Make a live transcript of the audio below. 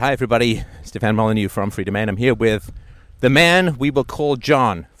Hi, everybody. Stefan Molyneux from Freedomain. I'm here with the man we will call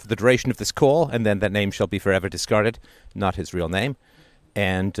John for the duration of this call, and then that name shall be forever discarded, not his real name.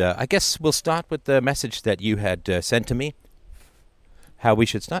 And I guess we'll start with the message that you had sent to me, how we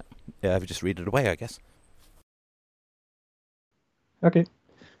should start. I'll just read it away, I guess. Okay.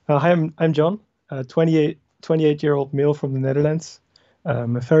 Hi, I'm John, a 28-year-old male from the Netherlands.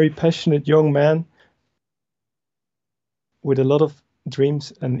 I'm a very passionate young man with a lot of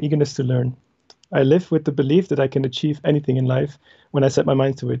dreams and eagerness to learn. I live with the belief that I can achieve anything in life when I set my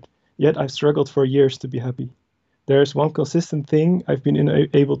mind to it, yet I've struggled for years to be happy. There is one consistent thing I've been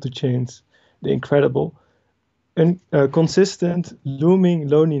able to change, the incredible and consistent looming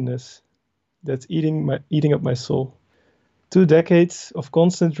loneliness that's eating up my soul. 2 decades of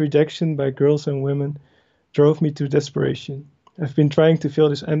constant rejection by girls and women drove me to desperation. I've been trying to fill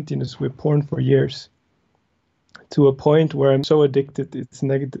this emptiness with porn for years, to a point where I'm so addicted it's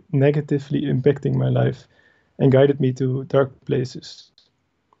negatively impacting my life and guided me to dark places.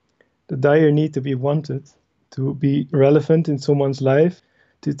 The dire need to be wanted, to be relevant in someone's life,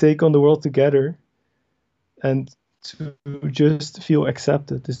 to take on the world together, and to just feel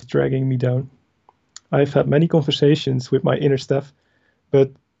accepted is dragging me down. I've had many conversations with my inner self,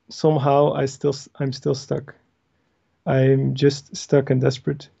 but somehow I'm still stuck. I'm just stuck and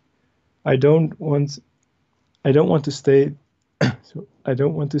desperate. I don't want to stay. I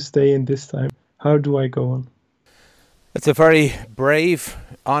don't want to stay in this time. How do I go on? It's a very brave,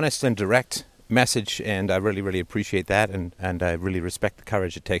 honest, and direct message, and I really, really appreciate that, and I really respect the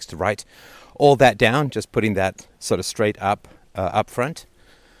courage it takes to write all that down, just putting that sort of straight up front.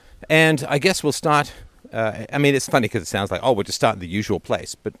 And I guess we'll start. It's funny because it sounds like, we'll just start in the usual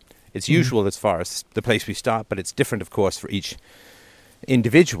place, but it's usual as far as the place we start, but it's different, of course, for each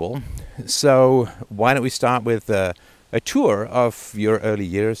individual. So why don't we start with a tour of your early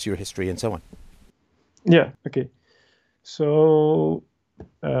years, your history, and so on? Yeah, okay. So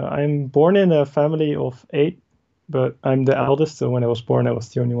I'm born in a family of 8, but I'm the eldest, so when I was born, I was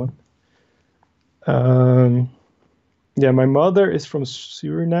the only one. My mother is from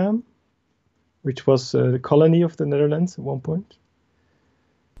Suriname, which was a colony of the Netherlands at one point.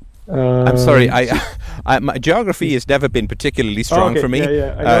 I'm sorry, my geography has never been particularly strong for me.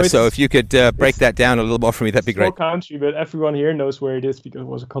 Yeah. So if you could break that down a little more for me, that'd be great. It's a small country, but everyone here knows where it is because it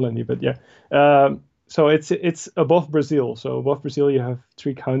was a colony. But yeah, so it's above Brazil. So above Brazil, you have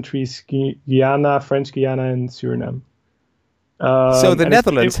 3 countries: Guyana, French Guiana, and Suriname. So the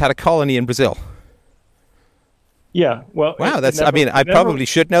Netherlands had a colony in Brazil. Yeah, well, wow, I probably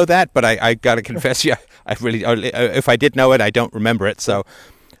should know that, but I got to confess, I really, if I did know it, I don't remember it. So,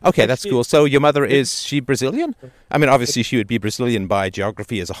 okay, that's cool. So your mother, is she Brazilian? I mean, obviously she would be Brazilian by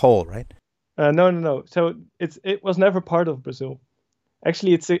geography as a whole, right? No. So it was never part of Brazil.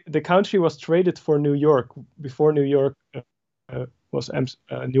 Actually, the country was traded for New York before New York was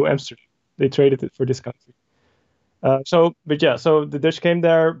New Amsterdam. They traded it for this country. So the Dutch came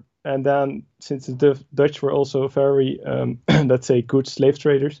there. And then, since the Dutch were also very, let's say, good slave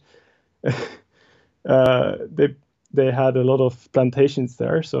traders, they had a lot of plantations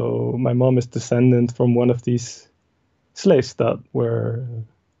there. So my mom is descendant from one of these slaves that were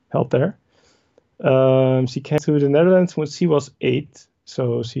held there. She came to the Netherlands when she was 8,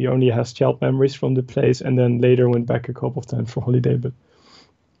 so she only has child memories from the place, and then later went back a couple of times for holiday. But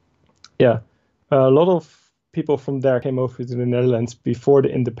yeah, a lot of people from there came over to the Netherlands before the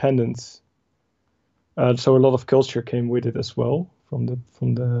independence, so a lot of culture came with it as well from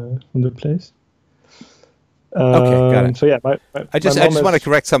the place. Okay, got it. So yeah, I just want to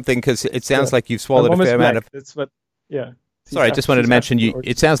correct something because it sounds like you've swallowed a fair amount of. That's what. Yeah. Sorry, I just wanted to mention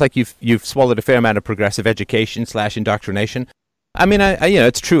it sounds like you've swallowed a fair amount of progressive education / indoctrination. I mean,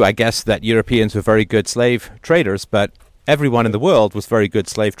 it's true, I guess, that Europeans were very good slave traders, but everyone in the world was very good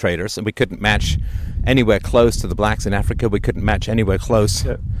slave traders, and we couldn't match anywhere close to the blacks in Africa. We couldn't match anywhere close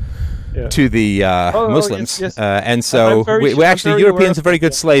to the Muslims. Yes. And so Europeans are very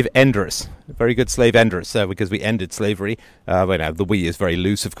good slave enders. Very good slave enders because we ended slavery. The we is very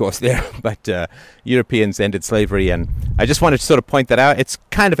loose, of course, there. But Europeans ended slavery. And I just wanted to sort of point that out. It's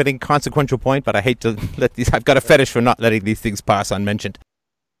kind of an inconsequential point, but I hate to let these... I've got a fetish for not letting these things pass unmentioned.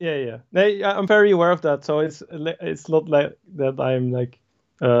 Yeah. I'm very aware of that. So it's not like that I'm like...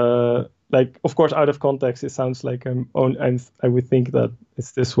 of course, out of context, it sounds like I would think that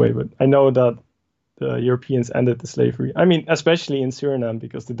it's this way, but I know that the Europeans ended the slavery. I mean, especially in Suriname,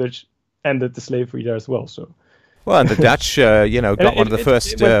 because the Dutch ended the slavery there as well. So Well, and the Dutch, got one of the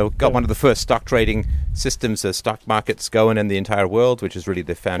first yeah. one of the first stock trading systems, stock markets going in the entire world, which is really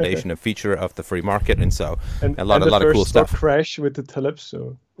the foundation and feature of the free market, and so and a and the lot of cool first stock stuff. crash with the tulips,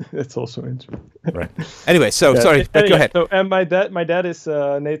 so that's also interesting. Right. Anyway, so Yeah. sorry, but go Yeah. ahead. So, and my dad is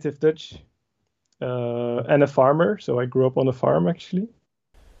native Dutch and a farmer. So I grew up on a farm actually.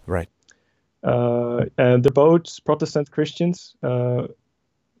 Right. And they're both Protestant Christians.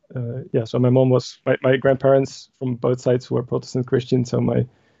 Yeah. So my mom was my grandparents from both sides were Protestant Christians. So my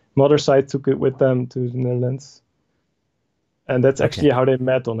mother's side took it with them to the Netherlands, and that's Okay. actually how they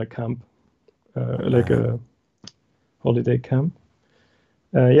met on a camp, like a holiday camp.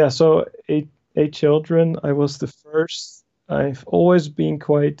 Yeah. So eight children. I was the first. I've always been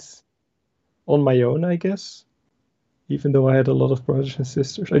quite on my own, I guess, even though I had a lot of brothers and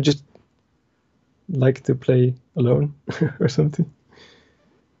sisters. I just like to play alone or something.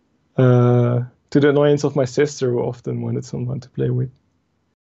 To the annoyance of my sister, who often wanted someone to play with.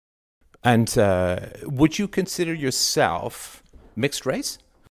 And would you consider yourself mixed race?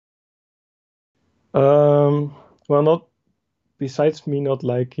 Well, not besides me not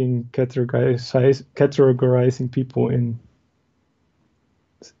liking categorizing people in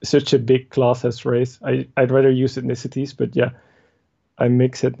such a big class as race. I'd rather use ethnicities, but yeah, I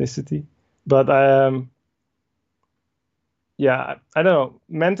mix ethnicity. But yeah, I don't know.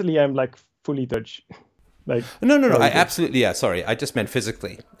 Mentally, I'm like fully Dutch, like No, no, no. I very Dutch. absolutely, yeah. Sorry, I just meant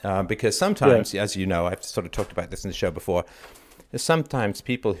physically, because Yeah, sometimes, as you know, I've sort of talked about this in the show before. Sometimes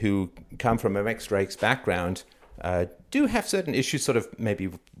people who come from a mixed race background do have certain issues, sort of maybe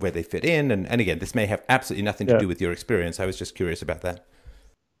where they fit in, and again, this may have absolutely nothing to yeah, do with your experience. I was just curious about that.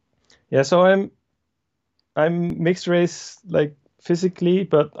 yeah. So I'm mixed race, like physically,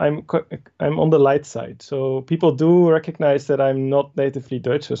 but I'm on the light side. So people do recognize that I'm not natively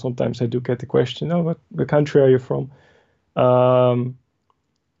Dutch. So sometimes I do get the question, "Oh, what country are you from?" Um,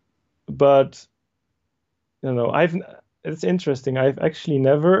 but I've it's interesting. I've actually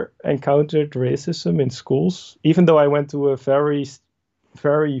never encountered racism in schools, even though I went to a very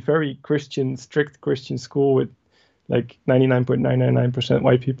Christian, strict Christian school with like 99.999%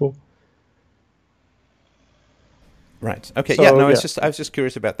 white people. Right. Okay. Yeah. So No. yeah, I was just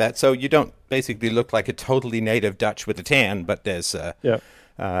curious about that. So you don't basically look like a totally native Dutch with a tan, but there's yeah,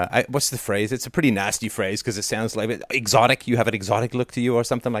 what's the phrase? It's a pretty nasty phrase because it sounds like exotic. You have an exotic look to you, or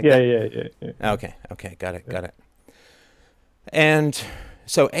something like yeah, that. yeah, yeah, yeah, Okay. Okay. Got it. yeah. Got it. And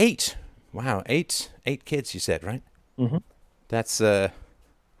so eight. Wow. Eight kids. You said, right? Mm-hmm. That's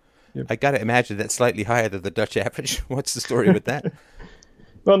Yep. I got to imagine that's slightly higher than the Dutch average. What's the story with that?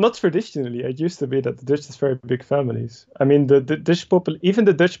 Well, not traditionally. It used to be that the Dutch is very big families. I mean, even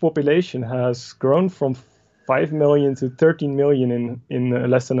the Dutch population has grown from 5 million to 13 million in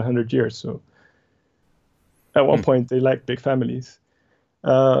less than 100 years. So at one Hmm. point, they liked big families.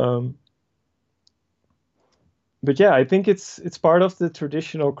 Um, but yeah, I think it's part of the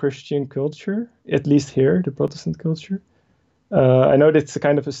traditional Christian culture, at least here, the Protestant culture. I know that's a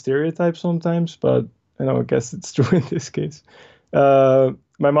kind of a stereotype sometimes, but I guess it's true in this case.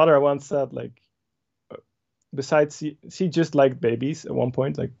 My mother once said, like, besides she just liked babies at one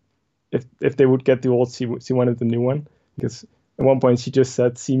point. Like, if they would get too old, she wanted a new one, because at one point she just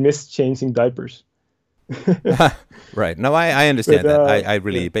said she missed changing diapers. Right. No, I But understand that. I yeah,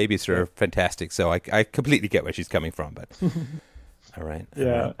 really, babies yeah. are fantastic. So I completely get where she's coming from. But all right.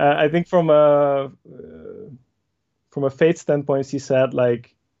 All right. Yeah, I think from a faith standpoint, she said,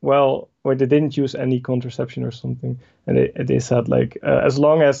 like, well, or they didn't use any contraception or something, and they said, like, as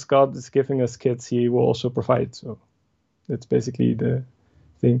long as God is giving us kids, He will also provide. So that's basically the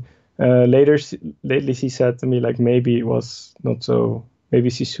thing. Lately, she said to me, like, maybe it was not so. Maybe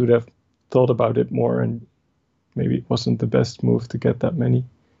she should have thought about it more, and maybe it wasn't the best move to get that many.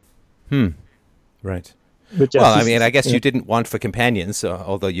 Hmm. Right. But yeah, Well, I mean, I guess yeah, you didn't want for companions,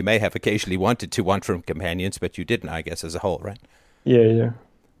 although you may have occasionally wanted to want from companions, but you didn't, I guess, as a whole, right? yeah, yeah.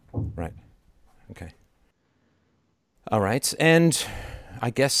 Right. Okay. All right. And I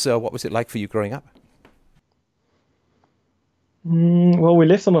guess what was it like for you growing up? Well, we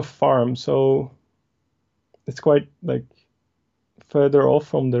lived on a farm, so it's quite like further off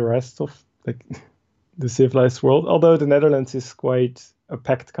from the rest of like the civilized world. Although the Netherlands is quite a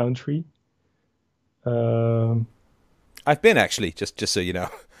packed country. Um, I've been actually, just so you know.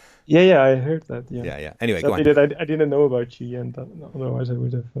 yeah, yeah, I heard that. Yeah, Yeah, yeah. Anyway, go on. sadly that I didn't know about you, and otherwise I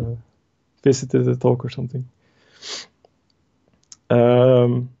would have visited a talk or something.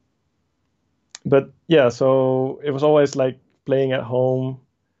 Um, but yeah, so it was always like playing at home,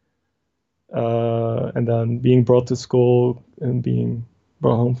 and then being brought to school and being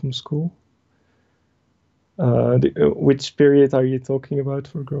brought home from school. Which period are you talking about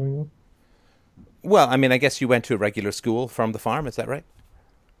for growing up? Well, I mean, I guess you went to a regular school from the farm. Is that right?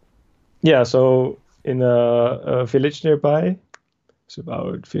 Yeah, so in a village nearby, it's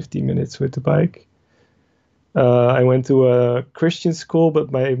about 15 minutes with the bike. I went to a Christian school,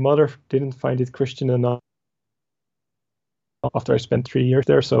 but my mother didn't find it Christian enough after I spent 3 years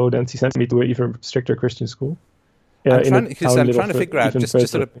there. So then she sent me to an even stricter Christian school. I'm In a trying because town I'm little trying to figure out even just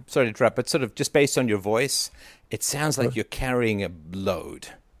sort further of sorry to interrupt, but sort of just based on your voice, it sounds away. like you're carrying a load.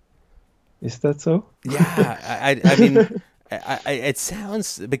 Is that so? Yeah, I mean, it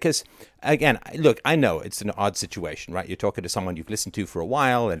sounds because again, look, I know it's an odd situation, right? You're talking to someone you've listened to for a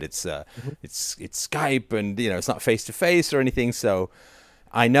while, and Mhm. it's Skype, and it's not face to face or anything. So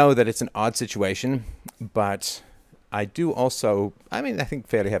I know that it's an odd situation, but I do also, I mean, I think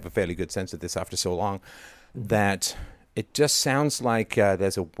fairly have a fairly good sense of this after so long Mhm. that it just sounds like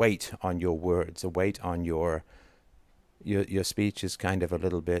there's a weight on your words, a weight on your speech is kind of a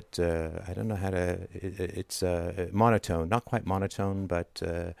little bit I don't know how to it's monotone, not quite monotone, but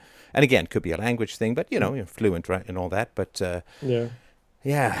and again could be a language thing, but you're fluent, right, and all that, but Yeah.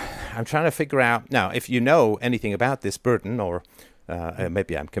 yeah, I'm trying to figure out now if you know anything about this burden, or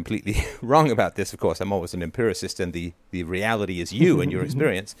maybe I'm completely wrong about this. Of course, I'm always an empiricist, and the reality is you and your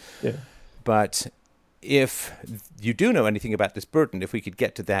experience. Yeah. But if you do know anything about this burden, if we could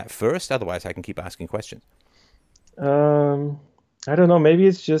get to that first, otherwise I can keep asking questions. Um, I don't know. Maybe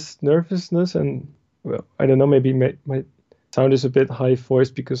it's just nervousness, and well, I don't know. Maybe my sound is a bit high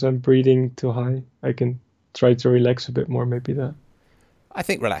voiced because I'm breathing too high. I can try to relax a bit more. Maybe that I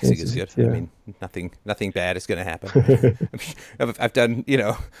think relaxing is changes it. good. I Yeah. mean, nothing bad is going to happen. I've done,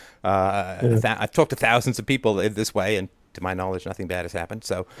 Yeah. I've talked to thousands of people this way, and to my knowledge, nothing bad has happened.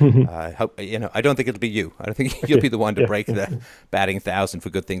 So I hope, I don't think it'll be you. I don't think you'll Okay. be the one to Yeah. break the batting 1,000 for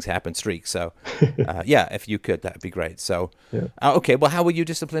good things happen streak. So yeah, if you could, that'd be great. So Yeah. okay, well, how were you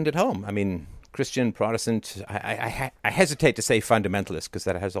disciplined at home? I mean, Christian, Protestant. I hesitate to say fundamentalist because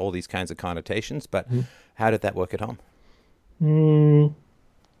that has all these kinds of connotations. But Mhm. how did that work at home? Mm,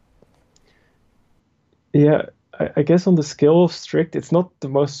 yeah. I guess on the scale of strict, it's not the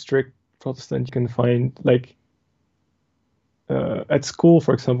most strict Protestant you can find. Like at school,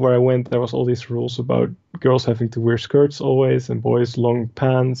 for example, where I went, there was all these rules about girls having to wear skirts always, and boys long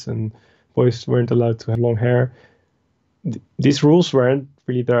pants, and boys weren't allowed to have long hair. These rules weren't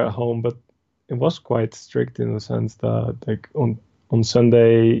really there at home, but it was quite strict in the sense that, like on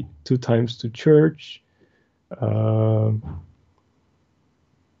Sunday, 2 times to church, um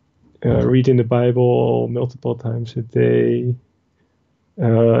reading the Bible multiple times a day,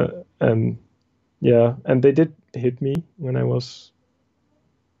 uh, and yeah, and they did hit me when I was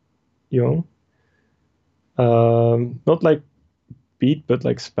young. Not like beat, but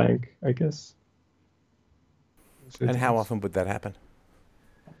like spank, I guess. So And it how was. often would that happen?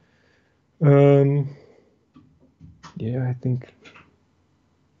 Um, yeah, I think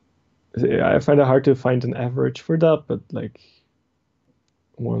I find it hard to find an average for that, but like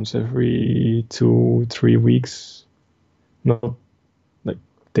once every 2, 3 weeks, not like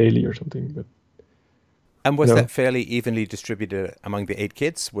daily or something, but And you was know, that fairly evenly distributed among the 8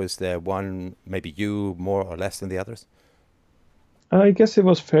 kids? Was there one, maybe you, more or less than the others? I guess it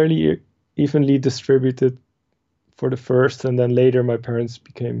was fairly evenly distributed for the first, and then later my parents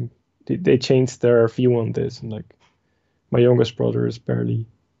they changed their view on this, and like my youngest brother is barely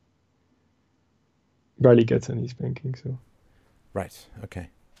gets any spanking, so. Right. Okay.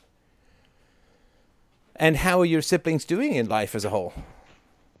 And how are your siblings doing in life as a whole?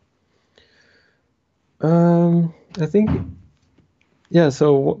 I think yeah.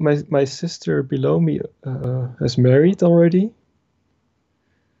 So my sister below me has married already.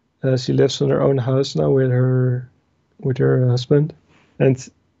 She lives in her own house now with her husband, and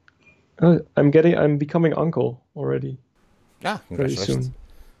I'm becoming uncle already Ah, very congratulations. soon.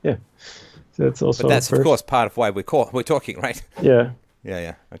 Yeah, so that's But also a that's of course first. part of why we're talking, right? Yeah, Yeah.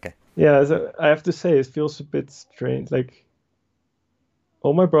 Yeah. Okay. yeah. So I have to say it feels a bit strange. Like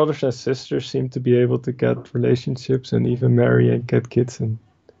all my brothers and sisters seem to be able to get relationships and even marry and get kids, and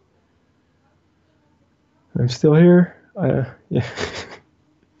I'm still here. Yeah,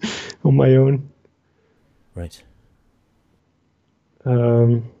 on my own. Right.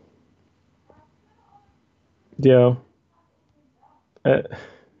 Um, yeah, uh,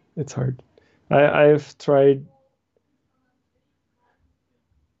 it's hard. I've tried.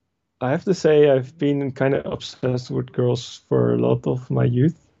 I have to say I've been kind of obsessed with girls for a lot of my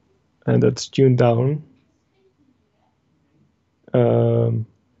youth, and that's tuned down. Um,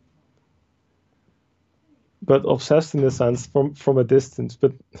 but obsessed in the sense from a distance.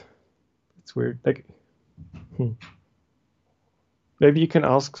 But it's weird. Like Hmm. Maybe you can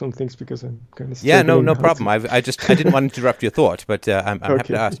ask some things because I'm kind of Yeah, no, struggling no now problem. to. I didn't want to interrupt your thought, but I'm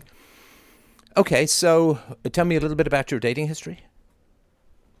happy to Okay. ask. Okay, so tell me a little bit about your dating history.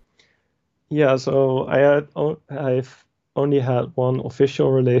 Yeah, so I've only had one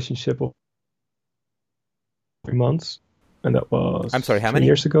official relationship of 3 months, and that I'm sorry, was how three many?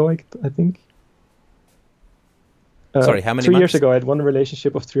 years ago, I think. Sorry, how many 3 years months? ago, I had one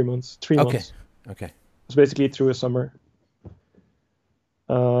relationship of 3 months. Three Okay, months. okay. It was basically through a summer.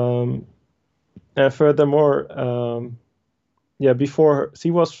 Um, and furthermore, yeah, before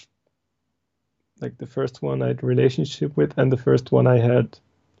she was like the first one I had a relationship with, and the first one I had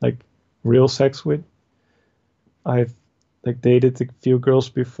like real sex with. I've like dated a few girls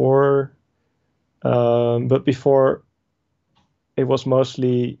before, but before it was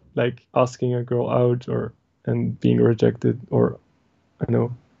mostly like asking a girl out or and being rejected, or I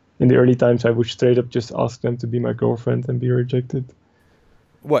know in the early times I would straight up just ask them to be my girlfriend and be rejected.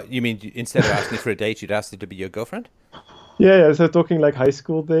 What, you mean instead of asking for a date, you'd ask her to be your girlfriend? Yeah, yeah. So talking like high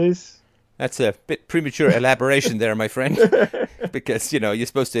school days. That's a bit premature elaboration there, my friend, because you're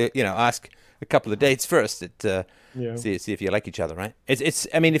supposed to ask a couple of dates first. Yeah, See if you like each other, right? It's.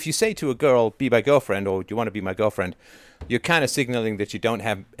 I mean, if you say to a girl, "Be my girlfriend," or "Do you want to be my girlfriend," you're kind of signaling that you don't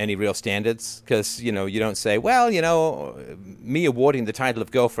have any real standards, because you don't say, "Well, me awarding the title of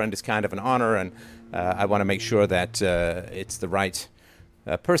girlfriend is kind of an honor, and I want to make sure that it's the right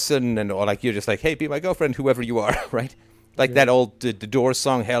person," and or like you're just like, "Hey, be my girlfriend, whoever you are," right? Like yeah, that old The Doors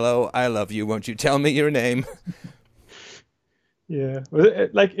song, "Hello, I love you. Won't you tell me your name?" yeah.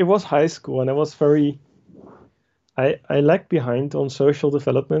 But like it was high school, and I was very. I lagged behind on social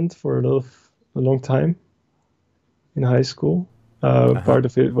development for a long time in high school. Uh huh. Part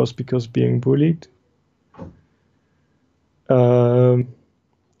of it was because being bullied. Um,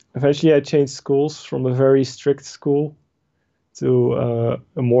 Eventually, I changed schools from a very strict school to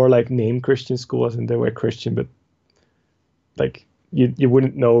a more like named Christian school, as in they were Christian, but like you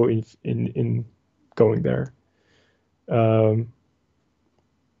wouldn't know in going there. Um,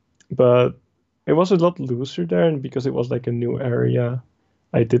 but it was a lot looser there, and because it was like a new area,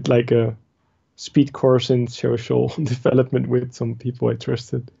 I did like a speed course in social development with some people I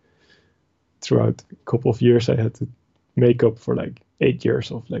trusted. Throughout a couple of years, I had to make up for like 8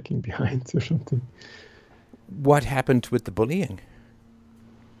 years of lagging behind or something. What happened with the bullying?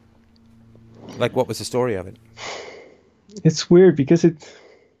 Like, what was the story of it? It's weird because it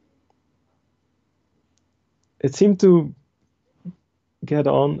seemed to get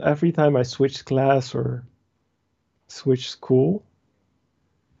on every time I switched class or switched school.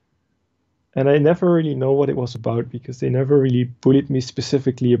 And I never really know what it was about because they never really bullied me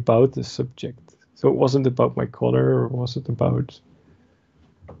specifically about the subject. So it wasn't about my color or was it about,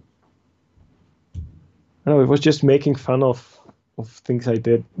 I don't know, it was just making fun of things I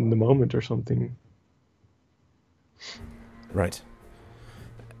did in the moment or something. Right.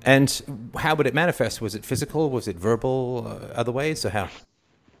 And how would it manifest? Was it physical? Was it verbal? Other ways? Or how?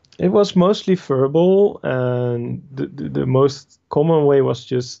 It was mostly verbal, and the most common way was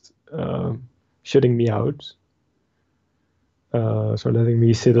just shutting me out. So letting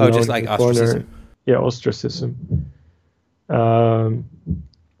me sit Oh, just alone in like the corner. ostracism. Yeah, ostracism. Um,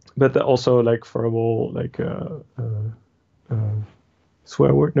 but also like verbal, like uh,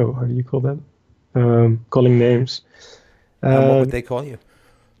 swear word. No, how do you call that? Calling names. And what would And they call you?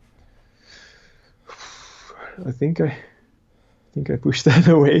 I think I pushed that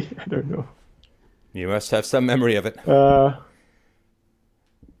away. I don't know. You must have some memory of it. Uh,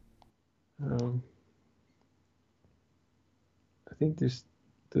 um, I think there's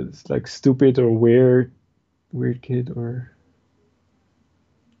like stupid or weird kid or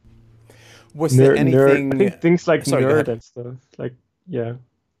Was there nerd. I anything? think things like Sorry, go nerd ahead. and stuff. Like yeah,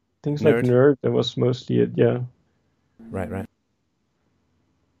 things like Nerd. nerd. That was mostly it. Yeah. Right, right.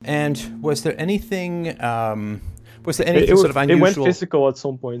 And was there anything? Was there It, anything sort it of it went unusual? physical at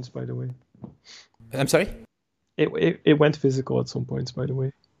some points, by the way. I'm sorry. It went physical at some points, by the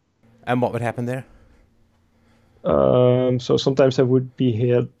way. And what would happen there? So sometimes I would be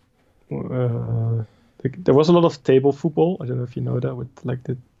here. There was a lot of table football. I don't know if you know that with like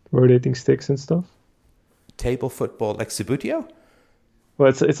the rotating sticks and stuff. Table football, like Subutio? Well,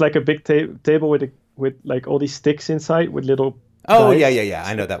 it's like a big table with like all these sticks inside with little Oh yeah, dice. yeah, yeah.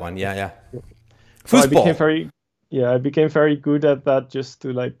 I know that one. Yeah, yeah. So I became Foosball. very yeah, I became very good at that just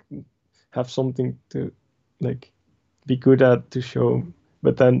to like have something to like be good at to show.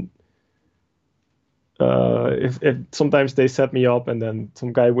 But then if sometimes they set me up and then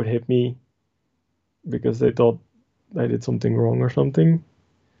some guy would hit me because they thought I did something wrong or something.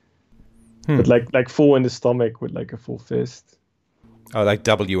 but like full in the stomach with like a full fist. Oh, like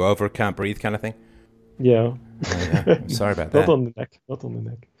W over, can't breathe kind of thing? Yeah. Oh, yeah. I'm sorry about Not that. on the neck. Not on the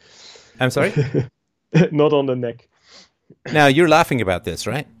neck. I'm sorry? Not on the neck. Now, you're laughing about this,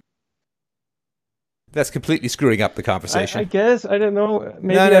 right? That's completely screwing up the conversation. I guess, I don't know.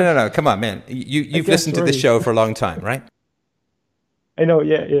 Maybe No. Come on, man. You've guess, listened to this show for a long time, right? I know,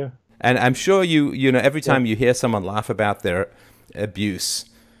 yeah. And I'm sure you know every time you hear someone laugh about their abuse,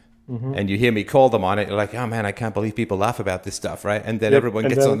 and you hear me call them on it, you're like, oh man, I can't believe people laugh about this stuff, right? And then everyone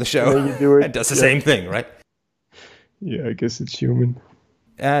gets on the show and does the same thing, right? Yeah, I guess it's human.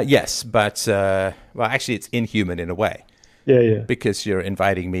 Yes, but well, actually, it's inhuman in a way. Yeah. Because you're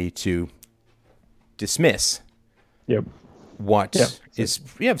inviting me to dismiss what is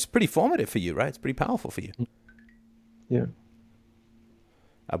it's pretty formative for you, right? It's pretty powerful for you. Yeah.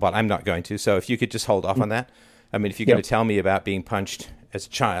 Well, I'm not going to. So if you could just hold off on that. I mean, if you're going to tell me about being punched as a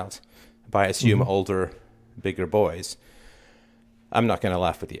child by, I assume, older, bigger boys, I'm not going to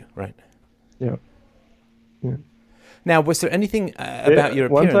laugh with you, right? Yeah. Now, was there anything about your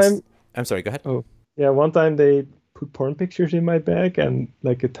appearance? One time, I'm sorry, go ahead. Oh, yeah. One time they put porn pictures in my bag and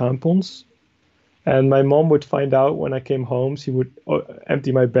like a tampons. And my mom would find out when I came home. She would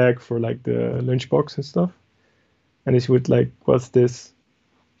empty my bag for like the lunchbox and stuff. And she would like, what's this?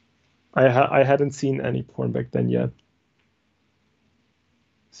 I hadn't seen any porn back then yet.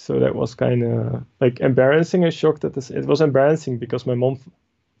 So that was kind of like embarrassing and shocked at this. It was embarrassing because my mom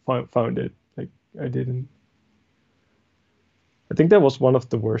found it. Like I didn't. I think that was one of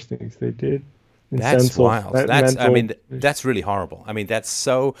the worst things they did. That's wild. That's really horrible. I mean, that's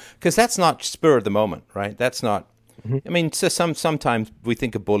so, because that's not spur of the moment, right? That's not. I mean, so sometimes we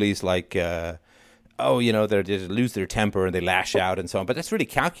think of bullies like, they lose their temper and they lash out and so on. But that's really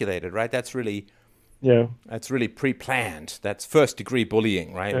calculated, right? That's really, that's really pre-planned. That's first degree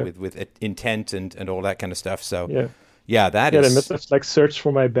bullying, right? With intent and all that kind of stuff. So that is. They must have like searched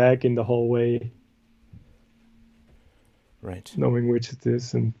for my bag in the hallway. Right. Knowing which it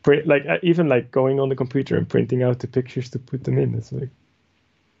is, and even like going on the computer and printing out the pictures to put them in. It's like,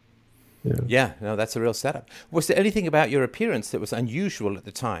 no, that's a real setup. Was there anything about your appearance that was unusual at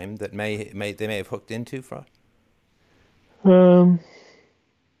the time that they may have hooked into for?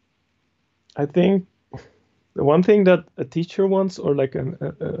 I think the one thing that a teacher once, or like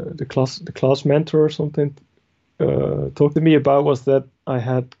the class mentor or something, talked to me about was that I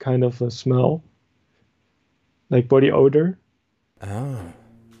had kind of a smell. Like body odor. Oh.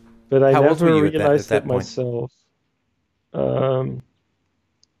 But I never realized at that it myself. I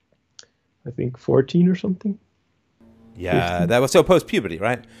think 14 or something. Yeah, 15. That was so post-puberty,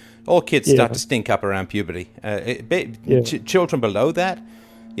 right? All kids start to stink up around puberty. Children below that,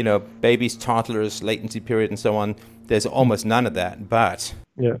 babies, toddlers, latency period and so on, there's almost none of that. But,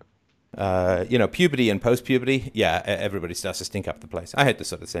 puberty and post-puberty, everybody starts to stink up the place. I had the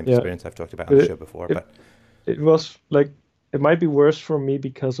sort of same experience I've talked about on the show before, but... It was like, it might be worse for me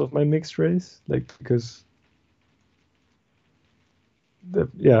because of my mixed race, because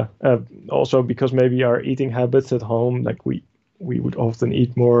also because maybe our eating habits at home, like we would often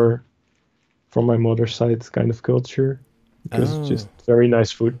eat more from my mother's side kind of culture, because it's just very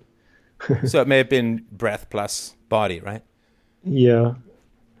nice food. So it may have been breath plus body, right? Yeah,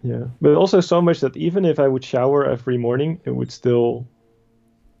 but also so much that even if I would shower every morning, it would still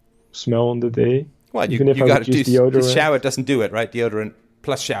smell on the day. Well, you got to do deodorant. Shower doesn't do it, right? Deodorant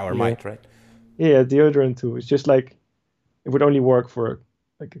plus shower might, right? Yeah, deodorant too. It's just like it would only work for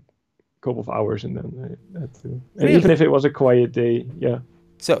like a couple of hours, and then I had to. And really? Even if it was a quiet day, yeah.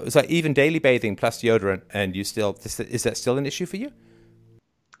 So even daily bathing plus deodorant, and is that still an issue for you?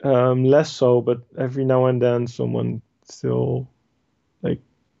 Less so, but every now and then someone still like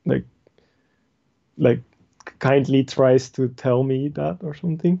kindly tries to tell me that or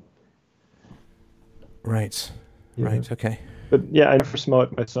something. Right. Okay. But I never smell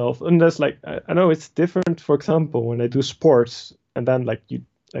it myself. And that's like, I know it's different, for example, when I do sports and then I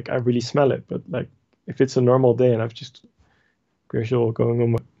really smell it. But like, if it's a normal day and I've just casual going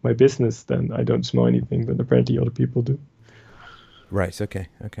on my business, then I don't smell anything, but apparently other people do. Right. Okay.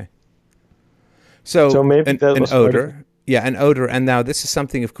 So maybe that was an odor. Yeah, an odor. And now this is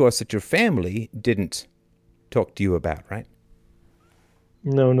something, of course, that your family didn't talk to you about, right?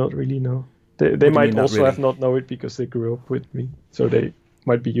 No, not really, no. They might also have not known it because they grew up with me, so they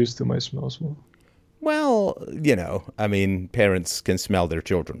might be used to my smell as well. Well, I mean, parents can smell their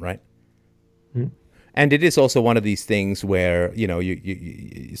children, right? And it is also one of these things where,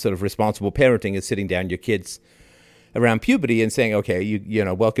 you sort of responsible parenting is sitting down your kids around puberty and saying, okay,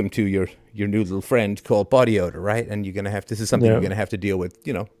 welcome to your new little friend called body odor, right? And this is something you're going to have to deal with,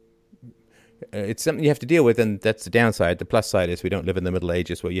 It's something you have to deal with, and that's the downside. The plus side is we don't live in the Middle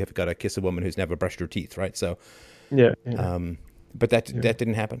Ages where you have got to kiss a woman who's never brushed her teeth, right? So, Yeah. but that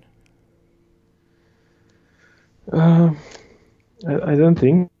didn't happen. Uh, I don't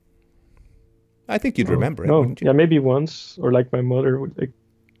think. I think you'd remember it, No. wouldn't you? Yeah, maybe once, or like my mother would like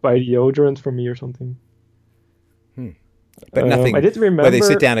buy deodorant for me or something. But nothing I did remember where they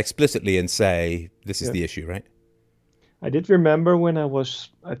sit down explicitly and say, this is the issue, right? I did remember when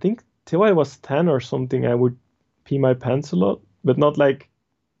I think till I was 10 or something, I would pee my pants a lot, but not like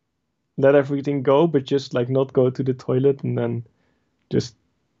let everything go, but just like not go to the toilet and then just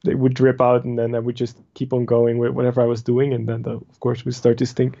they would drip out and then I would just keep on going with whatever I was doing and then of course we start to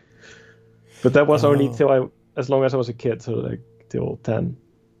stink. But that was only as long as I was a kid, so like till 10.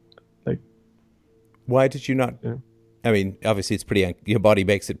 Like, why did you not? Yeah. I mean, obviously it's your body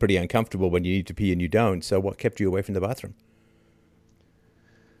makes it pretty uncomfortable when you need to pee and you don't. So what kept you away from the bathroom?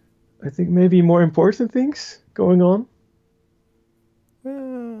 I think maybe more important things going on.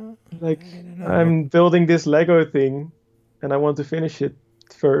 Like I'm building this Lego thing and I want to finish it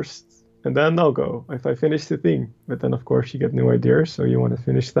first and then I'll go if I finish the thing. But then of course you get new ideas, so you want to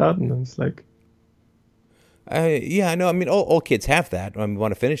finish that and then it's like yeah, no, I mean all kids have that. I mean,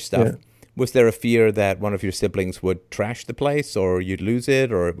 want to finish stuff. Yeah. Was there a fear that one of your siblings would trash the place or you'd lose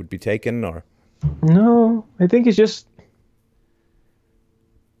it or it would be taken or? No, I think it's just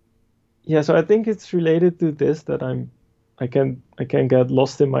so I think it's related to this that I can get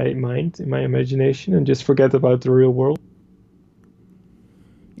lost in my mind, in my imagination and just forget about the real world.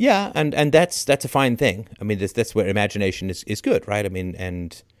 Yeah, and that's a fine thing. I mean, that's where imagination is good, right? I mean,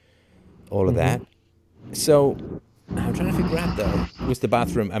 and all of that. So I'm trying to figure out though, was the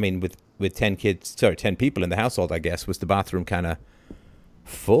bathroom? I mean, with 10 people in the household, I guess, was the bathroom kind of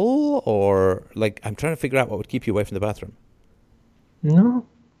full or like? I'm trying to figure out what would keep you away from the bathroom. No,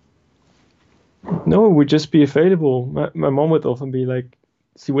 it would just be available. My mom would often be like,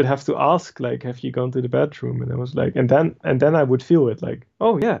 she would have to ask, like, have you gone to the bathroom? And I was like, and then I would feel it like,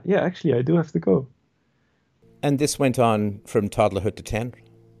 oh yeah, actually I do have to go. And this went on from toddlerhood to 10?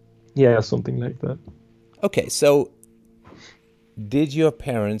 Yeah, something like that. Okay, so did your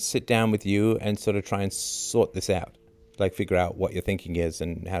parents sit down with you and sort of try and sort this out? Like figure out what your thinking is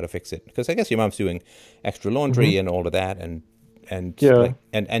and how to fix it? Because I guess your mom's doing extra laundry and all of that, and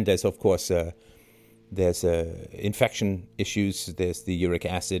there's of course there's infection issues. There's the uric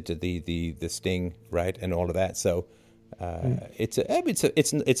acid, the sting, right, and all of that. So it's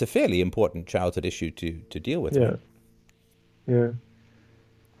a fairly important childhood issue to deal with. Yeah, right? yeah.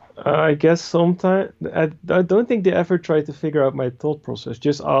 I guess sometimes I don't think they ever try to figure out my thought process.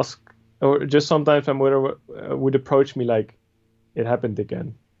 Just ask, or just sometimes my mother would approach me like it happened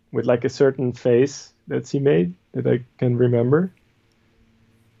again, with like a certain face that she made that I can remember.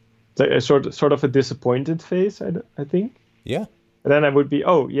 It's like a sort of a disappointed face, I think. Yeah. And then I would be,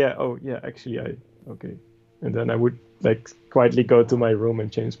 oh yeah, actually okay. And then I would like quietly go to my room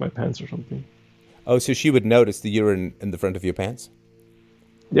and change my pants or something. Oh, so she would notice the urine in the front of your pants?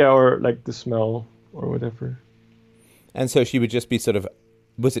 Yeah, or like the smell or whatever. And so she would just be sort of,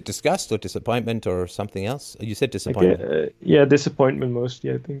 was it disgust or disappointment or something else? You said disappointment. Okay, disappointment mostly,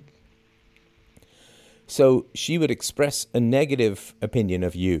 I think. So she would express a negative opinion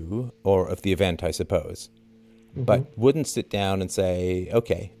of you or of the event, I suppose, but wouldn't sit down and say,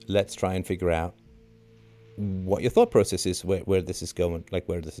 okay, let's try and figure out what your thought process is, where this is going,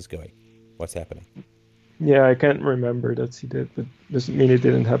 what's happening. Yeah, I can't remember that she did, but doesn't mean it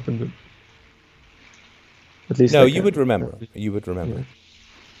didn't happen. But at least no, you would remember. You would remember. Yeah.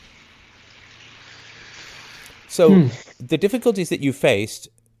 So the difficulties that you faced,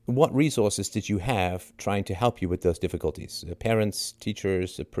 what resources did you have trying to help you with those difficulties? Parents,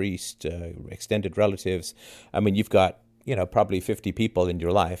 teachers, a priest, extended relatives. I mean, you've got, probably 50 people in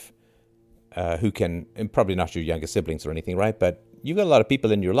your life who can, and probably not your younger siblings or anything, right? But you've got a lot of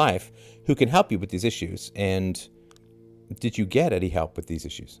people in your life who can help you with these issues. And did you get any help with these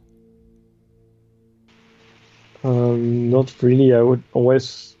issues? Not really. I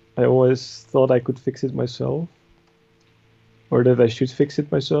always thought I could fix it myself, or that I should fix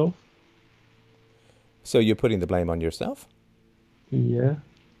it myself. So you're putting the blame on yourself? Yeah.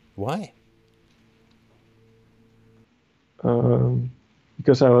 Why?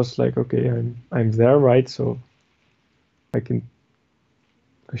 Because I was like, okay, I'm there, right? So I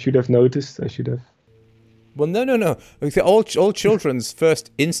should have noticed. I should have. Well, no. All children's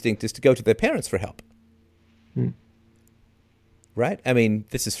first instinct is to go to their parents for help. Right? I mean,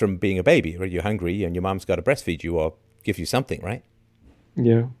 this is from being a baby, right? You're hungry and your mom's got to breastfeed you or give you something, right?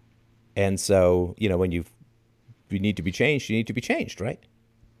 Yeah. And so, when you need to be changed, you need to be changed, right?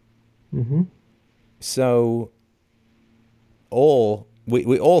 Mm-hmm. So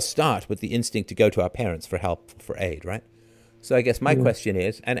we all start with the instinct to go to our parents for help, for aid, right? So I guess my Yeah. question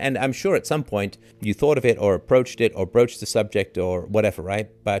is, and I'm sure at some point you thought of it or approached it or broached the subject or whatever, right?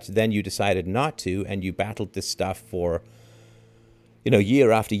 But then you decided not to, and you battled this stuff for,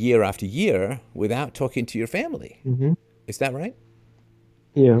 year after year after year without talking to your family. Mm-hmm. Is that right?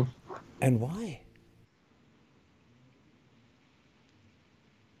 Yeah. And why?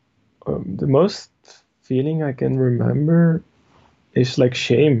 The most feeling I can remember is like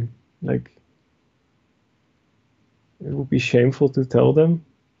shame. Like it would be shameful to tell them.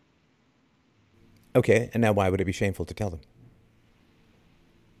 Okay, and now why would it be shameful to tell them?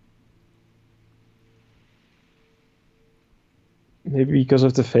 Maybe because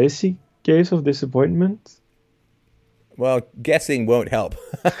of the face he gave of disappointment. Well, guessing won't help,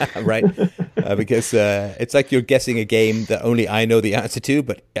 right? Because it's like you're guessing a game that only I know the answer to,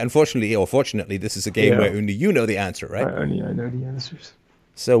 but unfortunately or fortunately, this is a game Yeah, where only you know the answer, right? I know the answers.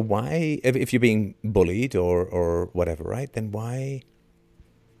 So why, if you're being bullied or whatever, right? Then why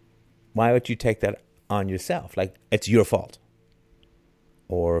would you take that on yourself? Like it's your fault,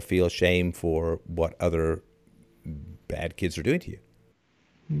 or feel shame for what other bad kids are doing to you?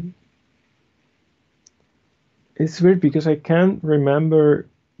 Mhm. It's weird because I can't remember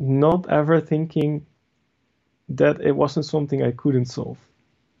not ever thinking that it wasn't something I couldn't solve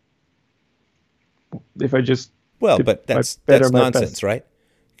if I just Well, did but my that's my best. nonsense, right?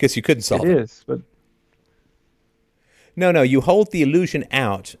 Because you couldn't It solve it. is, but No, you hold the illusion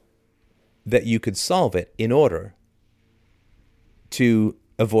out that you could solve it in order to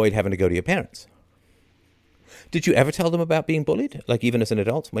avoid having to go to your parents. Did you ever tell them about being bullied? Like even as an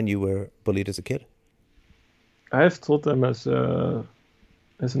adult when you were bullied as a kid? I have told them as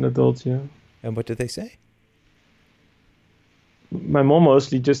an adult, yeah. And what did they say? My mom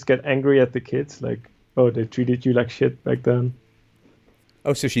mostly just get angry at the kids, like, oh, they treated you like shit back then.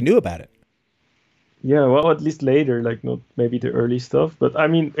 Oh, so she knew about it. Yeah, well, at least later, like not maybe the early stuff, but I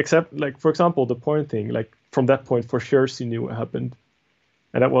mean, except like for example, the porn thing. Like from that point, for sure, she knew what happened,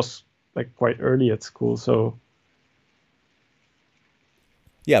 and that was like quite early at school. So,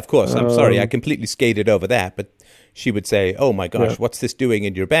 Yeah, of course. I'm sorry. I um, completely skated over that. But she would say, oh my yeah, gosh, what's this doing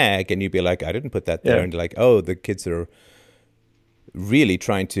in your bag? And you'd be like, I didn't put that there. yeah, And you're like, oh, the kids are really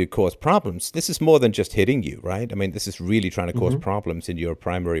trying to cause problems. This is more than just hitting you, right? I mean, this is really trying to cause hmm, problems in your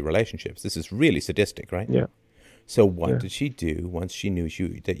primary relationships. This is really sadistic, right? yeah, So what yeah. did she do once she knew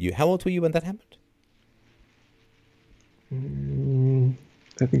how old were you when that happened? Mm,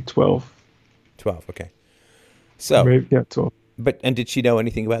 I think 12, 12, okay. or So, maybe yeah, 12. and did she know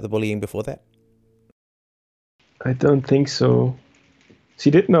anything about the bullying before that? I don't think so.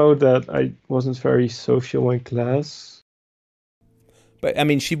 She did know that I wasn't very social in class. But I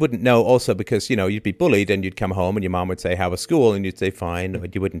mean, she wouldn't know also because, you'd be bullied and you'd come home and your mom would say, how was school? And you'd say, fine,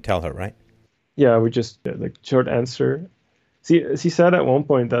 but you wouldn't tell her, right? Yeah, we just like short answer. She said at one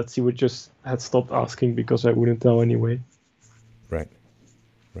point that she would just had stopped asking because I wouldn't tell anyway. Right,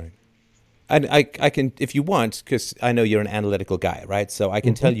 right. And I can, if you want, because I know you're an analytical guy, right? So I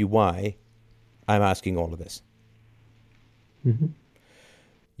can Hmm. tell you why I'm asking all of this. Hmm.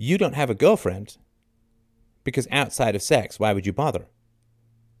 You don't have a girlfriend because outside of sex, why would you bother?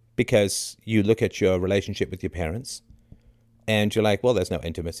 Because you look at your relationship with your parents and you're like, well, there's no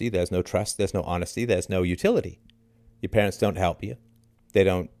intimacy, there's no trust, there's no honesty, there's no utility. Your parents don't help you. They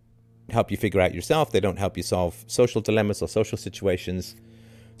don't help you figure out yourself. They don't help you solve social dilemmas or social situations.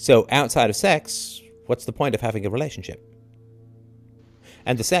 So outside of sex, what's the point of having a relationship?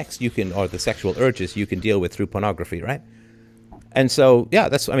 And the sex or the sexual urges you can deal with through pornography, right? And so, yeah,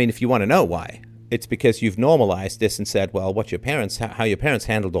 if you want to know why, it's because you've normalized this and said, well, how your parents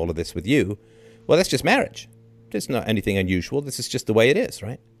handled all of this with you, well, that's just marriage. There's not anything unusual. This is just the way it is,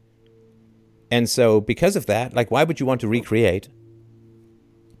 right? And so because of that, like, why would you want to recreate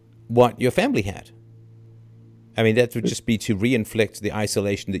what your family had? I mean, that would just be to reinflict the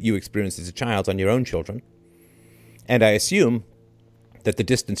isolation that you experienced as a child on your own children. And I assume that the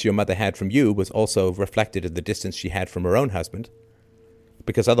distance your mother had from you was also reflected in the distance she had from her own husband.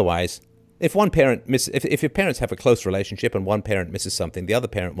 Because otherwise, if if your parents have a close relationship and one parent misses something, the other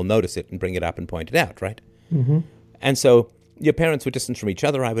parent will notice it and bring it up and point it out, right? Hmm. And so your parents were distant from each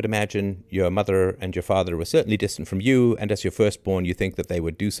other, I would imagine. Your mother and your father were certainly distant from you. And as your firstborn, you think that they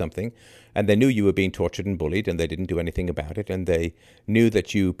would do something. And they knew you were being tortured and bullied, and they didn't do anything about it. And they knew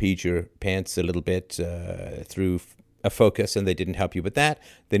that you peed your pants a little bit through a focus, and they didn't help you with that.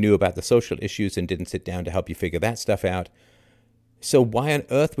 They knew about the social issues and didn't sit down to help you figure that stuff out. So why on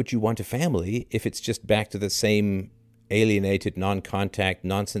earth would you want a family if it's just back to the same alienated, non-contact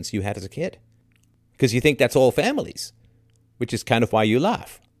nonsense you had as a kid. Because you think that's all families, which is kind of why you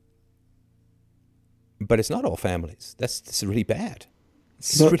laugh. But it's not all families. This is really bad.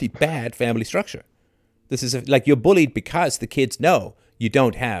 This is really bad family structure. This is like you're bullied because the kids know you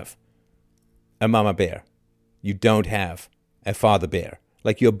don't have a mama bear. You don't have a father bear.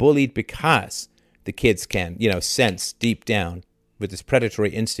 Like you're bullied because the kids can, sense deep down with this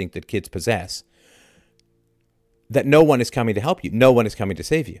predatory instinct that kids possess that no one is coming to help you. No one is coming to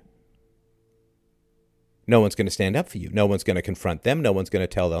save you. No one's going to stand up for you. No one's going to confront them. No one's going to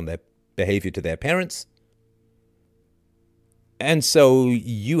tell them their behavior to their parents. And so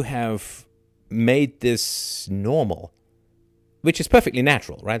you have made this normal, which is perfectly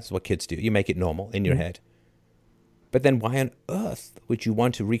natural, right? That's what kids do. You make it normal in your head. But then why on earth would you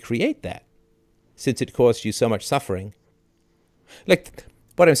want to recreate that, since it caused you so much suffering? Like,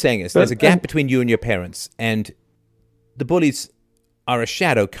 what I'm saying is there's a gap between you and your parents, and the bullies are a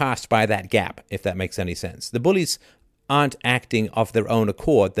shadow cast by that gap, if that makes any sense. The bullies aren't acting of their own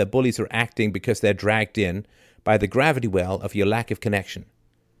accord. The bullies are acting because they're dragged in by the gravity well of your lack of connection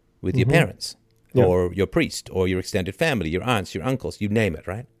with your parents, or your priest, or your extended family, your aunts, your uncles, you name it,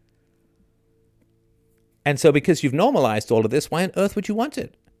 right? And so because you've normalized all of this, why on earth would you want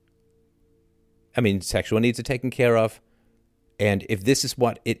it? I mean, sexual needs are taken care of. And if this is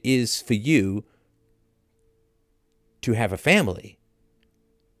what it is for you to have a family,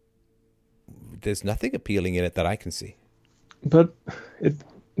 there's nothing appealing in it that I can see. But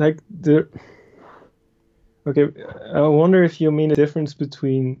okay, I wonder if you mean a difference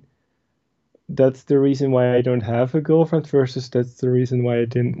between that's the reason why I don't have a girlfriend versus that's the reason why I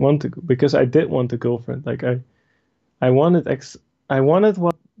didn't want to, because I did want a girlfriend. Like I wanted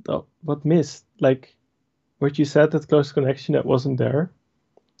what missed, like what you said, that close connection that wasn't there.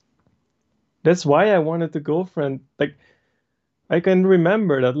 That's why I wanted the girlfriend. Like I can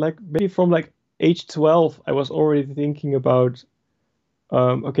remember that, like maybe from like age 12, I was already thinking about,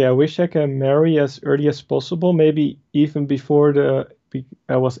 okay, I wish I can marry as early as possible, maybe even before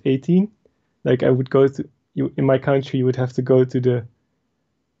I was 18. Like I would go to in my country, you would have to go to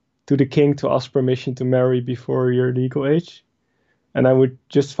the king to ask permission to marry before your legal age, and I would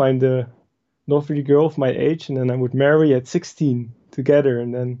just find a lovely girl of my age, and then I would marry at 16 together,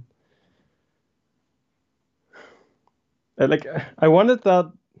 and then like I wanted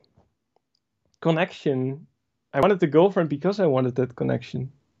that connection. I wanted the girlfriend because I wanted that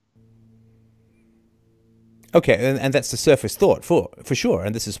connection. Okay, and that's the surface thought for sure.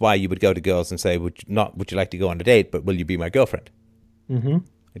 And this is why you would go to girls and say, would you like to go on a date, but will you be my girlfriend? Mm-hmm.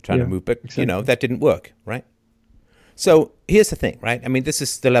 You're trying to move, but exactly. That didn't work, right? So here's the thing, right? I mean, this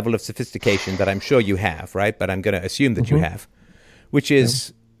is the level of sophistication that I'm sure you have, right? But I'm going to assume that you have, which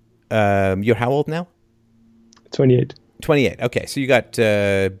is, you're how old now? 28. 28. Okay, so you got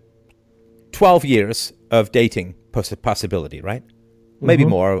 12 years of dating possibility, right? Maybe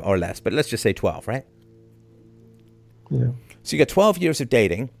more or less, but let's just say 12, right? Yeah. So you got 12 years of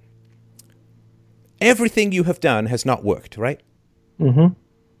dating. Everything you have done has not worked, right? Mm-hmm.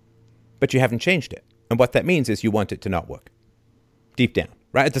 But you haven't changed it. And what that means is you want it to not work. Deep down,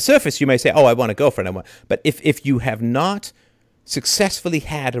 right? At the surface, you may say, oh, I want a girlfriend. But if you have not successfully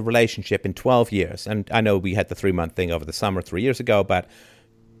had a relationship in 12 years, and I know we had the 3-month thing over the summer 3 years ago, but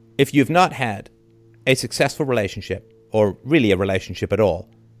if you've not had a successful relationship, or really a relationship at all,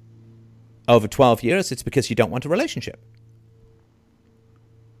 over 12 years, it's because you don't want a relationship.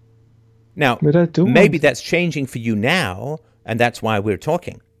 Now, maybe that's changing for you now, and that's why we're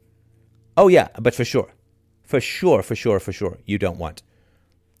talking. Oh, yeah, but for sure, you don't want.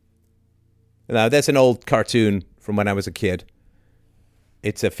 Now, there's an old cartoon from when I was a kid.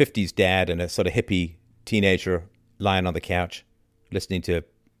 It's a 50s dad and a sort of hippie teenager lying on the couch, listening to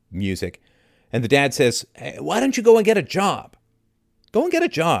music. And the dad says, hey, why don't you go and get a job? Go and get a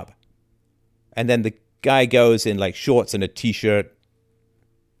job. And then the guy goes in like shorts and a t-shirt,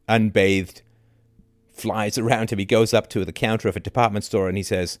 unbathed, flies around him. He goes up to the counter of a department store and he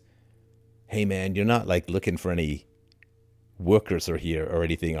says, hey man, you're not like looking for any workers or here or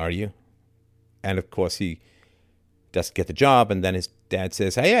anything, are you? And of course he doesn't get the job. And then his dad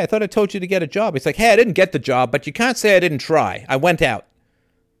says, hey, I thought I told you to get a job. He's like, hey, I didn't get the job, but you can't say I didn't try. I went out.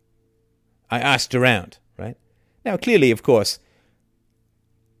 I asked around, right? Now, clearly, of course,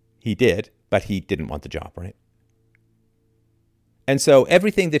 he did, but he didn't want the job, right? And so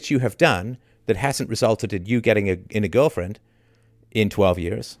everything that you have done that hasn't resulted in you getting a girlfriend in 12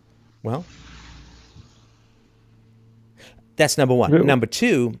 years, well, that's number one. But number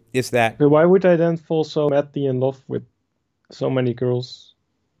two is that... But why would I then fall so madly in love with so many girls?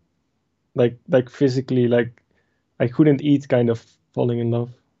 Like physically, like I couldn't eat kind of falling in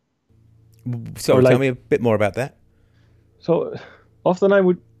love. So Or tell me like, a bit more about that. so often I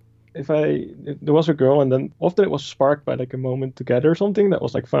would, if there was a girl and then often it was sparked by like a moment together or something that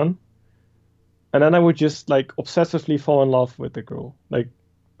was like fun. And then I would just like obsessively fall in love with the girl. Like,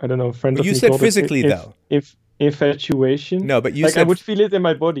 I don't know, a friend Well, of you me said called it physically though. if infatuation. No, but you Like I said would feel it in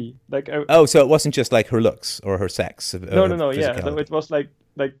my body. Like I, oh, so it wasn't just like her looks or her sex, no, her no, no, yeah. So physicality. it was like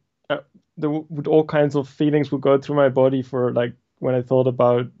uh, would all kinds of feelings would go through my body for like when I thought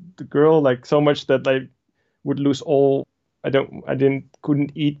about the girl, like so much that I would lose all. I didn't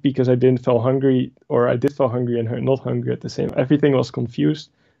couldn't eat because I didn't feel hungry, or I did feel hungry and her not hungry at the same. Everything was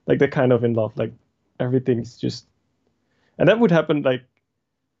confused, like that kind of in love. Like everything's just, and that would happen like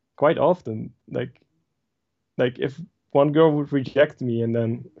quite often. Like if one girl would reject me, and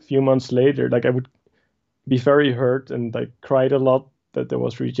then a few months later, like I would be very hurt and like cried a lot that I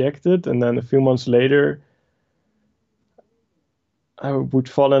was rejected, and then a few months later I would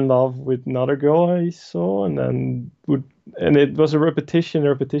fall in love with another girl I saw, and then would, and it was a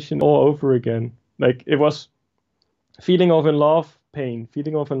repetition all over again. Like it was feeling of in love, pain,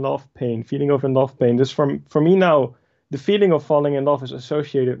 feeling of in love, pain, feeling of in love, pain. This for me now, the feeling of falling in love is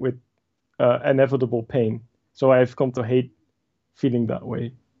associated with inevitable pain. So I've come to hate feeling that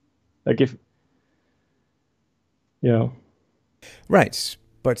way. Like if, yeah, Right.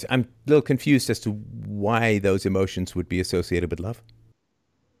 But I'm a little confused as to why those emotions would be associated with love.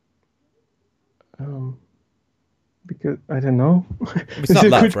 um, because I don't know. It's It's not a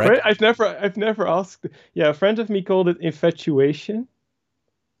love, good right? question. I've never asked. Yeah, a friend of me called it infatuation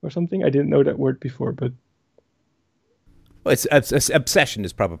or something. I didn't know that word before, but Well, obsession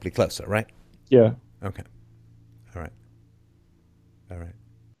is probably closer, right? yeah, Okay. All right. All right.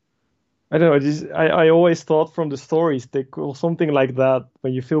 I don't know. I always thought from the stories they call something like that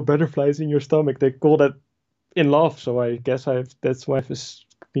when you feel butterflies in your stomach. They call that in love. So I guess that's why I've just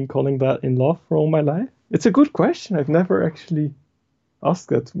been calling that in love for all my life. It's a good question. I've never actually asked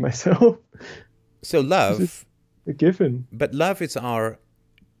that to myself. So Is it love, a given? but love is our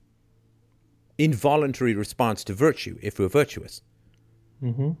involuntary response to virtue if we're virtuous.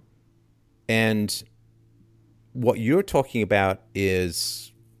 Mm-hmm. And what you're talking about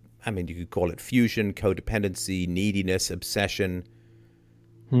is, I mean, you could call it fusion, codependency, neediness, obsession.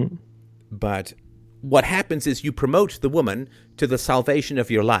 Hmm. But what happens is you promote the woman to the salvation of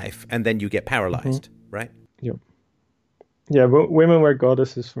your life, and then you get Mm-hmm. paralyzed, right? Yep. Yeah, but women were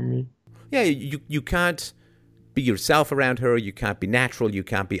goddesses for me. Yeah, you can't be yourself around her. You can't be natural. You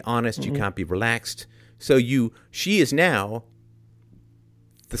can't be honest. You Mm-hmm. can't be relaxed. So she is now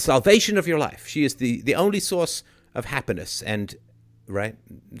the salvation of your life. She is the only source of happiness. And, right,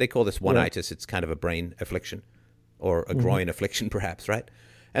 they call this Yeah. one-itis. It's kind of a brain affliction or a Mm-hmm. groin affliction, perhaps, right?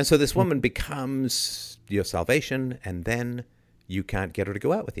 And so this woman becomes your salvation, and then you can't get her to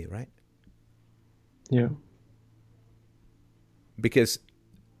go out with you, right? Yeah. Because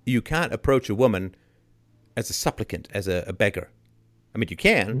you can't approach a woman as a supplicant, as a beggar. I mean, you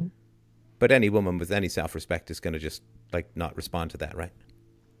can, Mm-hmm. but any woman with any self-respect is going to just like not respond to that, right?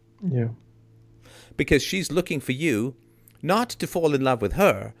 Yeah. Because she's looking for you not to fall in love with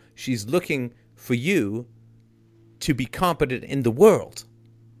her. She's looking for you to be competent in the world.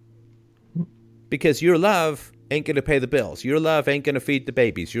 Because your love ain't going to pay the bills. Your love ain't going to feed the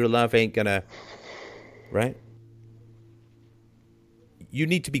babies. Your love ain't going to, right? You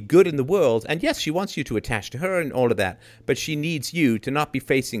need to be good in the world. And yes, she wants you to attach to her and all of that. But she needs you to not be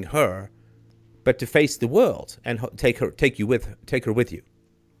facing her, but to face the world and take her with you.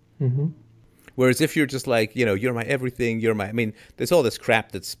 Mm-hmm. Whereas if you're just like, you're my everything, I mean, there's all this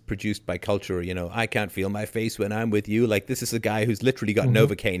crap that's produced by culture, I can't feel my face when I'm with you. Like, this is a guy who's literally got Mm-hmm.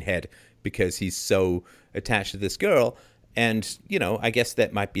 Novocaine head because he's so attached to this girl. And, I guess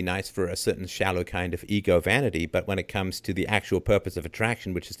that might be nice for a certain shallow kind of ego vanity. But when it comes to the actual purpose of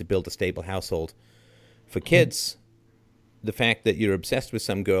attraction, which is to build a stable household for kids, the fact that you're obsessed with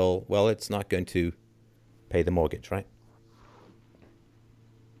some girl, well, it's not going to pay the mortgage, right?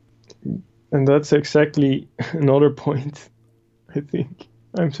 And that's exactly another point. I think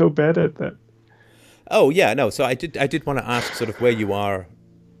I'm so bad at that. Oh yeah, no. So I did want to ask sort of where you are,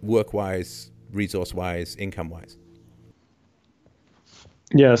 work wise, resource wise, income wise.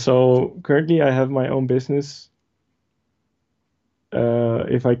 Yeah. So currently, I have my own business.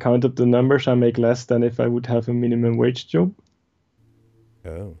 If I count up the numbers, I make less than if I would have a minimum wage job.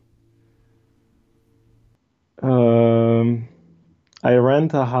 Oh, Um, I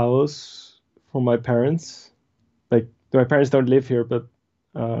rent a house for my parents. Like my parents don't live here, but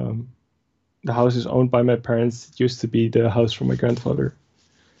um, the house is owned by my parents. It used to be the house from my grandfather,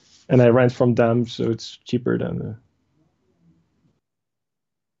 and I rent from them, so it's cheaper than.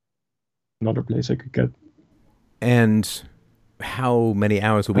 another place I could get. And how many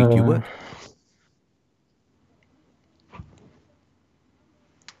hours a week do you Uh, work?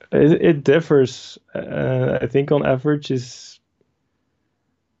 it differs. I think on average it's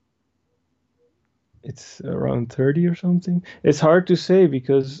around 30 or something. It's hard to say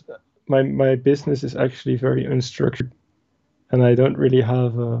because my business is actually very unstructured, and I don't really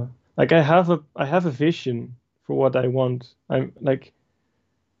have a like I have a vision for what I want. I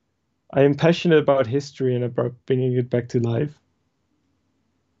am passionate about history and about bringing it back to life.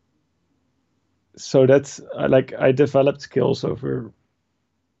 So that's like I developed skills over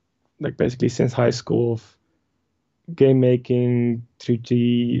like basically since high school of game making,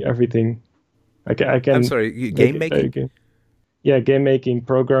 3D, everything. I I'm can sorry, make game it making? game. Yeah, game making,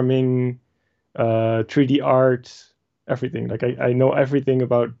 programming, 3D art, everything. Like I know everything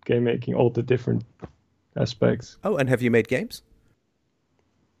about game making, all the different aspects. Oh, and have you made games?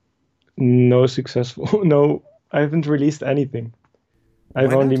 No successful. No, I haven't released anything.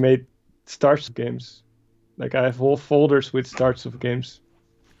 I've Why only not? made starts of games. Like I have whole folders with starts of games.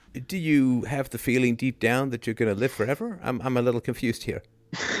 Do you have the feeling deep down that you're going to live forever? I'm a little confused here.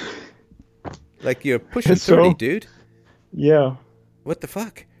 Like you're pushing 30, So dude. yeah, What the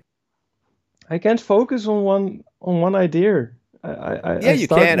fuck? I can't focus on one idea. Yeah, I you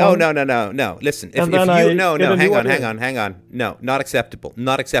start can. Oh, one no, no, no, no. Listen, and if then you, I no, get no, a hang new on, hang idea. on, hang on. No, not acceptable.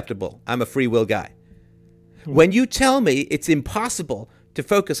 Not acceptable. I'm a free will guy. Hmm. When you tell me it's impossible to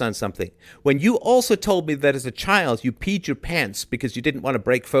focus on something, when you also told me that as a child you peed your pants because you didn't want to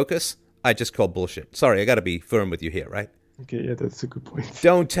break focus, I just call bullshit. Sorry, I got to be firm with you here, right? Okay, yeah, that's a good point.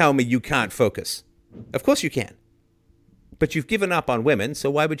 Don't tell me you can't focus. Of course you can. But you've given up on women,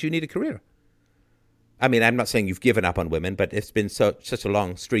 so why would you need a career? I mean, I'm not saying you've given up on women, but it's been such a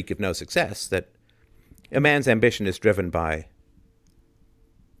long streak of no success that a man's ambition is driven by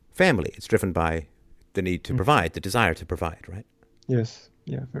family. It's driven by the need to Mhm. provide, the desire to provide, right? Yes,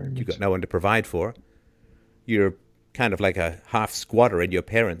 yeah, very You've got much. no one to provide for. You're kind of like a half squatter in your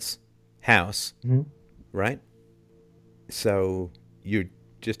parents' house, Hmm. right? So you're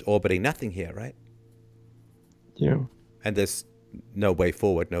just orbiting nothing here, right? Yeah. And there's no way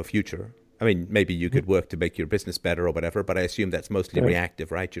forward, no future. I mean, maybe you Mhm. could work to make your business better or whatever, but I assume that's mostly Yeah.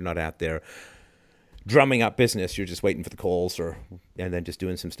 reactive, right? You're not out there drumming up business. You're just waiting for the calls and then just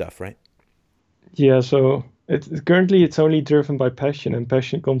doing some stuff, right? Yeah, so currently it's only driven by passion, and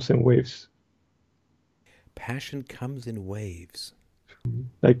passion comes in waves. Passion comes in waves.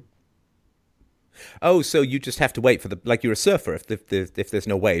 Like, Oh, so you just have to wait for like you're a surfer. If there's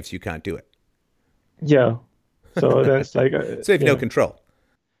no waves, you can't do it. yeah. So that's like, So you have no yeah. control.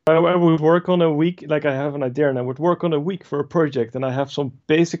 I would work on a week, like I have an idea, and I would work on a week for a project, and I have some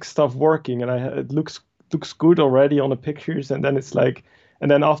basic stuff working, and it looks good already on the pictures, and then it's like, and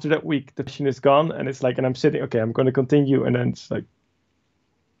then after that week, the passion is gone, and it's like, and I'm sitting, okay, I'm going to continue, and then it's like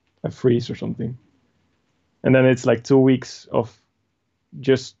a freeze or something, and then it's like 2 weeks of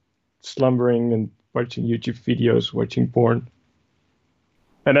just slumbering and watching YouTube videos, watching porn,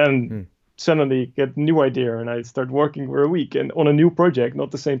 and then Hmm. suddenly get a new idea, and I start working for a week and on a new project, not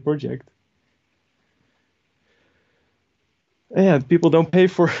the same project. Yeah, people don't pay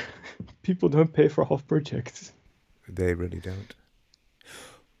for half projects. They really don't.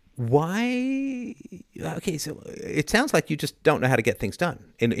 Why? Okay, so it sounds like you just don't know how to get things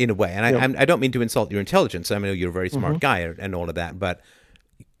done in a way. And Yeah. I don't mean to insult your intelligence. I mean, you're a very Hmm. smart guy and all of that, but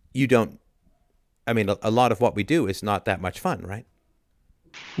you don't. I mean, a lot of what we do is not that much fun, right?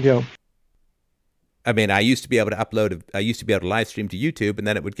 Yeah. I mean, I used to be able to upload. I used to be able to live stream to YouTube, and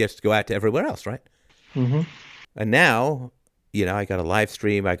then it would just go out to everywhere else, right? Hmm. And now, I got to live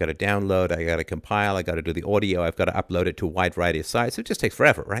stream, I got to download, I got to compile, I got to do the audio, I've got to upload it to a wide variety of sites. So it just takes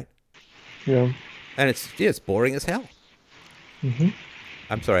forever, right? Yeah. And it's boring as hell. Hmm.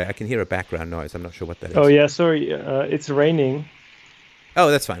 I'm sorry, I can hear a background noise. I'm not sure what that Oh is. yeah, sorry. It's raining, Oh,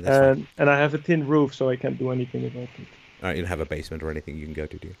 that's fine. That's fine. and I have a tin roof, so I can't do anything about it. All right, you don't have a basement or anything you can go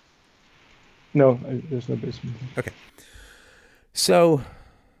to, do you? No, there's no basement. Okay. So,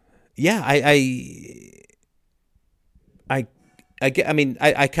 yeah, I, I mean,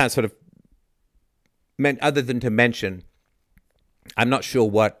 I can't sort of, other than to mention, I'm not sure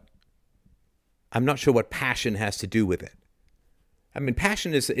what, passion has to do with it. I mean,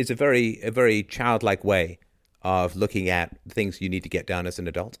 passion is a very childlike way of looking at things you need to get done as an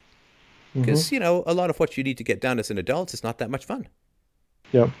adult. Hmm. Because, a lot of what you need to get done as an adult is not that much fun.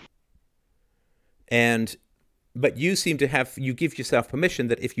 Yeah. And, but you give yourself permission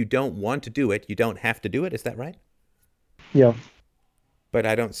that if you don't want to do it, you don't have to do it. Is that right? Yeah. But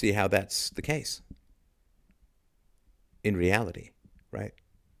I don't see how that's the case in reality, right?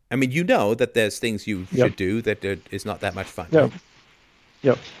 I mean, you know that there's things you Yep. should do that is not that much fun. Yeah. Right?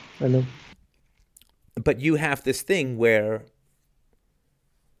 Yep. I know. But you have this thing where,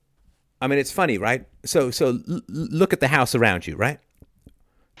 I mean, it's funny, right? So look at the house around you, right?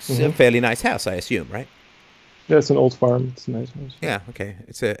 It's a fairly nice house, I assume, right? Yeah, it's an old farm. It's a nice house. Yeah, okay.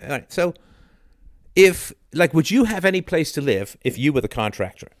 All right. So if, like, would you have any place to live if you were the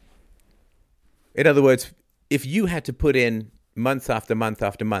contractor? In other words, if you had to put in month after month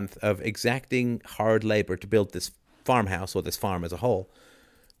after month of exacting hard labor to build this farmhouse or this farm as a whole,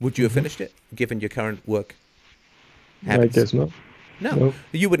 would you have finished it, given your current work habits? I guess not. No,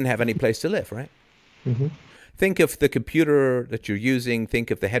 you wouldn't have any place to live, right? Think of the computer that you're using.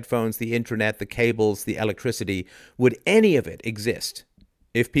 Think of the headphones, the internet, the cables, the electricity. Would any of it exist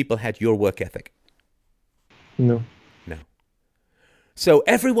if people had your work ethic? No. No. So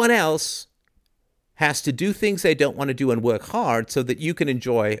everyone else has to do things they don't want to do and work hard so that you can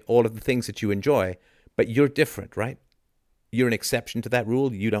enjoy all of the things that you enjoy. But you're different, right? You're an exception to that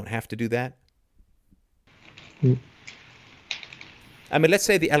rule. You don't have to do that. I mean, let's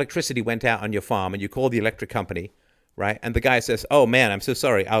say the electricity went out on your farm and you call the electric company, right? And the guy says, oh, man, I'm so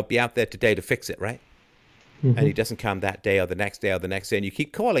sorry. I'll be out there today to fix it, right? And he doesn't come that day or the next day or the next day. And you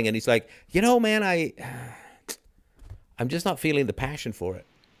keep calling and he's like, you know, man, I'm just not feeling the passion for it.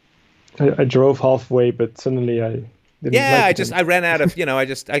 I drove halfway, but suddenly I didn't like it. I ran out of,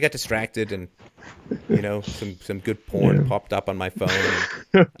 I got distracted and, some good porn popped up on my phone.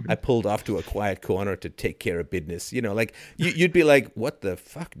 And I pulled off to a quiet corner to take care of business. Like you'd be like, what the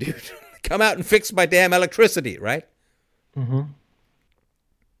fuck, dude? Come out and fix my damn electricity, right?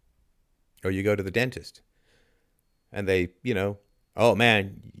 Or you go to the dentist and they, oh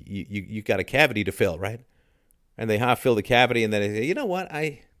man, you got a cavity to fill, right? And they half fill the cavity and then they say, you know what,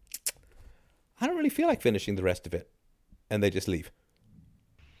 I don't really feel like finishing the rest of it. And they just leave.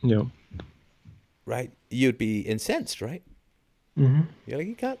 Yeah. Right? You'd be incensed, right? You're like,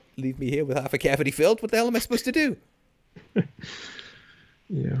 you can't leave me here with half a cavity filled. What the hell am I supposed to do?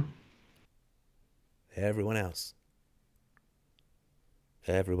 Yeah. Everyone else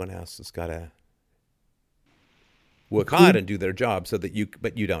has got to work hard and do their job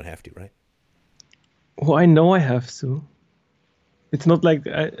but you don't have to, right? Well, I know I have to. It's not like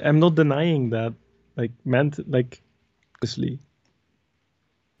I'm not denying that, obviously.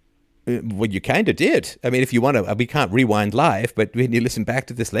 Well, you kind of did. I mean, if you want to, we can't rewind live, but when you listen back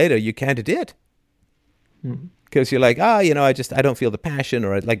to this later, you kind of did. Because you're like, I don't feel the passion,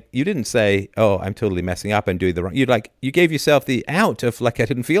 or like, you didn't say, oh, I'm totally messing up and doing the wrong. You gave yourself the out of like, I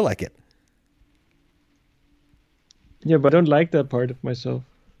didn't feel like it. Yeah, but I don't like that part of myself.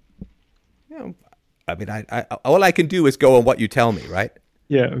 I mean, I all I can do is go on what you tell me, right?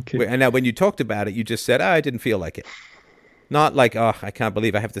 Yeah, okay. And now when you talked about it, you just said, I didn't feel like it. Not like, oh, I can't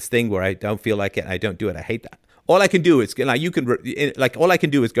believe I have this thing where I don't feel like it and I don't do it. I hate that. All I can do is, all I can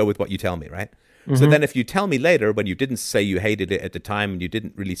do is go with what you tell me, right? So then if you tell me later, when you didn't say you hated it at the time and you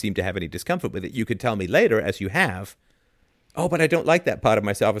didn't really seem to have any discomfort with it, you could tell me later, as you have, oh, but I don't like that part of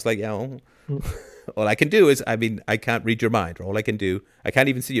myself. It's like, all I can do is, I can't read your mind. Or all I can do, I can't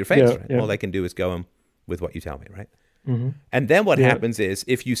even see your face, right? All I can do is go on with what you tell me, right? And then what happens is,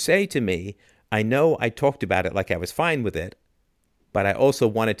 if you say to me, I know I talked about it like I was fine with it, but I also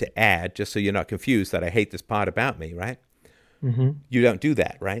wanted to add, just so you're not confused, that I hate this part about me, right? You don't do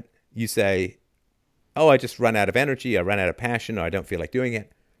that, right? You say, oh, I just run out of energy, I run out of passion, or I don't feel like doing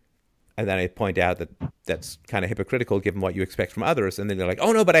it. And then I point out that that's kind of hypocritical given what you expect from others. And then they're like,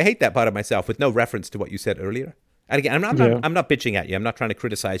 oh, no, but I hate that part of myself, with no reference to what you said earlier. And again, I'm not bitching at you. I'm not trying to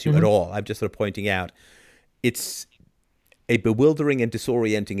criticize you at all. I'm just sort of pointing out it's a bewildering and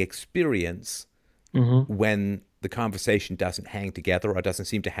disorienting experience when the conversation doesn't hang together or doesn't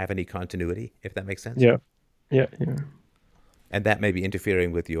seem to have any continuity, if that makes sense. Yeah. And that may be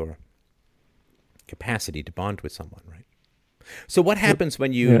interfering with your capacity to bond with someone, right? So what happens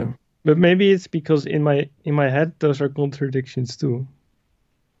when you... Yeah. But maybe it's because in my head, those are contradictions too.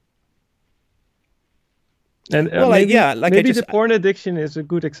 And maybe the porn addiction is a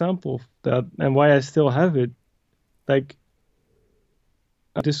good example of that, and why I still have it. Like,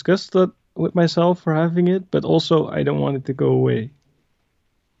 I discussed that with myself for having it, but also I don't want it to go away.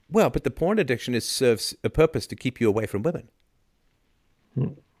 Well, but the porn addiction serves a purpose to keep you away from women.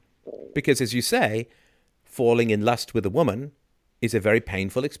 Because, as you say, falling in lust with a woman is a very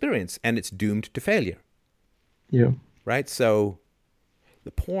painful experience, and it's doomed to failure. Yeah. Right? So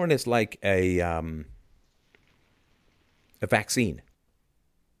the porn is like a vaccine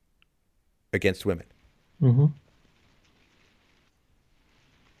against women.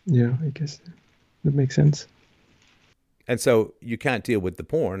 Yeah, I guess that makes sense. And so you can't deal with the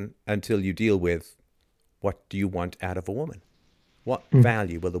porn until you deal with what do you want out of a woman? What Mm.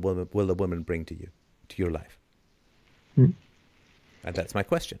 value will the woman bring to you, to your life? Mm. And that's my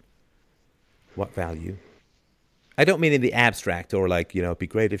question. What value? I don't mean in the abstract or like, it'd be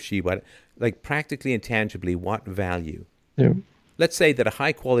great if she, but like practically and tangibly, what value? Yeah. Let's say that a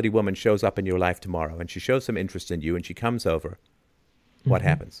high quality woman shows up in your life tomorrow and she shows some interest in you and she comes over. What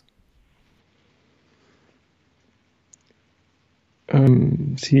happens?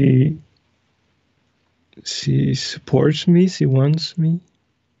 She supports me. She wants me.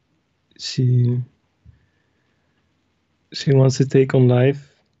 She wants to take on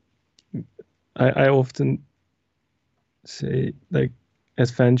life. I often say like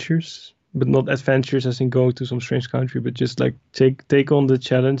adventures, but not adventures as in go to some strange country, but just like take on the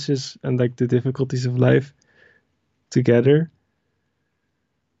challenges and like the difficulties of life together.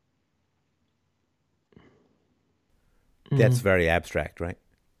 That's very abstract, right?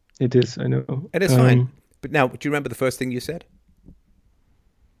 It is, I know. It is fine. But now, do you remember the first thing you said?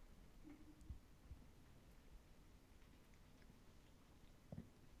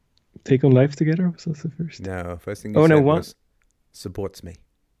 Take on life together? Was that the first? No, first thing you said was supports me.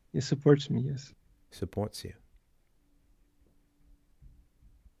 It supports me, yes. Supports you.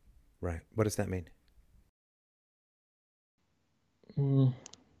 Right. What does that mean?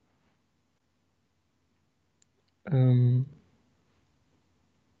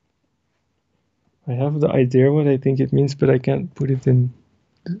 I have the idea what I think it means, but I can't put it in.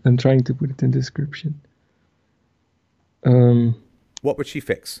 I'm trying to put it in description. What would she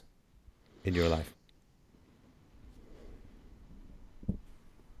fix in your life?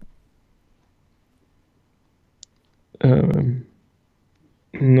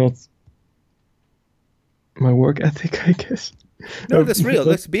 Not my work ethic, I guess. No, that's real.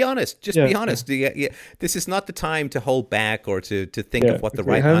 Let's be honest. Just be Yeah. honest. This is not the time to hold back or to think Yeah, of what the if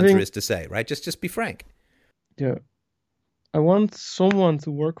we're right having- answer is to say, right? Just be frank. Yeah. I want someone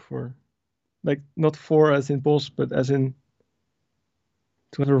to work for. Like, not for as in boss, but as in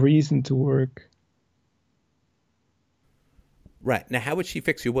to have a reason to work. Right. Now, how would she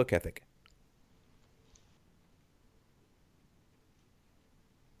fix your work ethic?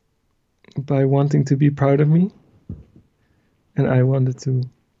 By wanting to be proud of me. And I wanted to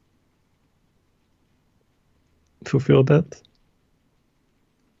fulfill that.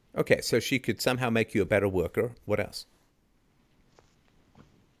 Okay, so she could somehow make you a better worker. What else?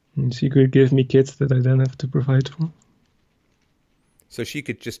 And she could give me kids that I then have to provide for. So she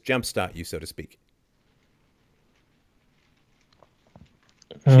could just jumpstart you, so to speak.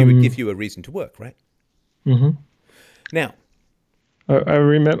 She would give you a reason to work, right? Mm-hmm. Now, I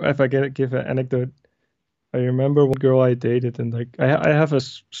remember, if I give an anecdote, I remember one girl I dated, and like I have a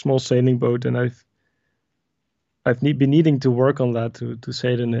small sailing boat, and I've been needing to work on that to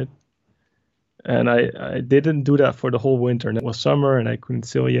sail in it, and I didn't do that for the whole winter. And it was summer, and I couldn't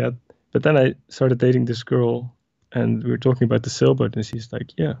sail yet. But then I started dating this girl, and we were talking about the sailboat, and she's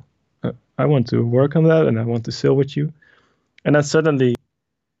like, "Yeah, I want to work on that, and I want to sail with you." And then suddenly,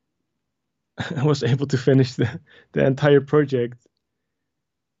 I was able to finish the entire project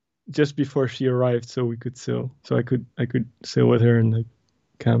just before she arrived, so we could sail. So I could sail with her and like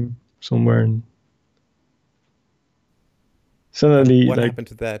camp somewhere. And suddenly, what like, happened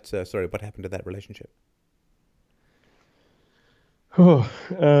to that? What happened to that relationship?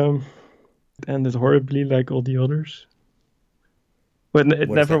 it ended horribly, like all the others. But it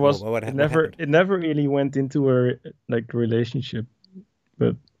What is never that? was. What It never. happened? It never really went into a like relationship.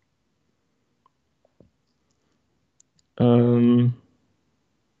 But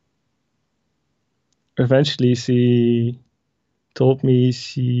eventually, she told me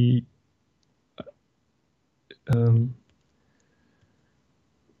she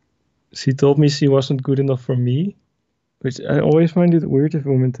wasn't good enough for me, which I always find it weird if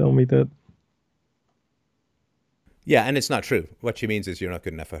women tell me that. Yeah, and it's not true. What she means is you're not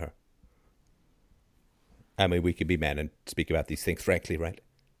good enough for her. I mean, we could be men and speak about these things frankly, right?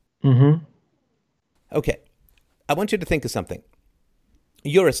 Mm-hmm. Okay. I want you to think of something.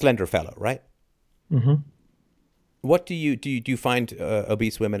 You're a slender fellow, right? Mm-hmm. What do you find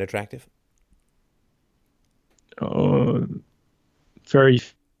obese women attractive? Very.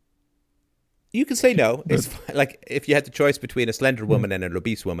 You can say no. It's fine. Like if you had the choice between a slender woman and an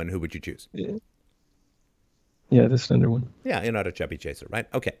obese woman, who would you choose? Yeah, the slender one. Yeah, you're not a chubby chaser, right?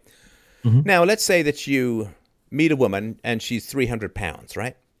 Okay. Mm-hmm. Now, let's say that you meet a woman and she's 300 pounds,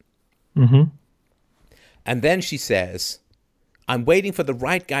 right? Mm-hmm. And then she says, I'm waiting for the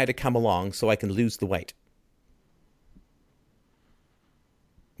right guy to come along so I can lose the weight.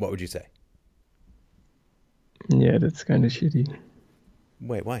 What would you say? Yeah, that's kind of shitty.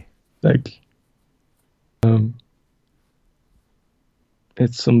 Wait, why? Like, um,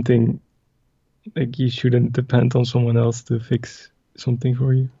 it's something like you shouldn't depend on someone else to fix something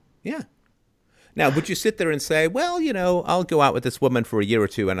for you. Yeah. Now, would you sit there and say, well, I'll go out with this woman for a year or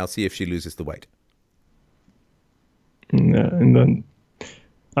two and I'll see if she loses the weight? And then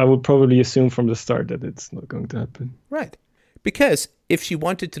I would probably assume from the start that it's not going to happen. Right. Because if she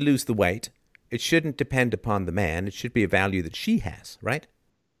wanted to lose the weight, it shouldn't depend upon the man. It should be a value that she has, right?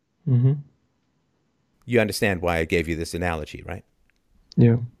 Mm-hmm. You understand why I gave you this analogy, right?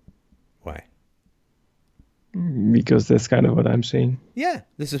 Yeah, Why? because that's kind of what I'm saying. Yeah.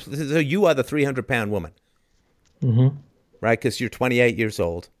 So you are the 300-pound woman, Mm-hmm. right? Because you're 28 years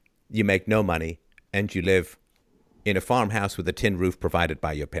old, you make no money, and you live in a farmhouse with a tin roof provided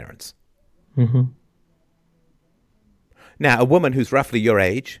by your parents. Mm-hmm. Now, a woman who's roughly your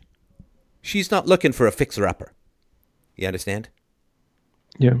age, she's not looking for a fixer-upper. You understand?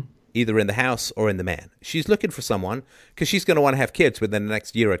 Yeah. Either in the house or in the man. She's looking for someone because she's going to want to have kids within the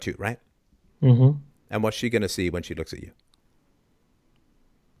next year or two, right? Mm-hmm. And what's she going to see when she looks at you?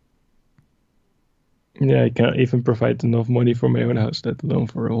 Yeah, I can't even provide enough money for my own house, let alone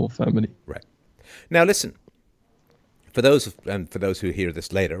for a whole family. Right. Now, listen. For those who hear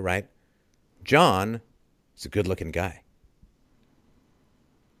this later, right? John is a good-looking guy.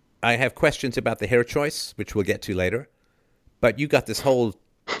 I have questions about the hair choice, which we'll get to later. But you got this whole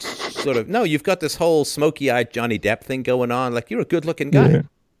you've got this whole smoky-eyed Johnny Depp thing going on. Like, you're a good-looking guy, Yeah.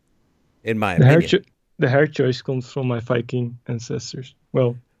 in my The hair, opinion. the hair choice comes from my Viking ancestors.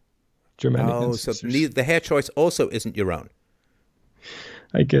 Well, Germanic Oh, so ancestors, the hair choice also isn't your own.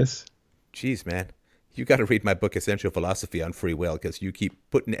 I guess. Jeez, man. You got to read my book, Essential Philosophy on Free Will, because you keep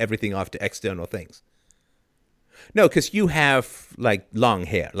putting everything off to external things. No, because you have, like, long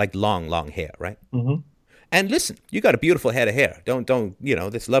hair, like long hair, right? Mm-hmm. And listen, you got a beautiful head of hair. Don't,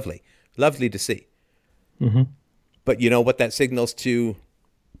 that's lovely. Lovely to see. Mm-hmm. But you know what that signals to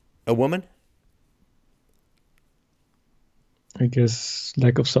a woman? I guess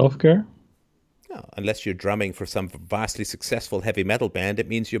lack of self-care. No, unless you're drumming for some vastly successful heavy metal band, it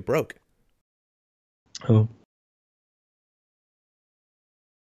means you're broke. Oh.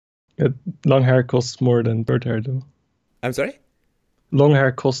 Long hair costs more than short hair, though. I'm sorry? Long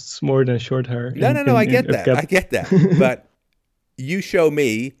hair costs more than short hair. No, I get that. I get that. But you show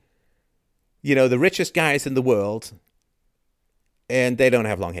me, the richest guys in the world, and they don't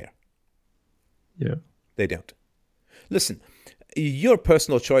have long hair. Yeah. They don't. Listen, your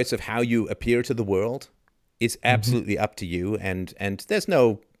personal choice of how you appear to the world is absolutely up to you, and there's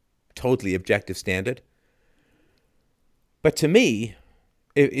no totally objective standard. But to me,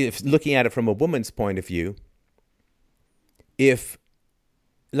 if looking at it from a woman's point of view, I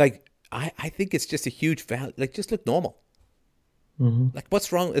think it's just a huge value. Like, just look normal. Mm-hmm. Like,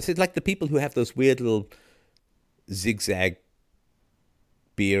 what's wrong? It's like the people who have those weird little zigzag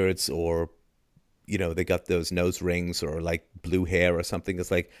beards, or, they got those nose rings, or like blue hair or something.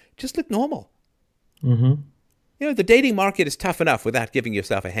 It's like, just look normal. Mm-hmm. The dating market is tough enough without giving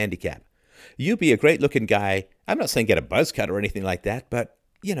yourself a handicap. You be a great looking guy. I'm not saying get a buzz cut or anything like that, but,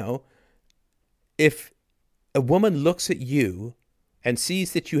 if a woman looks at you and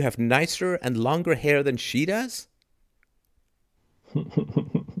sees that you have nicer and longer hair than she does,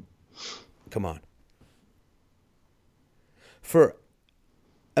 come on. For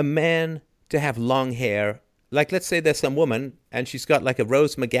a man to have long hair, like, let's say there's some woman and she's got like a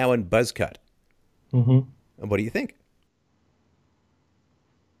Rose McGowan buzz cut. Mm-hmm. And what do you think?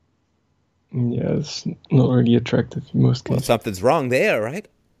 Yeah, it's not really attractive in most Well, cases. something's wrong there, right?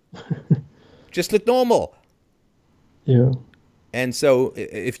 Just look normal. Yeah. And so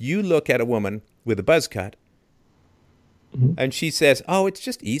if you look at a woman with a buzz cut, and she says, oh, it's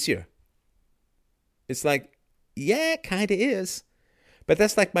just easier. It's like, yeah, it kind of is. But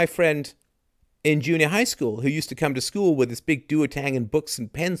that's like my friend in junior high school who used to come to school with this big duotang and books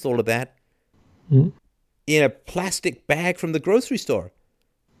and pens, all of that, in a plastic bag from the grocery store.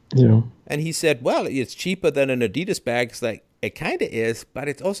 Yeah. And he said, well, it's cheaper than an Adidas bag. It's like, it kind of is, but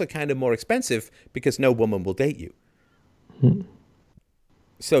it's also kind of more expensive because no woman will date you.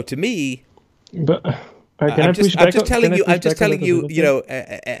 So to me, But I'm just telling you, as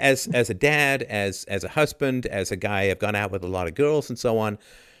a dad, as a husband, as a guy, I've gone out with a lot of girls and so on.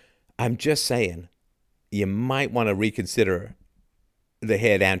 I'm just saying, you might want to reconsider the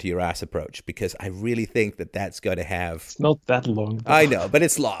hair down to your ass approach, because I really think that that's going to have. It's not that long, though. I know, but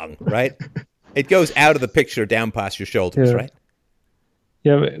it's long, right? It goes out of the picture down past your shoulders, Yeah. right?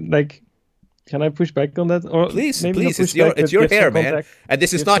 Yeah, but like can I push back on that? Or Please, maybe not please, push back, it's but your give some hair, man. context. And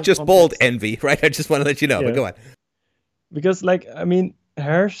this is Give not some just bald context. envy, right? I just want to let you know, but Yeah. go on. Because, like, I mean,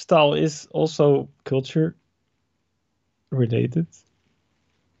 hairstyle is also culture related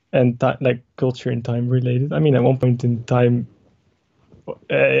and like culture and time related. I mean, at one point in time,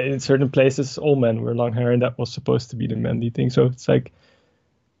 in certain places, all men wear long hair, and that was supposed to be the manly thing. So it's like,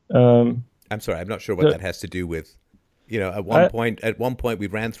 um, I'm sorry, I'm not sure what the, that has to do with. You know, I, at one point, we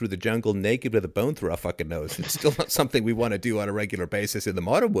ran through the jungle naked with a bone through our fucking nose. It's still not something we want to do on a regular basis in the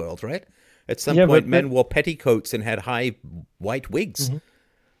modern world, right? At some yeah, point, but men wore petticoats and had high white wigs. mhm.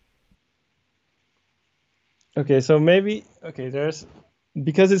 Okay, so maybe okay, there's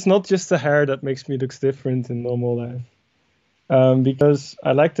because it's not just the hair that makes me look different in normal life. Because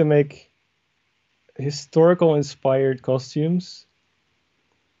I like to make historical inspired costumes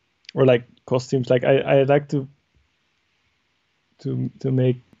or like costumes. Like I like to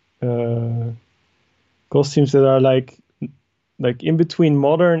make uh, costumes that are like in between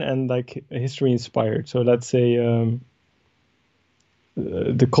modern and like history inspired. So let's say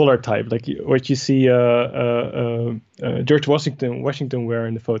the color type, like what you see George Washington wear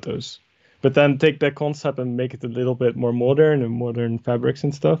in the photos, but then take that concept and make it a little bit more modern and modern fabrics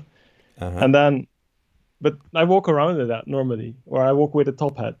and stuff. Uh huh. And then, but I walk around in that normally, or I walk with a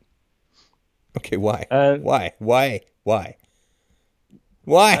top hat. Okay, why? And Why? Why? Why?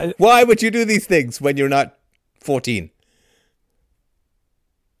 Why? I, Why would you do these things when you're not 14?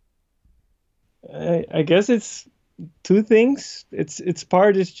 I guess it's two things. It's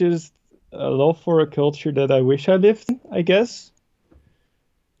part is just a love for a culture that I wish I lived in, I guess,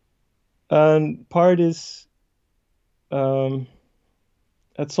 and part is um,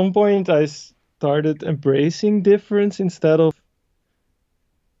 at some point I started embracing difference instead of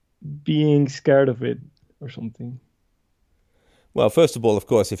being scared of it or something. Well, first of all, of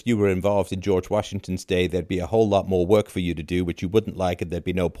course, if you were involved in George Washington's day, there'd be a whole lot more work for you to do, which you wouldn't like, and there'd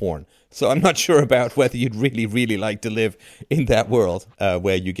be no porn. So I'm not sure about whether you'd really, really like to live in that world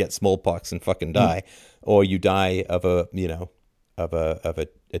where you get smallpox and fucking Mm. die, or you die of a, you know,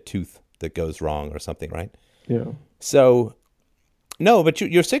 a tooth that goes wrong or something, right? Yeah. So no, but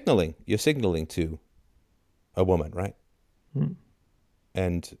you're signaling. You're signaling to a woman, right? Mm.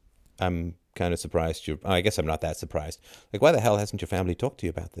 And I'm kind of surprised I guess I'm not that surprised. Like, why the hell hasn't your family talked to you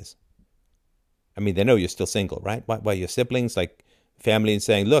about this? I mean, they know you're still single, right? Why your siblings, like family, and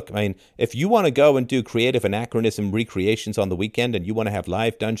saying, look, I mean, if you want to go and do creative anachronism recreations on the weekend and you want to have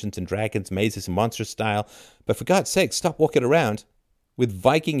live Dungeons and Dragons, mazes and monsters style, but for God's sake, stop walking around with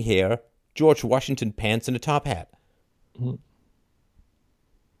Viking hair, George Washington pants, and a top hat. Mm.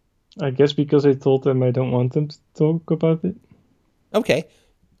 I guess because I told them I don't want them to talk about it. Okay.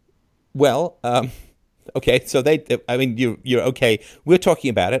 Well, okay, so I mean, you're okay. We're talking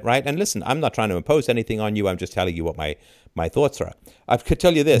about it, right? And listen, I'm not trying to impose anything on you. I'm just telling you what my thoughts are. I could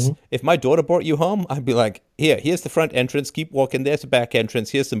tell you this: Hmm. if my daughter brought you home, I'd be like, here's the front entrance. Keep walking. There's the back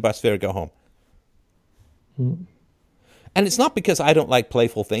entrance. Here's some bus fare. Go home. Mm. And it's not because I don't like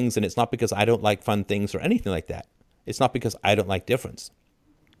playful things, and it's not because I don't like fun things or anything like that. It's not because I don't like difference.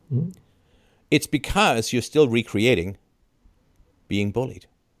 Mm. It's because you're still recreating being bullied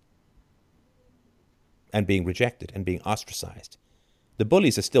and being rejected and being ostracized. The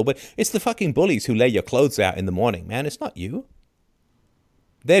bullies are still, but it's the fucking bullies who lay your clothes out in the morning, man. It's not you.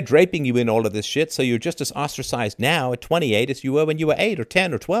 They're draping you in all of this shit, so you're just as ostracized now at 28 as you were when you were 8 or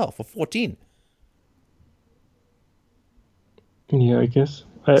 10 or 12 or 14. Yeah, I guess.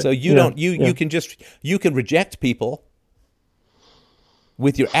 So you Yeah, don't, yeah. you can reject people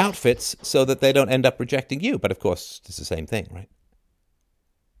with your outfits so that they don't end up rejecting you. But of course, it's the same thing, right?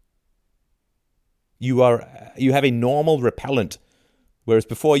 You have a normal repellent, whereas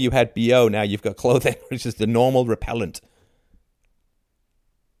before you had BO, now you've got clothing, which is the normal repellent.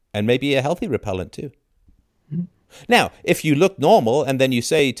 And maybe a healthy repellent too. Mm. Now, if you look normal and then you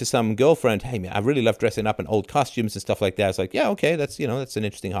say to some girlfriend, hey man, I really love dressing up in old costumes and stuff like that, it's like, yeah, okay, that's that's an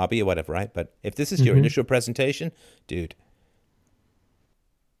interesting hobby or whatever, right? But if this is your Hmm. initial presentation, dude,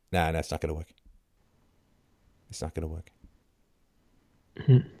 nah, that's not gonna work. It's not gonna work.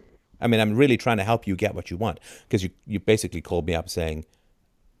 Mm. I mean, I'm really trying to help you get what you want, because you basically called me up saying,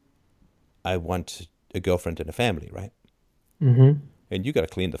 I want a girlfriend and a family, right? Hmm. And you got to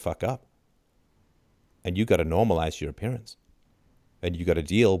clean the fuck up. And you got to normalize your appearance. And you got to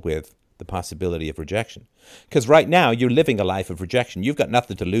deal with the possibility of rejection. Because right now, you're living a life of rejection. You've got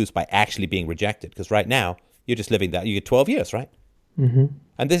nothing to lose by actually being rejected. Because right now, you're just living that. You get 12 years, right? Hmm.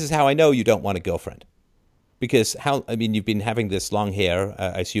 And this is how I know you don't want a girlfriend. Because you've been having this long hair,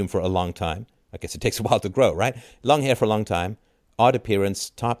 I assume, for a long time. I guess it takes a while to grow, right? Long hair for a long time. Odd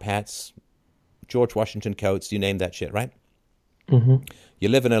appearance, top hats, George Washington coats, you name that shit, right? Mm-hmm.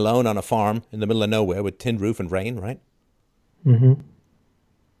 You're living alone on a farm in the middle of nowhere with tin roof and rain, right? Mm-hmm.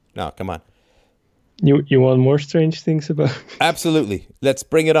 No, come on. You want more strange things about? Absolutely. Let's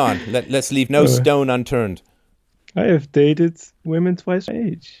bring it on. Let's leave no Uh, stone unturned. I have dated women twice my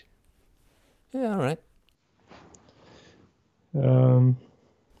age. Yeah, all right. Um,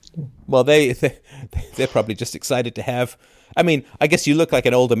 Well, they're probably just excited to have. I mean, I guess you look like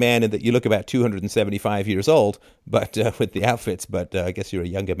an older man in that you look about 275 years old, but with the outfits. But I guess you're a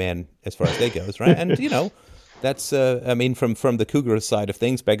younger man as far as that goes, right? And that's. I mean, from the cougar side of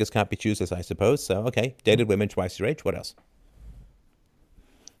things, beggars can't be choosers, I suppose. So okay, dated women twice your age. What else?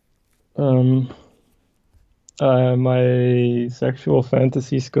 um, my sexual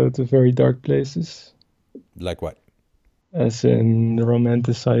fantasies go to very dark places, Like what? as in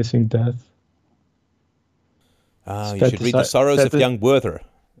romanticizing death, You should read The Sorrows of Young Werther.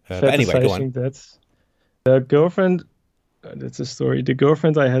 But anyway, go on. fetishizing death. The girlfriend, that's a story. The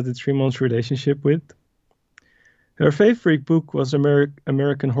girlfriend I had a 3 month relationship with, her favorite book was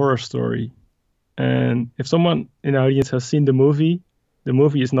American Horror Story. And if someone in the audience has seen the movie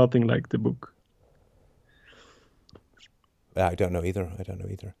is nothing like the book. I don't know either.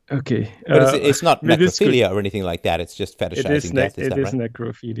 Okay. But it's not It is good. necrophilia or anything like that. It's just fetishizing death. Is It that is right?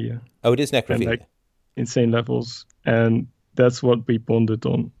 necrophilia Oh, it is and necrophilia. like insane levels. And that's what we bonded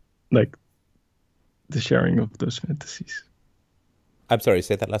on, like the sharing of those fantasies. I'm sorry,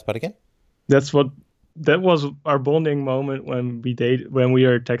 say that last part again? That was our bonding moment when we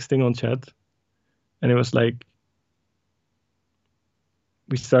were texting on chat. And it was like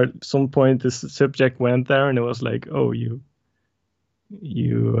some point this subject went there and it was like, oh, you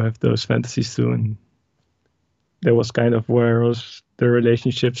have those fantasies too. And that was kind of where the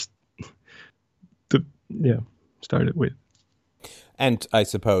relationships started with. And I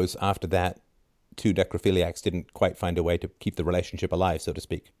suppose after that, two necrophiliacs didn't quite find a way to keep the relationship alive, so to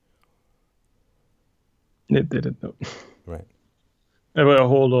speak. It didn't know. Right. There were a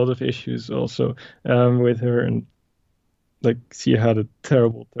whole lot of issues also with her, and like she had a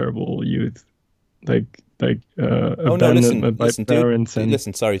terrible, terrible youth, like Oh no! abandonment by Listen, parents, dude. and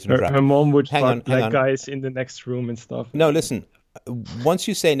Listen, sorry to interrupt. her mom would Hang fuck on. guys in the next room and stuff. No, listen. Once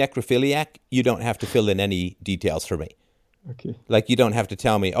you say necrophiliac, you don't have to fill in any details for me. Okay. Like you don't have to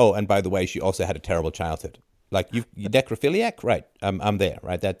tell me. Oh, and by the way, she also had a terrible childhood. Like you necrophiliac, right? I'm there,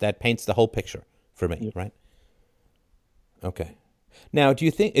 right? That paints the whole picture for me, Yeah. right? Okay. Now, do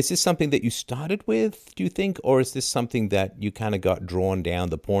you think, is this something that you started with, do you think, or is this something that you kind of got drawn down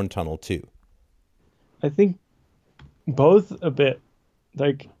the porn tunnel to? I think both a bit.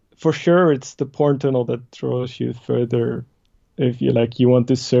 Like for sure, it's the porn tunnel that draws you further. If you want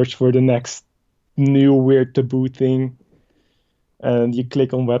to search for the next new weird taboo thing, and you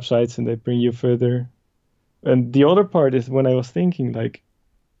click on websites and they bring you further. And the other part is when I was thinking, like,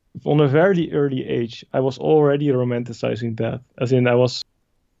 on a very early age, I was already romanticizing death. As in, I was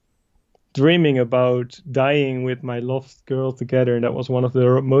dreaming about dying with my loved girl together, and that was one of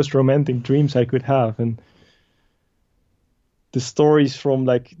the most romantic dreams I could have. And the stories from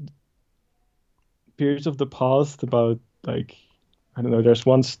like periods of the past about like, I don't know, there's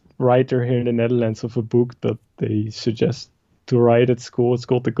one writer here in the Netherlands of a book that they suggest to write at school. It's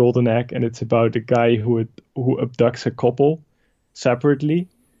called The Golden Egg, and it's about a guy who abducts a couple separately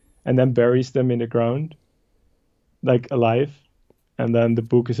and then buries them in the ground, like alive. And then the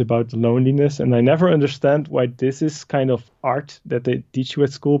book is about the loneliness. And I never understand why this is kind of art that they teach you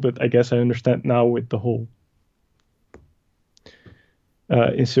at school, but I guess I understand now with the whole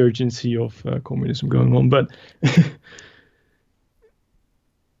insurgency of communism going on. But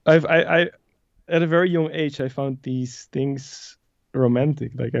I at a very young age, I found these things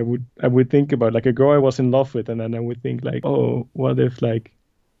romantic. Like I would think about like a girl I was in love with, and then I would think like, oh, what if like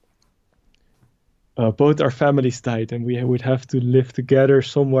both our families died and we would have to live together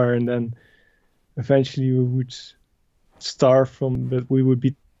somewhere, and then eventually we would starve from, but we would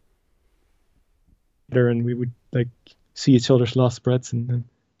be there and we would like see each other's last breaths and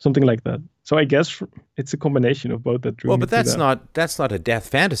something like that. So I guess it's a combination of both that drew Well, me but to that. that's not a death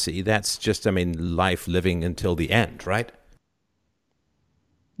fantasy. That's just, I mean, life living until the end, right?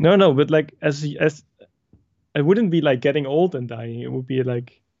 No, but like as I wouldn't be like getting old and dying. It would be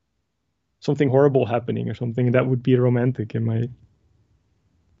like something horrible happening or something that would be romantic in my.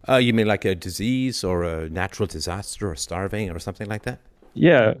 You mean like a disease or a natural disaster or starving or something like that?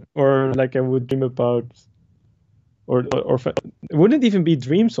 Yeah, or like I would dream about, or it wouldn't even be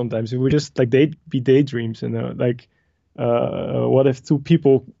dreams. Sometimes it would just like they'd be daydreams, like what if two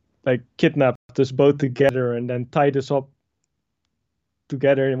people like kidnapped us both together and then tied us up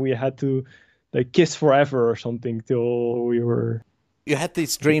together, and we had to like kiss forever or something till we were. You had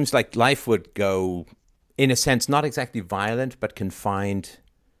these dreams like life would go, in a sense, not exactly violent, but confined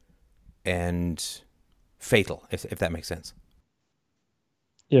and fatal, if that makes sense.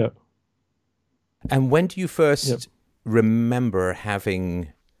 Yeah. And when do you Yep. first remember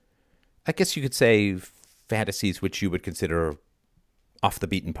having, I guess you could say, fantasies which you would consider off the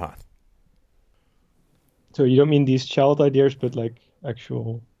beaten path? So you don't mean these child ideas, but like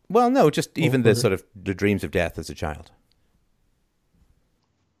actual. Well, no, just even the Or sort of the dreams of death as a child.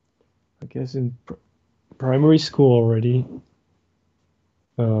 I guess in primary school already.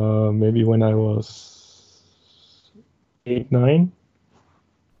 Maybe when I was 8, 9.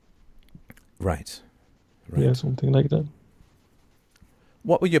 Right, Yeah, right. something like that.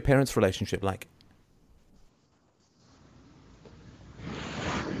 What were your parents' relationship like?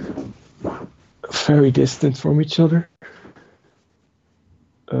 Very distant from each other.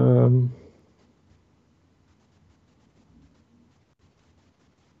 Um,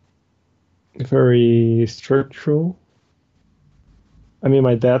 Very structural. I mean,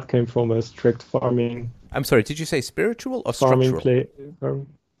 my dad came from a strict I'm sorry, did you say spiritual or farming structural? play,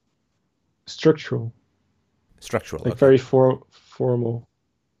 structural, Structural, like okay. very formal.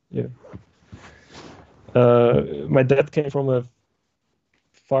 Yeah. My dad came from a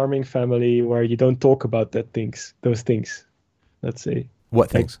farming family where you don't talk about those things, let's say. What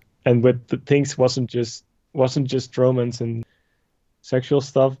Like, things? and with the things wasn't just romance and sexual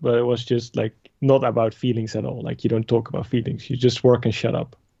stuff, but it was just like not about feelings at all. Like you don't talk about feelings. You just work and shut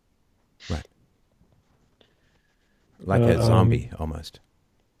up. Right. Like a Um, zombie, almost.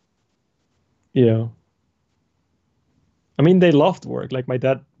 yeah. I mean, they loved work. Like my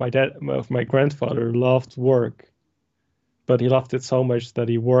grandfather loved work, but he loved it so much that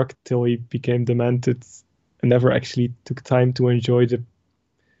he worked till he became demented and never actually took time to enjoy the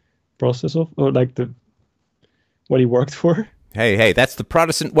process of, or like the what he worked for. Hey, hey, that's the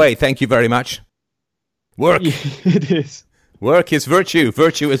Protestant way. Thank you very much. Work. It is. Work is virtue.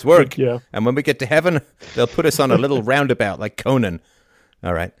 Virtue is But work. yeah, And when we get to heaven, they'll put us on a little roundabout like Conan.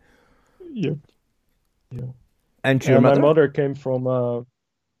 All right. yeah, yeah. And your My mother? mother came from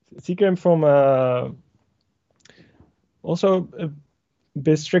she came from also a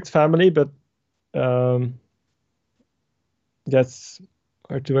bit strict family, but um, that's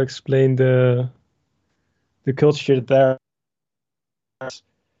hard to explain the culture there.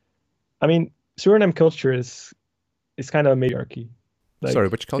 I mean, Suriname culture is kind of a matriarchy. Sorry,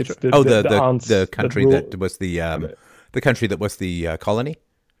 Like which culture? it's Oh, the the aunts that country that rule. was the country that was the colony.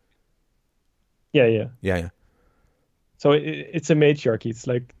 Yeah, yeah. Yeah, yeah. So it's a matriarchy. It's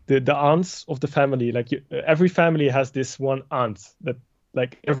like the aunts of the family. Like every family has this one aunt that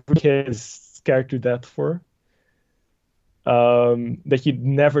like every kid is scared to death for. That you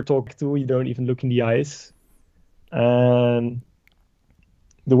never talk to. You don't even look in the eyes. And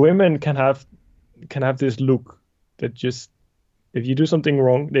the women can have this look that just if you do something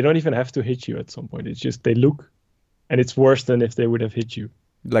wrong, they don't even have to hit you at some point. It's just they look, and it's worse than if they would have hit you.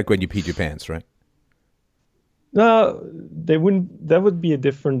 Like when you peed your pants, right? No, they wouldn't. That would be a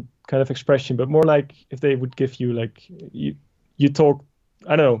different kind of expression, but more like if they would give you like you talk.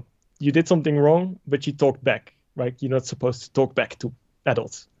 I don't know. You did something wrong, but you talked back. Right? You're not supposed to talk back to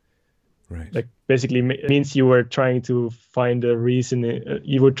adults. Right. Like basically means you were trying to find a reason.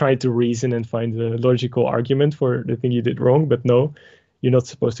 You were trying to reason and find a logical argument for the thing you did wrong, but no, you're not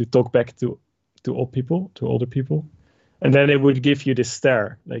supposed to talk back to old people, to older people, and then it would give you this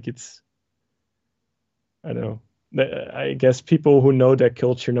stare. Like it's I don't know. I guess people who know that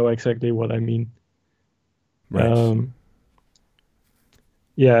culture know exactly what I mean. Right. Um,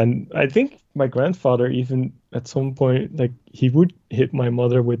 yeah, and I think my grandfather even at some point like he would hit my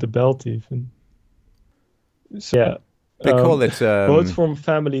mother with a belt even. So yeah, They call it both from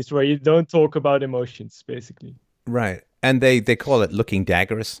families where you don't talk about emotions, basically. right, and they call it looking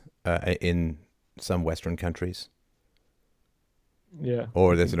daggers in some Western countries. Yeah, I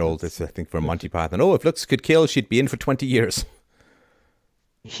Or there's an think old, that's it's I think from Monty definitely. Python. Oh, if looks could kill, she'd be in for 20 years.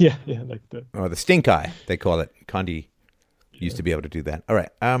 Yeah, yeah, like that. Or the stink eye, they call it. Condi used Yeah, to be able to do that. All right.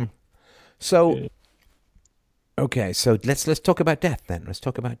 So yeah. okay, so let's talk about death then. Let's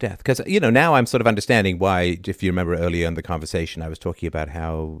talk about death because now I'm sort of understanding why. If you remember earlier in the conversation, I was talking about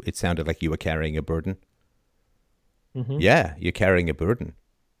how it sounded like you were carrying a burden. Mm-hmm. Yeah, you're carrying a burden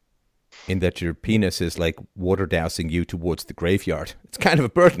in that your Yep. penis is like water dousing you towards the graveyard. It's kind of a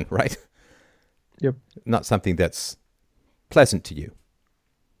burden, right? Yep. Not something that's pleasant to you.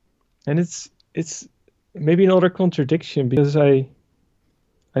 And it's maybe another contradiction because I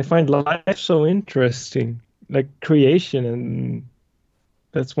find life so interesting, like creation, and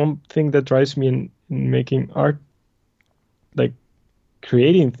that's one thing that drives me in making art, like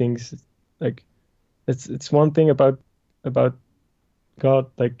creating things. Like it's one thing about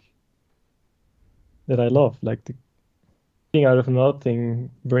God, like that I love, like the being out of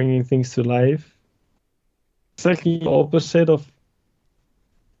nothing, bringing things to life. It's like the opposite of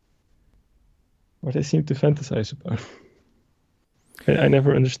what I seem to fantasize about. I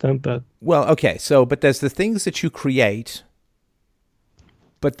never understand that. Well, okay, but there's the things that you create,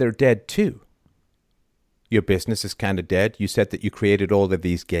 but they're dead too. Your business is kind of dead. You said that you created all of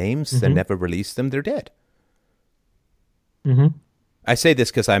these games and never released them. They're dead. I say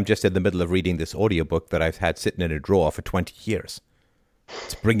this because I'm just in the middle of reading this audiobook that I've had sitting in a drawer for 20 years.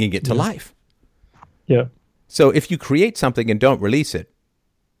 It's bringing it to life. Yeah. So if you create something and don't release it,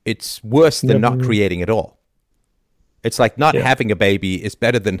 it's worse than not creating at all. It's like not having a baby is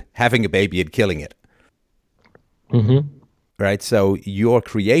better than having a baby and killing it. Right? So your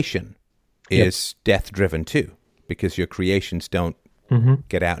creation is death-driven too, because your creations don't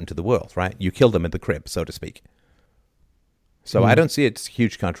get out into the world, right? You kill them in the crib, so to speak. So I don't see it's a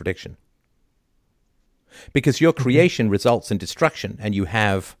huge contradiction. Because your creation results in destruction, and you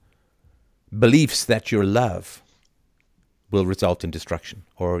have beliefs that your love will result in destruction,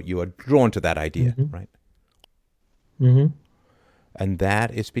 or you are drawn to that idea, right? And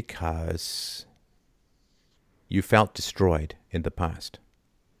that is because you felt destroyed in the past.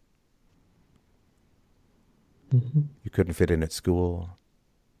 You couldn't fit in at school.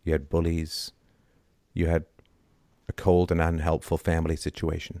 You had bullies. You had a cold and unhelpful family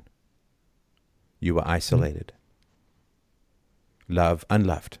situation. You were isolated.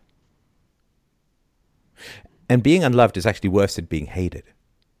 Unloved. And being unloved is actually worse than being hated.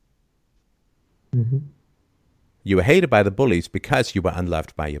 You were hated by the bullies because you were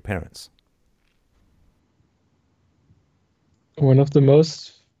unloved by your parents. One of the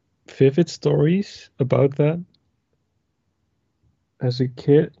most vivid stories about that as a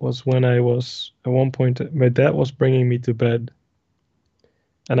kid was when I was, at one point, my dad was bringing me to bed.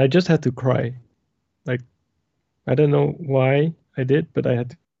 And I just had to cry. Like, I don't know why I did, but I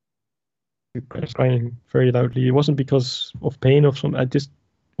had to cry, crying very loudly. It wasn't because of pain or something. I just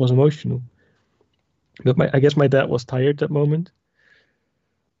was emotional. But I guess my dad was tired that moment.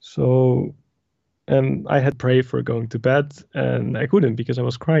 So, and I had prayed for going to bed, and I couldn't because I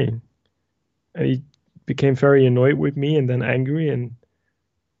was crying. And he became very annoyed with me and then angry. And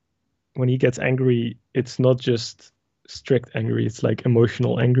when he gets angry, it's not just strict angry, it's like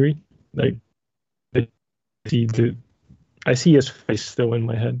emotional angry. Like I see his face still in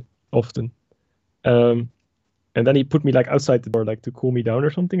my head often. And then he put me like outside the door, like to cool me down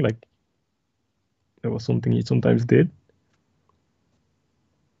or something. Like that was something he sometimes did.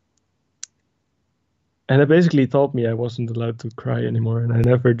 And it basically taught me I wasn't allowed to cry anymore, and I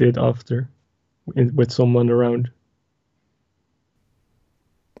never did after with someone around.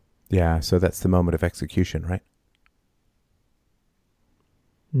 Yeah, so that's the moment of execution, right?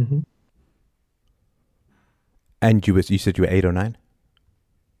 And you said you were 8 or 9?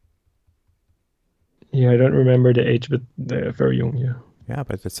 Yeah, I don't remember the age, but they're very young, yeah. Yeah,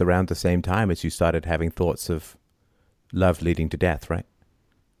 but it's around the same time as you started having thoughts of love leading to death, right?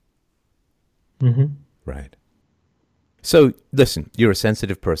 Right. So, listen, you're a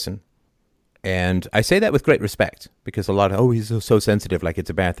sensitive person. And I say that with great respect, because a lot of, he's so sensitive, like it's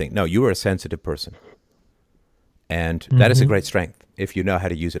a bad thing. No, you are a sensitive person. And that is a great strength if you know how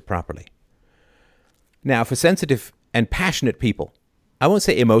to use it properly. Now, for sensitive and passionate people, I won't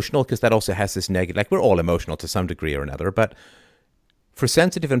say emotional, because that also has this negative, like we're all emotional to some degree or another, but for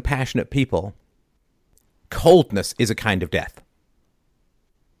sensitive and passionate people, coldness is a kind of death.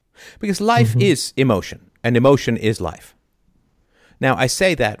 Because life is emotion, and emotion is life. Now, I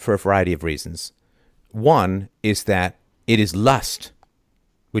say that for a variety of reasons. One is that it is lust,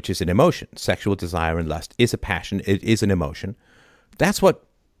 which is an emotion. Sexual desire and lust is a passion. It is an emotion. That's what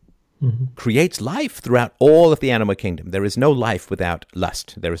creates life throughout all of the animal kingdom. There is no life without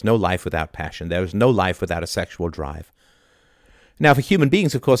lust. There is no life without passion. There is no life without a sexual drive. Now, for human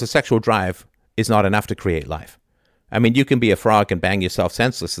beings, of course, a sexual drive is not enough to create life. I mean, you can be a frog and bang yourself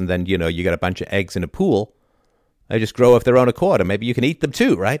senseless, and then, you got a bunch of eggs in a pool. They just grow of their own accord, and maybe you can eat them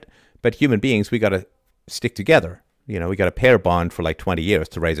too, right? But human beings, we got to stick together. We got a pair bond for like 20 years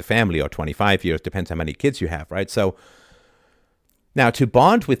to raise a family, or 25 years, depends how many kids you have, right? So now to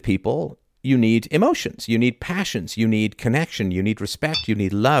bond with people, you need emotions, you need passions, you need connection, you need respect, you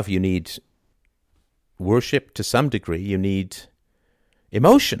need love, you need worship to some degree, you need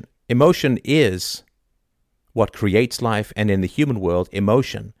emotion. Emotion is what creates life, and in the human world,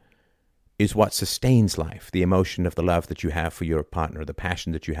 emotion is what sustains life, the emotion of the love that you have for your partner, the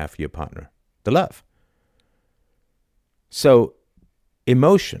passion that you have for your partner, the love. So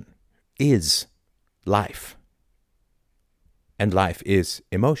emotion is life, and life is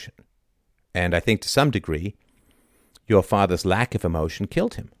emotion. And I think to some degree, your father's lack of emotion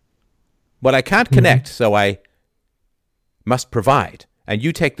killed him. Well, I can't connect, so I must provide. And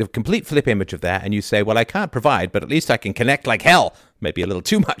you take the complete flip image of that and you say, well, I can't provide, but at least I can connect like hell. Maybe a little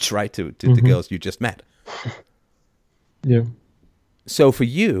too much, right, to the girls you just met. Yeah. So for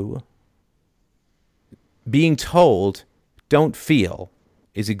you, being told, don't feel,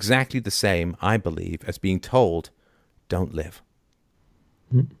 is exactly the same, I believe, as being told, don't live.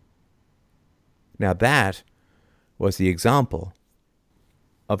 Now that was the example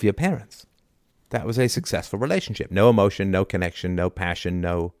of your parents. That was a successful relationship. No emotion, no connection, no passion,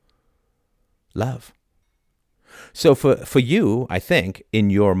 no love. So for you, I think, in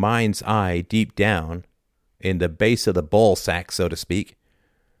your mind's eye, deep down, in the base of the ball sack, so to speak,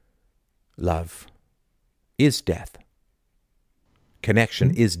 love is death.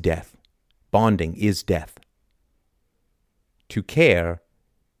 Connection is death. Bonding is death. To care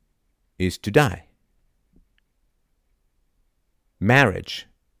is to die. Marriage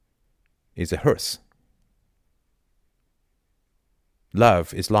is a hearse.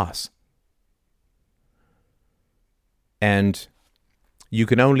 Love is loss. And you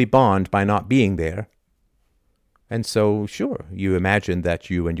can only bond by not being there. And so, sure, you imagine that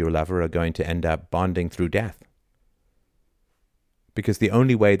you and your lover are going to end up bonding through death. Because the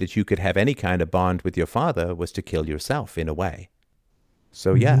only way that you could have any kind of bond with your father was to kill yourself, in a way.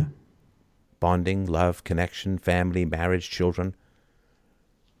 So, yeah, bonding, love, connection, family, marriage, children,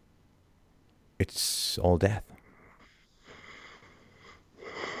 it's all death.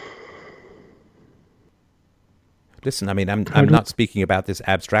 Listen, I mean, I'm not speaking about this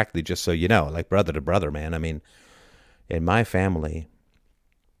abstractly, just so you know, like brother to brother, man. I mean, in my family,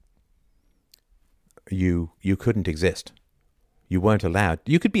 you couldn't exist. You weren't allowed.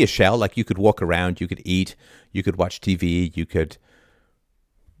 You could be a shell, like you could walk around, you could eat, you could watch TV, you could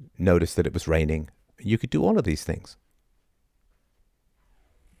notice that it was raining. You could do all of these things.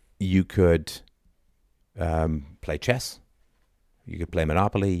 You could play chess. You could play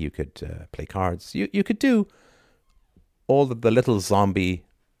Monopoly. You could play cards. You could do all of the little zombie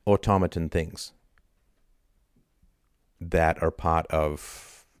automaton things that are part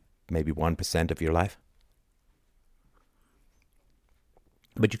of maybe 1% of your life.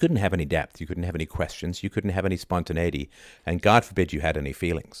 But you couldn't have any depth. You couldn't have any questions. You couldn't have any spontaneity. And God forbid you had any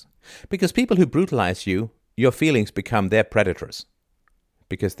feelings. Because people who brutalize you, your feelings become their predators.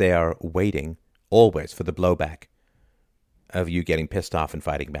 Because they are waiting always for the blowback of you getting pissed off and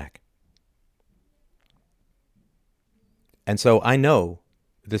fighting back. And so I know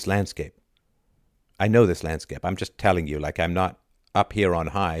this landscape. I know this landscape. I'm just telling you, like I'm not up here on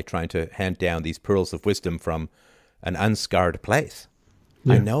high trying to hand down these pearls of wisdom from an unscarred place.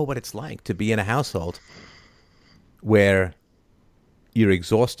 Yeah. I know what it's like to be in a household where you're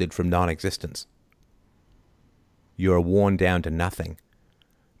exhausted from non-existence. You're worn down to nothing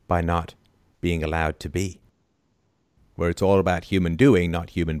by not being allowed to be. Where it's all about human doing,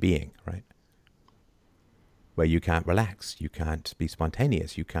 not human being, right? Where you can't relax, you can't be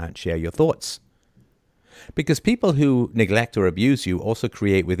spontaneous, you can't share your thoughts. Because people who neglect or abuse you also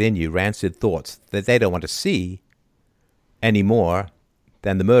create within you rancid thoughts that they don't want to see any more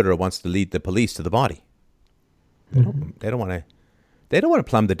than the murderer wants to lead the police to the body. They don't want to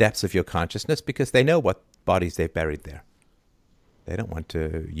plumb the depths of your consciousness because they know what bodies they've buried there. They don't want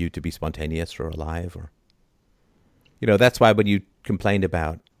you to be spontaneous or alive. Or, that's why when you complained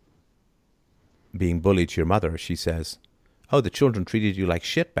about being bullied to your mother, she says, oh, the children treated you like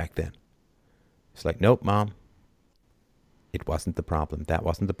shit back then. It's like, nope, Mom. It wasn't the problem. That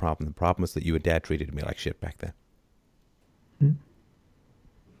wasn't the problem. The problem was that you and Dad treated me like shit back then.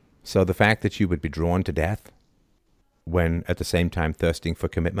 So the fact that you would be drawn to death when at the same time thirsting for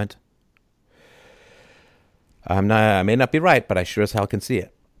commitment, I may not be right, but I sure as hell can see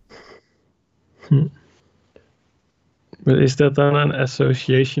it. But is that then an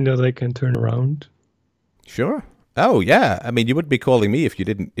association that I can turn around? Sure. Oh, yeah. I mean, you wouldn't be calling me if you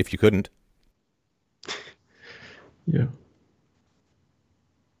couldn't. Yeah.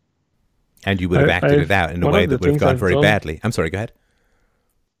 And you would have acted it out in a way that would have gone very badly. I'm sorry, go ahead.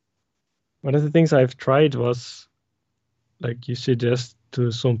 One of the things I've tried was, like you suggest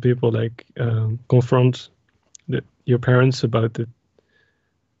to some people, like confront your parents about it.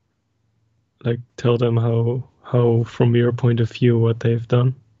 Like tell them how from your point of view what they've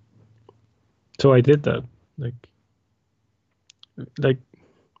done. So I did that. Like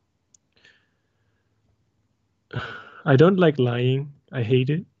I don't like lying. I hate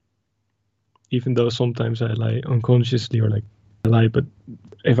it. Even though sometimes I lie unconsciously or like I lie, but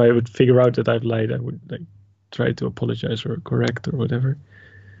if I would figure out that I've lied, I would like try to apologize or correct or whatever.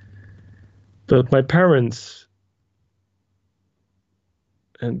 But my parents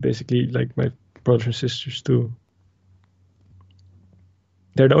and basically like my brothers and sisters too,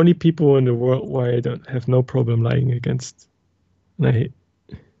 they're the only people in the world where I don't have no problem lying against. And I hate.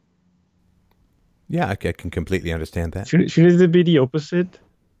 Yeah, I can completely understand that. Shouldn't it be the opposite?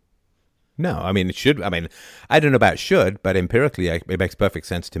 No, I mean, it should. I mean, I don't know about should, but empirically, it makes perfect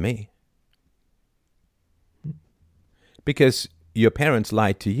sense to me. Because your parents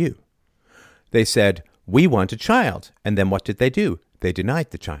lied to you. They said, we want a child. And then what did they do? They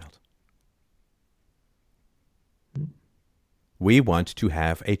denied the child. We want to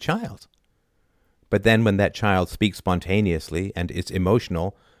have a child. But then when that child speaks spontaneously and is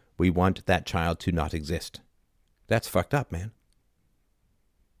emotional, we want that child to not exist. That's fucked up, man.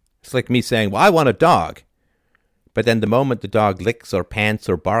 It's like me saying, well, I want a dog. But then the moment the dog licks or pants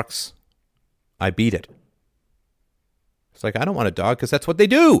or barks, I beat it. It's like, I don't want a dog because that's what they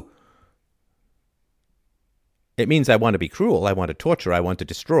do. It means I want to be cruel, I want to torture, I want to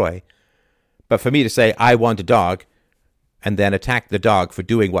destroy. But for me to say, I want a dog, and then attack the dog for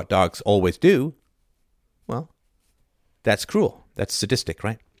doing what dogs always do, well, that's cruel. That's sadistic,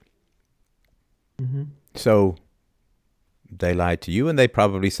 right? Mm-hmm. So they lied to you, and they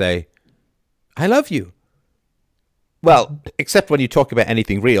probably say, I love you. Well, except when you talk about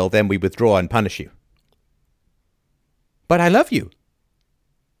anything real, then we withdraw and punish you. But I love you.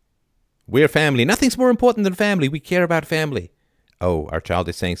 We're family. Nothing's more important than family. We care about family. Oh, our child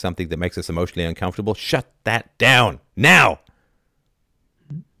is saying something that makes us emotionally uncomfortable. Shut that down now.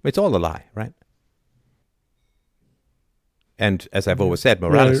 It's all a lie, right? And as I've always said,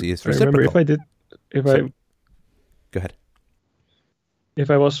 morality is reciprocal. I remember go ahead. If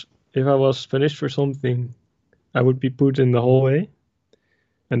I was punished for something, I would be put in the hallway,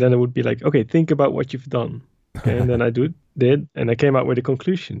 and then it would be like, okay, think about what you've done. Okay, and then I did, and I came out with a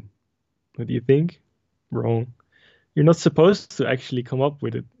conclusion. What do you think? Wrong. You're not supposed to actually come up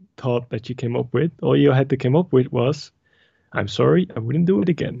with a thought that you came up with. All you had to come up with was, I'm sorry, I wouldn't do it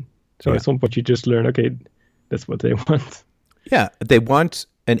again. So at some point you just learn, okay, that's what they want. Yeah, they want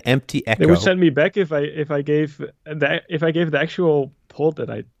an empty echo. They would send me back if I gave the actual thought that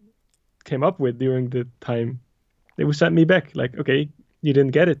I came up with during the time. They would send me back like, okay, you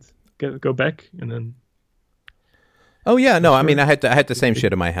didn't get it. Go back and then. Oh yeah, no, I mean I had the same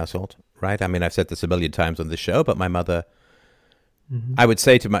shit in my household, right? I mean I've said this a million times on the show, but my mother, I would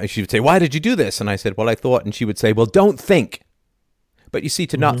say she would say, why did you do this? And I said, well, I thought, and she would say, well, don't think. But you see,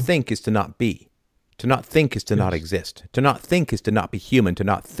 to not think is to not be. To not think is to not exist. To not think is to not be human. To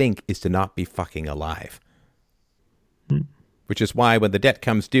not think is to not be fucking alive. Which is why when the debt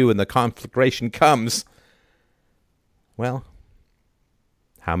comes due and the conflagration comes, well,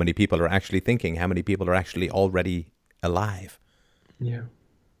 how many people are actually thinking? How many people are actually already alive? Yeah.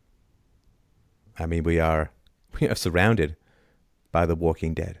 I mean, we are surrounded by the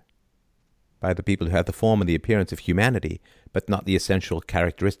walking dead, by the people who have the form and the appearance of humanity, but not the essential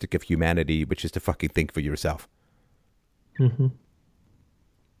characteristic of humanity, which is to fucking think for yourself. Mm-hmm.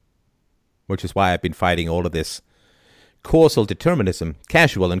 Which is why I've been fighting all of this causal determinism,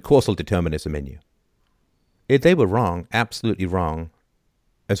 casual and causal determinism in you. They were wrong, absolutely wrong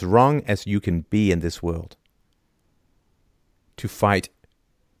as you can be in this world, to fight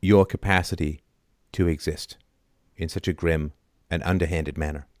your capacity to exist in such a grim and underhanded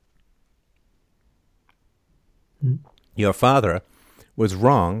manner. Your father was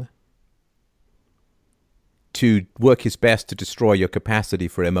wrong to work his best to destroy your capacity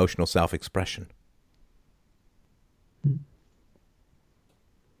for emotional self-expression.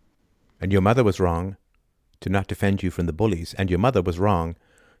 And your mother was wrong to not defend you from the bullies. And your mother was wrong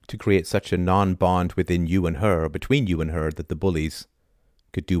to create such a non-bond within you and her, or between you and her, that the bullies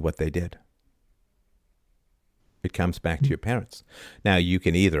could do what they did. It comes back to your parents. Now, you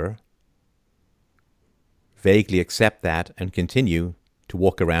can either vaguely accept that and continue to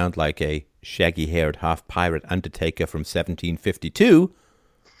walk around like a shaggy-haired half-pirate undertaker from 1752,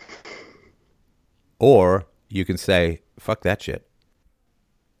 or you can say, fuck that shit.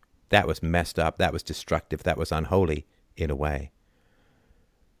 That was messed up, that was destructive, that was unholy, in a way.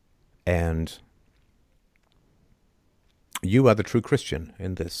 And you are the true Christian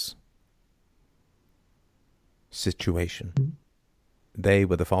in this situation. They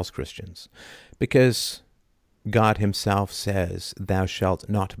were the false Christians. Because God himself says, thou shalt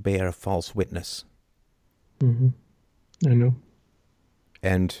not bear false witness. I know.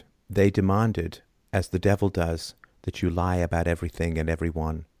 And they demanded, as the devil does, that you lie about everything and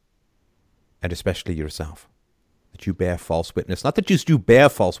everyone, and especially yourself, that you bear false witness. Not that you do bear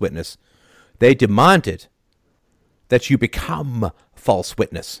false witness. They demanded that you become false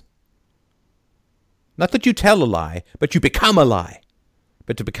witness. Not that you tell a lie, but you become a lie.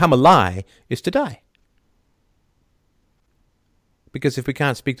 But to become a lie is to die. Because if we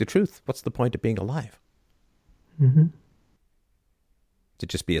can't speak the truth, what's the point of being alive? Mm-hmm. To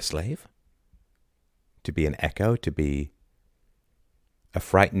just be a slave? To be an echo? To be a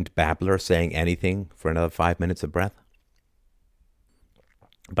frightened babbler saying anything for another 5 minutes of breath?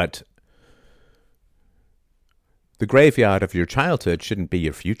 But the graveyard of your childhood shouldn't be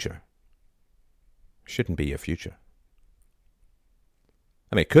your future. Shouldn't be your future.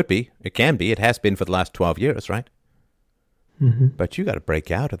 I mean, it could be. It can be. It has been for the last 12 years, right? Mm-hmm. But you got to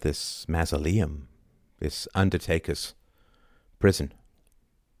break out of this mausoleum, this undertaker's prison.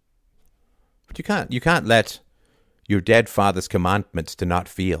 But you can't let your dead father's commandments to not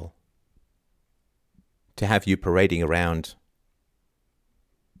feel, to have you parading around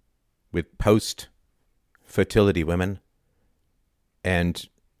with post-fertility women and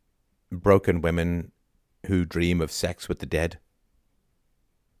broken women who dream of sex with the dead.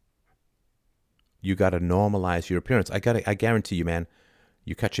 You got to normalize your appearance. I guarantee you, man,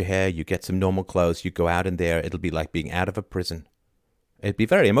 you cut your hair, you get some normal clothes, you go out in there, it'll be like being out of a prison. It'd be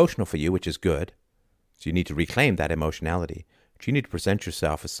very emotional for you, which is good. So you need to reclaim that emotionality. But you need to present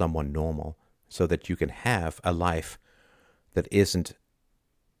yourself as someone normal so that you can have a life that isn't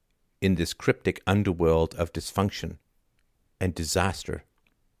in this cryptic underworld of dysfunction and disaster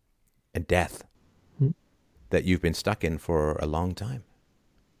and death that you've been stuck in for a long time.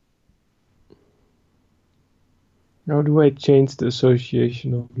 How do I change the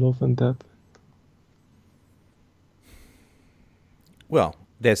association of love and death? Well,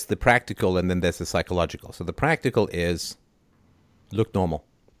 there's the practical and then there's the psychological. So the practical is look normal.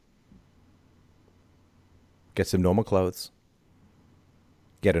 Get some normal clothes.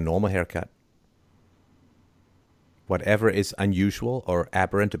 Get a normal haircut. Whatever is unusual or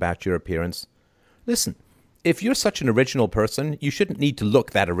aberrant about your appearance. Listen, if you're such an original person, you shouldn't need to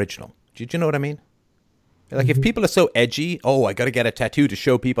look that original. Do you know what I mean? Like, if people are so edgy, oh, I got to get a tattoo to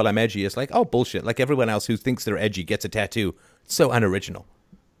show people I'm edgy. It's like, oh, bullshit. Like everyone else who thinks they're edgy gets a tattoo. It's so unoriginal.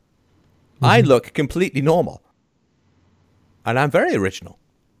 I look completely normal. And I'm very original.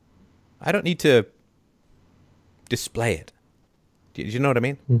 I don't need to display it. Do you know what I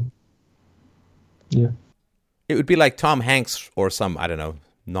mean? Yeah. It would be like Tom Hanks or some, I don't know,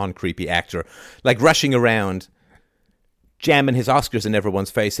 non-creepy actor, like rushing around, jamming his Oscars in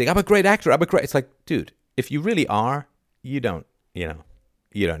everyone's face, saying, I'm a great actor, I'm a great... It's like, dude, if you really are, you don't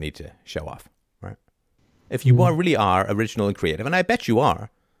need to show off, right? If you really are original and creative, and I bet you are,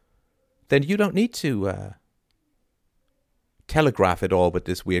 then you don't need to telegraph it all with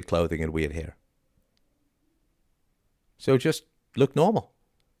this weird clothing and weird hair. So just look normal.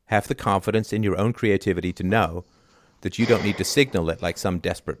 Have the confidence in your own creativity to know that you don't need to signal it like some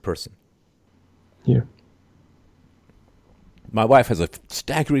desperate person. Yeah. My wife has a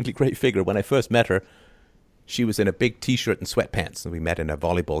staggeringly great figure. When I first met her, she was in a big T-shirt and sweatpants, and we met in a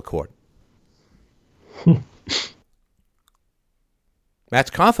volleyball court. That's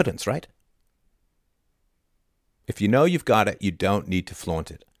confidence, right? If you know you've got it, you don't need to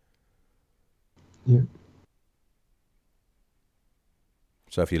flaunt it. Yeah.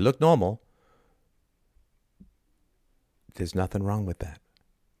 So if you look normal, there's nothing wrong with that.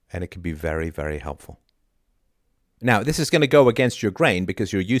 And it can be very, very helpful. Now, this is going to go against your grain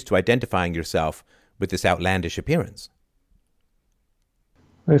because you're used to identifying yourself with this outlandish appearance.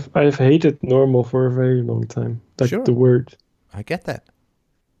 I've hated normal for a very long time. Like Sure. the word. I get that.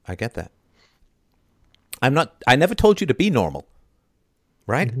 I never told you to be normal,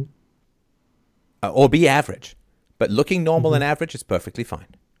 right? Or be average. But looking normal and average is perfectly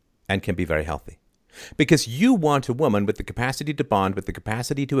fine and can be very healthy. Because you want a woman with the capacity to bond, with the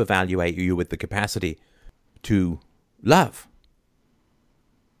capacity to evaluate you, with the capacity to love.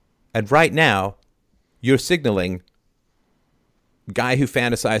 And right now, you're signaling guy who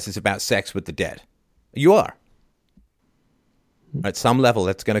fantasizes about sex with the dead. You are. At some level,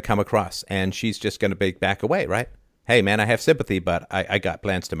 that's going to come across, and she's just going to back away, right? Hey, man, I have sympathy, but I got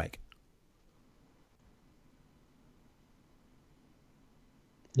plans to make.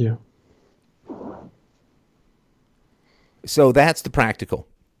 Yeah. So that's the practical.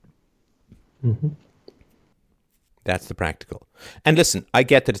 Mm-hmm. That's the practical. And listen, I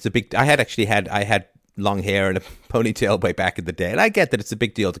get that it's a big... I had long hair and a ponytail way back in the day, and I get that it's a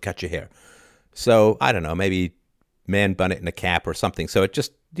big deal to cut your hair. So, I don't know, maybe man bun it in a cap or something. So it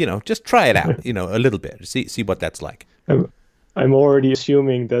just, just try it out, a little bit. See what that's like. I'm already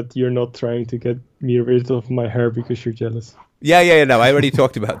assuming that you're not trying to get me rid of my hair because you're jealous. Yeah, no, I already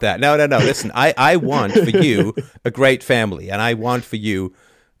talked about that. No. Listen, I want for you a great family, and I want for you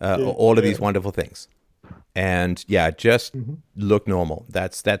all of these wonderful things. And just look normal.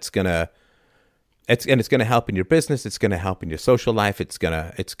 It's gonna help in your business. It's gonna help in your social life. It's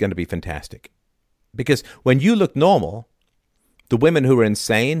gonna be fantastic. Because when you look normal, the women who are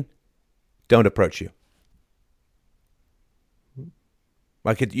insane don't approach you.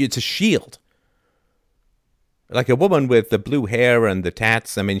 Like it's a shield. Like a woman with the blue hair and the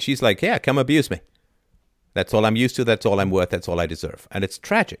tats, I mean, she's like, yeah, come abuse me. That's all I'm used to. That's all I'm worth. That's all I deserve. And it's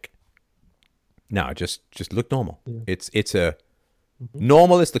tragic. No, just look normal. Yeah. It's a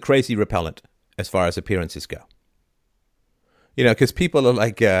normal is the crazy repellent as far as appearances go. Because people are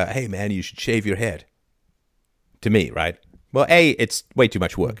like, hey, man, you should shave your head. To me, right? Well, A, it's way too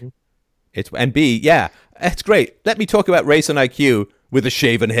much work. And B, yeah, that's great. Let me talk about race and IQ with a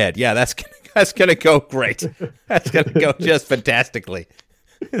shaven head. Yeah, that's going to go great. That's going to go just fantastically.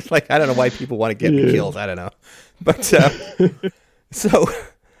 It's like, I don't know why people want to get me killed. I don't know. But, so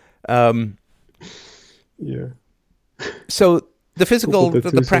the physical,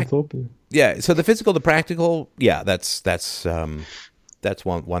 the practical. So the physical, the practical, that's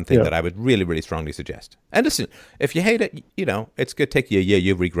one thing that I would really, really strongly suggest. And listen, if you hate it, it's going to take you a year,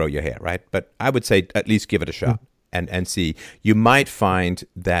 you regrow your hair, right? But I would say at least give it a shot and see. You might find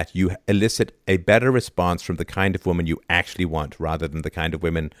that you elicit a better response from the kind of woman you actually want rather than the kind of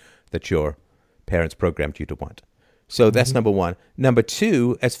women that your parents programmed you to want. So that's number one. Number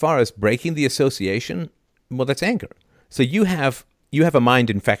two, as far as breaking the association, well, that's anger. So you have a mind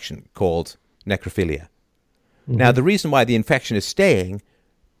infection called necrophilia. Now, the reason why the infection is staying,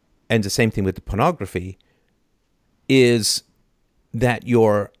 and the same thing with the pornography, is that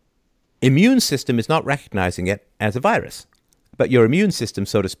your immune system is not recognizing it as a virus. But your immune system,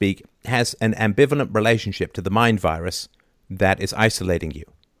 so to speak, has an ambivalent relationship to the mind virus that is isolating you.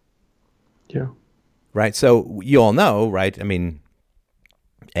 Yeah. Right? So you all know, right? I mean,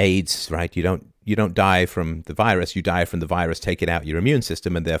 AIDS, right? You don't die from the virus. You die from the virus taking out your immune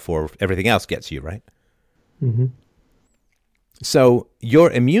system, and therefore everything else gets you, right? So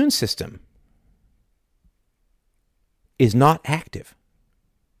your immune system is not active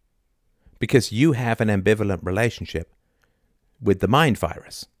because you have an ambivalent relationship with the mind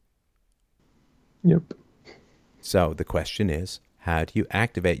virus. Yep. So the question is, how do you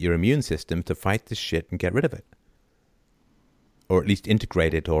activate your immune system to fight this shit and get rid of it? Or at least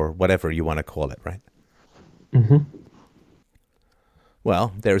integrate it, or whatever you want to call it, right?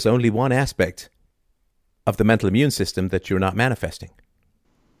 Well, there's only one aspect of the mental immune system that you're not manifesting.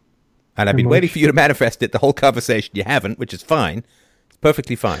 And I've been waiting for you to manifest it the whole conversation. You haven't, which is fine. It's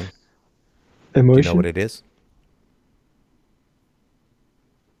perfectly fine. Emotion? Do you know what it is?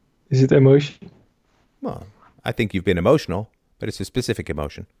 Is it emotion? Well, I think you've been emotional, but it's a specific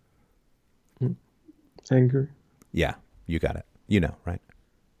emotion. Anger. Yeah, you got it. You know, right?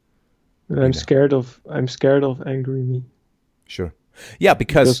 I'm scared of angry me. Sure. Yeah,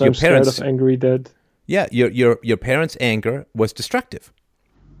 because your I'm parents... scared of angry dad. Yeah, your parents' anger was destructive.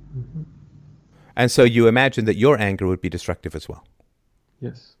 And so you imagine that your anger would be destructive as well.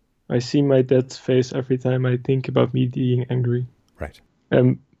 Yes. I see my dad's face every time I think about me being angry. Right.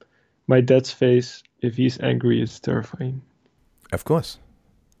 My dad's face, if he's angry, is terrifying. Of course.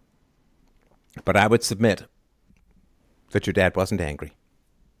 But I would submit that your dad wasn't angry.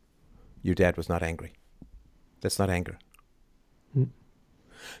 Your dad was not angry. That's not anger.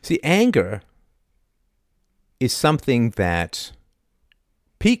 See, anger is something that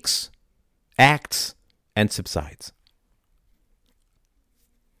peaks, acts, and subsides.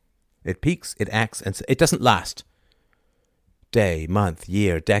 It peaks, it acts, and it doesn't last. Day, month,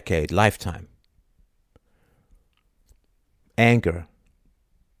 year, decade, lifetime. Anger,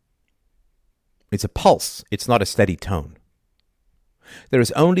 it's a pulse. It's not a steady tone. There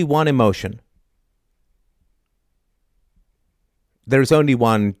is only one emotion. There is only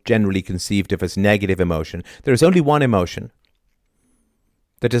one generally conceived of as negative emotion. There is only one emotion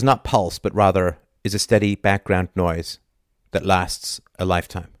that does not pulse, but rather is a steady background noise that lasts a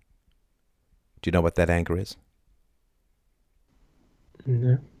lifetime. Do you know what that anger is?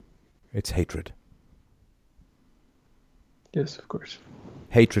 No. It's hatred. Yes, of course.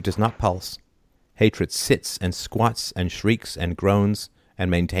 Hatred does not pulse. Hatred sits and squats and shrieks and groans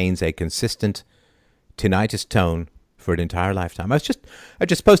and maintains a consistent tinnitus tone for an entire lifetime. I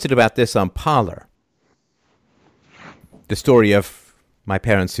just posted about this on Parler. The story of My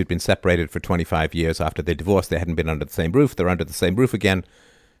parents, who'd been separated for 25 years after they divorced, they hadn't been under the same roof. They're under the same roof again.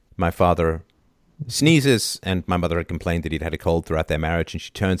 My father sneezes, and my mother had complained that he'd had a cold throughout their marriage, and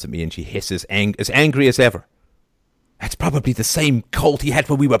she turns at me and she hisses, as angry as ever. That's probably the same cold he had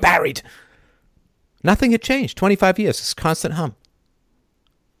when we were married. Nothing had changed. 25 years. It's a constant hum.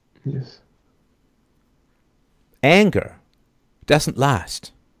 Yes. Anger doesn't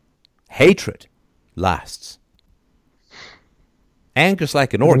last. Hatred lasts. Anger's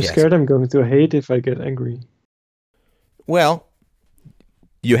like an orgasm. I'm scared I'm going to hate if I get angry. Well,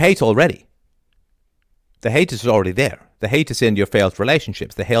 you hate already. The hate is already there. The hate is in your failed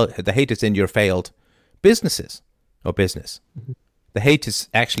relationships. The hate is in your failed businesses or business. Mm-hmm. The hate is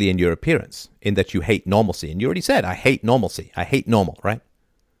actually in your appearance, in that you hate normalcy. And you already said, I hate normalcy. I hate normal, right?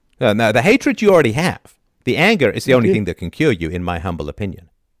 Now, the hatred you already have. The anger is the only thing that can cure you, in my humble opinion.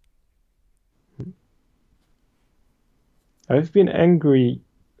 I've been angry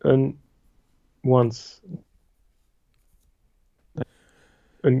once.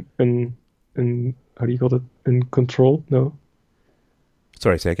 How do you call it? Uncontrolled? No.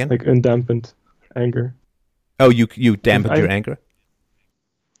 Sorry, say again? Like undampened anger. Oh, you dampened your anger?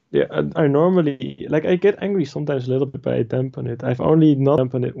 Yeah, I normally, like, I get angry sometimes a little bit, but I dampen it. I've only not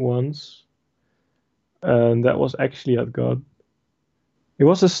dampened it once. And that was actually at God. It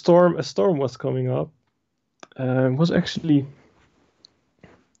was a storm. A storm was coming up. It was actually,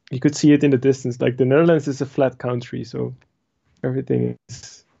 you could see it in the distance. Like, the Netherlands is a flat country, so everything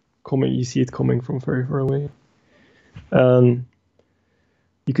is coming. You see it coming from very far away. You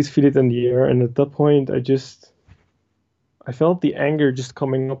could feel it in the air. And at that point, I felt the anger just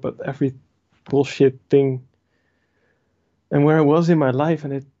coming up at every bullshit thing. And where I was in my life,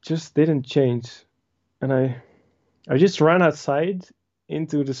 and it just didn't change. And I just ran outside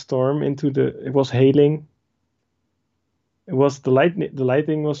into the storm, it was hailing. It was the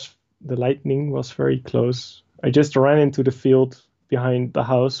lightning was very close. I just ran into the field behind the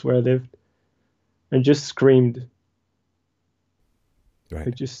house where I lived and just screamed. Right.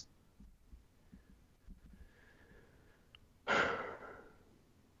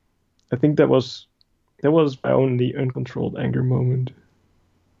 I think that was my only uncontrolled anger moment.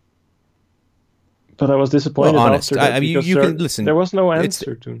 But I was disappointed after that. I mean, you can listen. There was no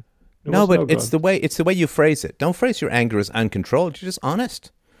answer to. It's the way you phrase it. Don't phrase your anger as uncontrolled. You're just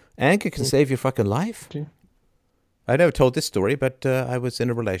honest. Anger can save your fucking life. Okay. I never told this story, but I was in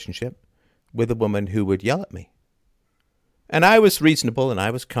a relationship with a woman who would yell at me, and I was reasonable and I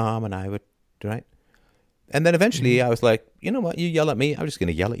was calm and I would right. And then eventually I was like, you know what? You yell at me, I'm just going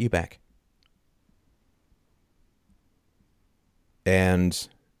to yell at you back. And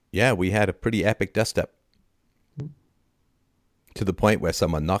yeah, we had a pretty epic dust-up to the point where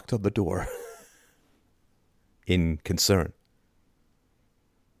someone knocked on the door in concern.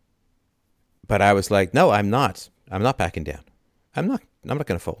 But I was like, no, I'm not backing down. I'm not going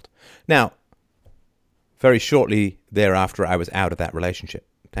to fold. Now, very shortly thereafter, I was out of that relationship.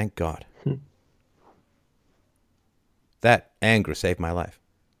 Thank God. That anger saved my life.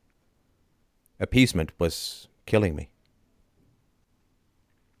 Appeasement was killing me.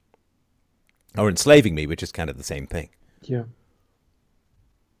 Or enslaving me, which is kind of the same thing. Yeah.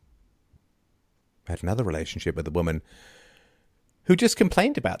 I had another relationship with a woman who just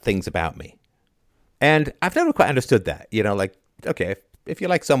complained about things about me. And I've never quite understood that. You know, like, okay, if you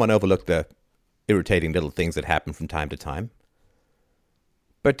like someone, overlook the irritating little things that happen from time to time.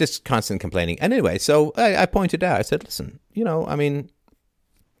 But just constant complaining. And anyway, so I pointed out, I said, listen, you know, I mean,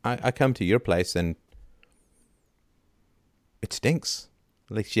 I come to your place and it stinks.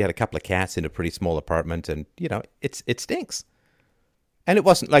 Like, she had a couple of cats in a pretty small apartment and, you know, it stinks. And it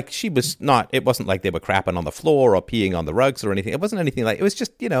wasn't like it wasn't like they were crapping on the floor or peeing on the rugs or anything. It wasn't anything like, it was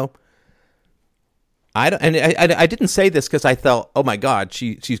just, you know, I didn't say this because I thought, oh my God,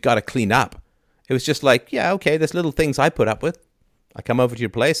 she's got to clean up. It was just like, yeah, okay, there's little things I put up with. I come over to your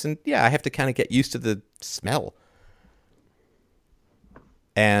place and yeah, I have to kind of get used to the smell.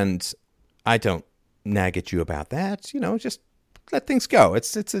 And I don't nag at you about that, you know, just let things go.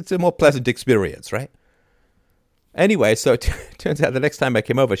 It's a more pleasant experience, right? Anyway, so it turns out the next time I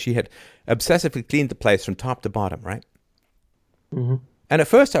came over, she had obsessively cleaned the place from top to bottom, right? Mm-hmm. And at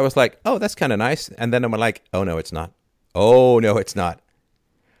first I was like, oh, that's kind of nice. And then I'm like, oh, no, it's not. Oh, no, it's not.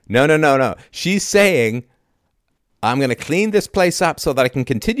 No. She's saying, I'm going to clean this place up so that I can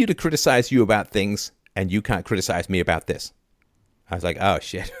continue to criticize you about things and you can't criticize me about this. I was like, oh,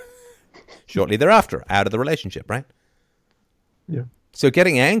 shit. Shortly thereafter, out of the relationship, right? Yeah. So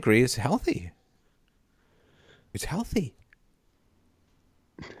getting angry is healthy. It's healthy.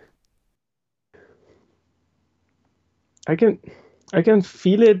 I can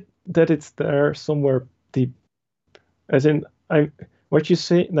feel it that it's there somewhere deep. As in, what you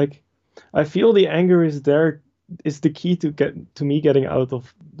say, like, I feel the anger is there, is the key to me getting out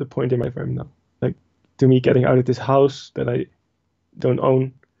of the point in my life I'm now. Like, to me getting out of this house that I don't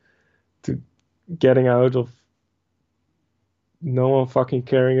own, to getting out of no one fucking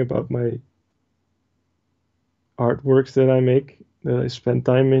caring about my artworks that I make, that I spend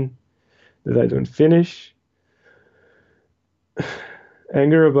time in, that I don't finish.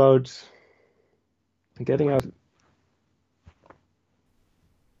 Anger about getting out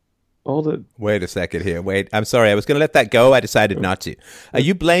all the. Wait a second here. Wait, I'm sorry. I was going to let that go. I decided not to. Are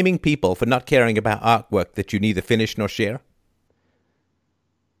you blaming people for not caring about artwork that you neither finish nor share?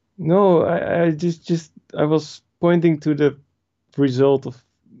 No, I was pointing to the result of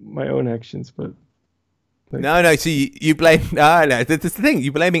my own actions, but like, No. See, you blame. No. That's the thing.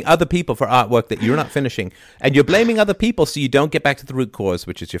 You're blaming other people for artwork that you're not finishing, and you're blaming other people so you don't get back to the root cause,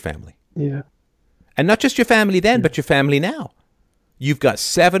 which is your family. Yeah. And not just your family then, but your family now. You've got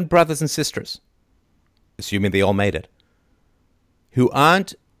 7 brothers and sisters, assuming they all made it, who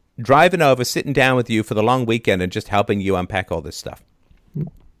aren't driving over, sitting down with you for the long weekend and just helping you unpack all this stuff.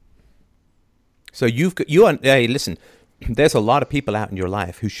 So hey, listen, there's a lot of people out in your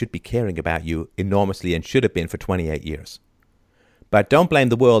life who should be caring about you enormously and should have been for 28 years. But don't blame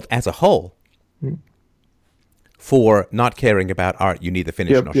the world as a whole for not caring about art you neither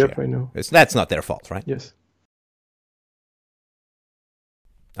finish nor share. Yep, I know. That's not their fault, right? Yes.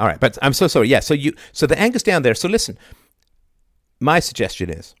 All right, but I'm so sorry. Yeah, so the anger's down there. So listen, my suggestion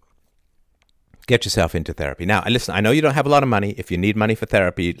is get yourself into therapy. Now, listen, I know you don't have a lot of money. If you need money for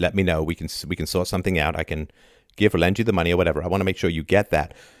therapy, let me know. We can sort something out. I can give or lend you the money or whatever. I want to make sure you get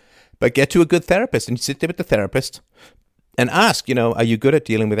that. But get to a good therapist and sit there with the therapist and ask, are you good at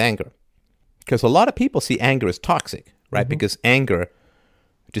dealing with anger? Because a lot of people see anger as toxic, right? Mm-hmm. Because anger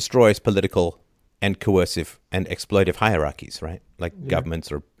destroys political and coercive and exploitive hierarchies, right? Like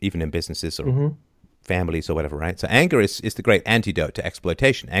governments or even in businesses or families or whatever, right? So anger is the great antidote to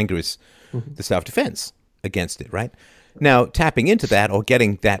exploitation. Anger is the self-defense against it, right? Now, tapping into that or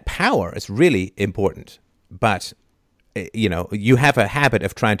getting that power is really important. But, you have a habit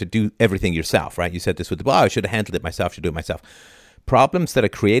of trying to do everything yourself, right? You said this with, I should have handled it myself, should do it myself. Problems that are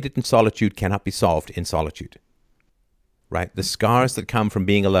created in solitude cannot be solved in solitude. Right? The scars that come from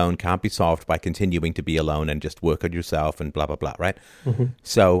being alone can't be solved by continuing to be alone and just work on yourself and blah, blah, blah, right? Mm-hmm.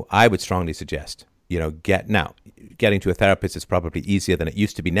 So I would strongly suggest, getting to a therapist is probably easier than it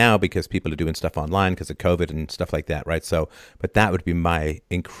used to be now because people are doing stuff online because of COVID and stuff like that, right? So, but that would be my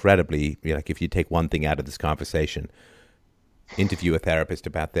incredibly, if you take one thing out of this conversation, interview a therapist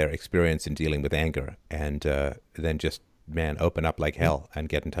about their experience in dealing with anger and then just, open up like hell and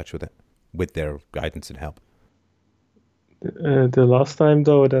get in touch with it, with their guidance and help. The last time,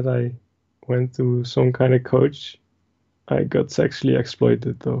 though, that I went to some kind of coach, I got sexually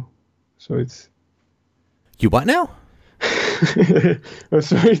exploited, though. So it's... You what now? I'm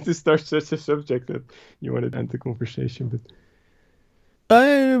sorry to start such a subject that you wanted to end the conversation,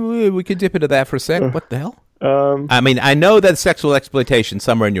 but... we could dip into that for a sec. What the hell? I know that sexual exploitation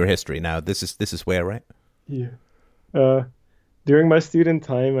somewhere in your history. Now, this is where, right? Yeah. During my student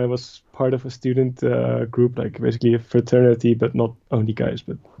time, I was part of a student group, like basically a fraternity, but not only guys,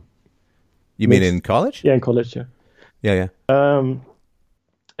 but... You mean in college? Yeah, in college, yeah. Yeah.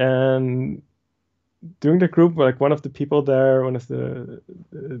 And during the group, like one of the people there, one of the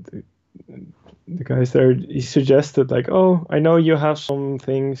guys there, he suggested like, oh, I know you have some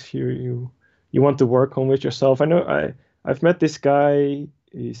things you want to work on with yourself. I know I've met this guy.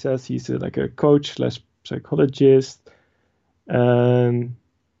 He says he's like a coach / psychologist. And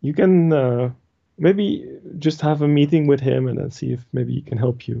you can maybe just have a meeting with him and then see if maybe he can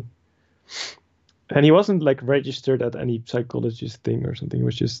help you. And he wasn't like registered at any psychologist thing or something. It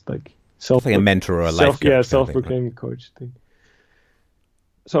was just like like a mentor or a life coach. Self-proclaimed coach thing.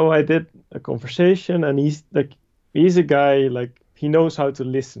 So I did a conversation, and he's a guy, like, he knows how to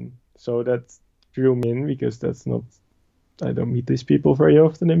listen. So that drew me in because I don't meet these people very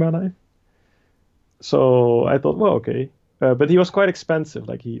often in my life. So I thought, well, okay. But he was quite expensive.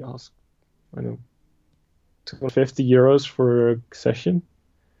 Like, he asked, I don't know, 250 euros for a session.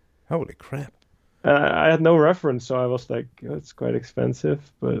 Holy crap. I had no reference, so I was like, it's quite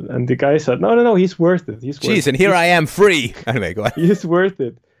expensive. And the guy said, no, he's worth it. Jeez, and here I am free. Anyway, go ahead. He's worth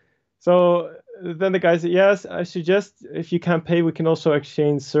it. So then the guy said, yes, I suggest if you can't pay, we can also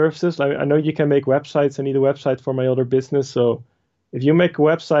exchange services. I know you can make websites. I need a website for my other business. So if you make a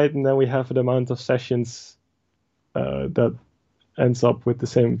website and then we have an amount of sessions that ends up with the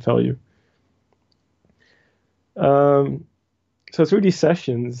same value. so through these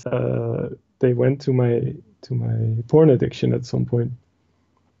sessions, they went to my porn addiction at some point,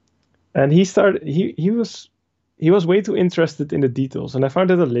 and he was way too interested in the details, and I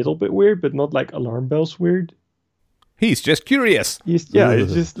found it a little bit weird, but not like alarm bells weird. He's just curious. It's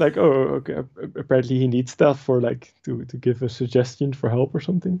just like, oh, okay. Apparently he needs stuff for like to give a suggestion for help or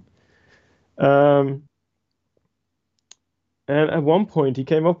something. Um, and at one point he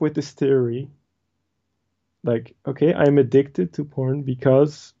came up with this theory, like, okay, I'm addicted to porn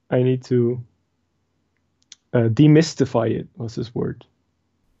because I need to demystify it. Was his word?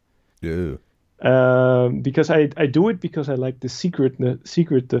 Yeah. Because I do it because I like the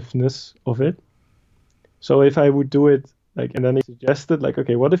secretiveness of it. So if I would do it like, and then he suggested like,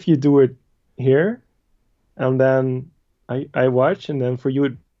 okay, what if you do it here, and then I watch, and then for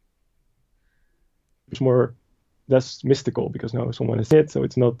you it's more less mystical because now someone has it, so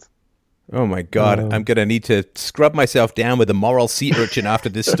it's not. Oh my God, I'm going to need to scrub myself down with a moral sea urchin after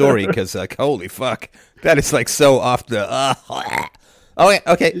this story because, like, holy fuck, that is like so off the.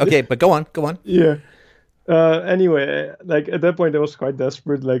 Okay, but go on. Yeah. Anyway, like at that point, I was quite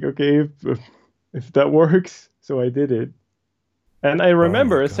desperate. Like, okay, if that works, so I did it. And I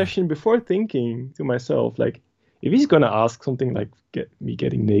remember a session before thinking to myself, like, if he's gonna ask something like get me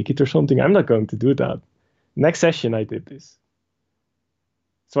getting naked or something, I'm not going to do that. Next session, I did this.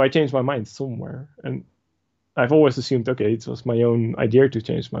 So I changed my mind somewhere, and I've always assumed, okay, it was my own idea to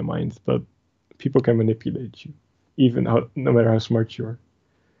change my mind, but people can manipulate you, even no matter how smart you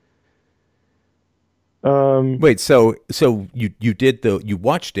are. Wait, so you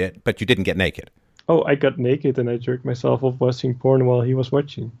watched it, but you didn't get naked? Oh, I got naked and I jerked myself off watching porn while he was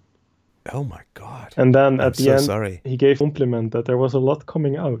watching. Oh my God! And then at the end, sorry. he gave a compliment that there was a lot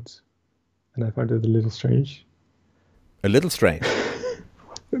coming out, and I found it a little strange. A little strange.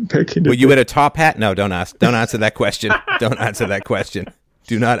 Were you in a top hat? No, don't ask. Don't answer that question. Don't answer that question.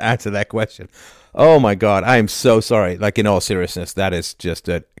 Do not answer that question. Oh my God, I am so sorry. Like, in all seriousness, that is just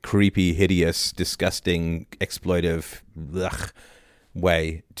a creepy, hideous, disgusting, exploitive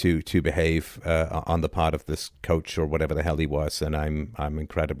way to behave on the part of this coach or whatever the hell he was, and I'm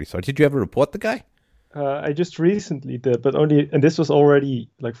incredibly sorry. Did you ever report the guy? I just recently did, but only, and this was already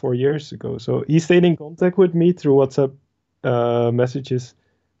like 4 years ago. So he stayed in contact with me through WhatsApp messages,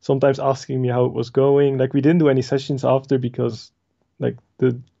 sometimes asking me how it was going. Like, we didn't do any sessions after because like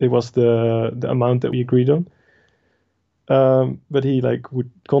it was the amount that we agreed on. But he like would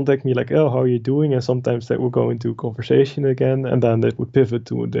contact me like, oh, how are you doing? And sometimes that would go into conversation again, and then that would pivot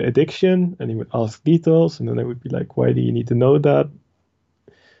to the addiction, and he would ask details, and then I would be like, why do you need to know that?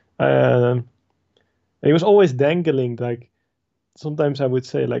 And he was always dangling, like sometimes I would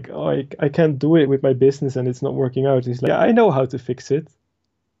say like, oh, I can't do it with my business and it's not working out. He's like, yeah, I know how to fix it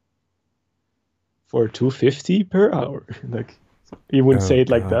for $250 per hour. Like, he wouldn't say it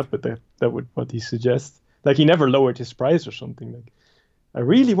like that, but that would what he suggests. Like, he never lowered his price or something. Like, I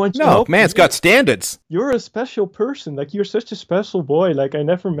really want you to help. No, man's got standards. You're a special person. Like, you're such a special boy. Like, I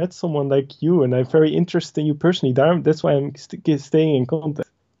never met someone like you, and I'm very interested in you personally. That's why I'm staying in contact.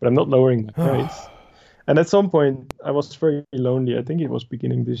 But I'm not lowering the price. And at some point, I was very lonely. I think it was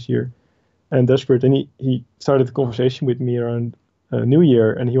beginning this year, and desperate. And he started a conversation with me around New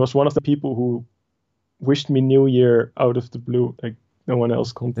Year, and he was one of the people who wished me New Year out of the blue. Like, no one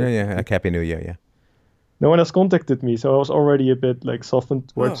else contacted. Yeah, Happy New Year, yeah. No one else contacted me, so I was already a bit like softened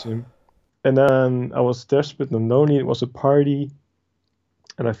towards him. And then I was desperate and lonely. It was a party,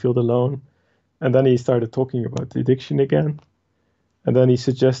 and I felt alone. And then he started talking about the addiction again. And then he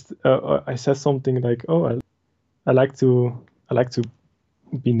suggested, I said something like, "Oh, I like to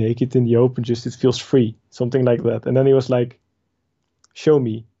be naked in the open. Just it feels free," something like that. And then he was like, "Show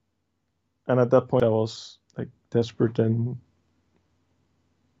me." And at that point, I was like desperate and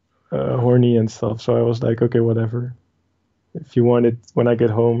horny and stuff. So I was like, okay, whatever. If you want it when I get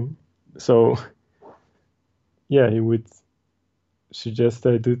home. So yeah, he would suggest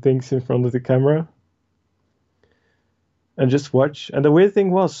I do things in front of the camera and just watch. And the weird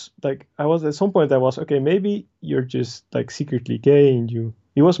thing was, like, I was at some point, I was, okay, maybe you're just like secretly gay, and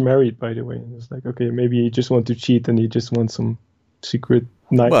he was married, by the way. And it was like, okay, maybe you just want to cheat and you just want some secret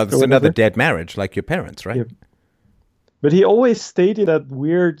night. Well, it's another dead marriage, like your parents, right? Yeah. But he always stayed in that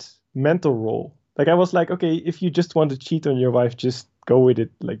weird mental role. Like, I was like, okay, if you just want to cheat on your wife, just go with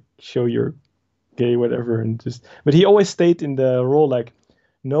it. Like, show you're gay, whatever, and just. But he always stayed in the role like,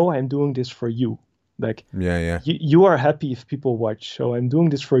 no, I'm doing this for you. Like, yeah. You are happy if people watch, so I'm doing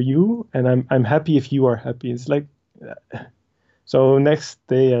this for you, and I'm happy if you are happy. It's like, so next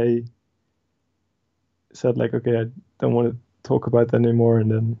day I said like, okay, I don't want to talk about that anymore,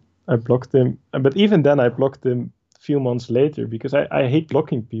 and then I blocked him. But even then, I blocked him few months later because I hate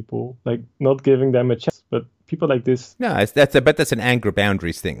blocking people, like not giving them a chance. But people like this. No, that's an anger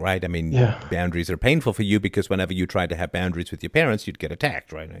boundaries thing, right? I mean, Yeah. boundaries are painful for you because whenever you tried to have boundaries with your parents, you'd get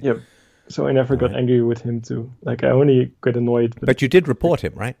attacked, right? Yep. So I never got angry with him too. Like I only got annoyed. But you did report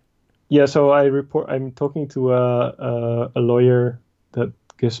him, right? Yeah. So I'm talking to a lawyer that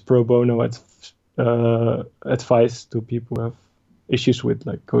gives pro bono advice to people who have issues with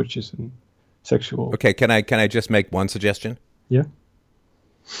like coaches and sexual. Okay. Can I just make one suggestion? Yeah.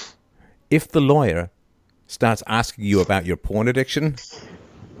 If the lawyer starts asking you about your porn addiction,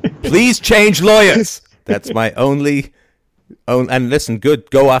 please change lawyers. That's my only. And listen,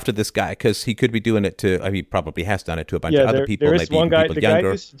 go after this guy because he could be doing it to. He probably has done it to a bunch of other people. There is maybe one guy. people The younger.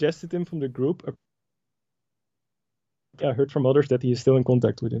 guy who suggested him from the group. I heard from others that he is still in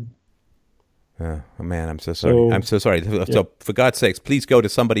contact with him. Oh man, I'm so sorry. I'm so sorry. So for God's sakes, please go to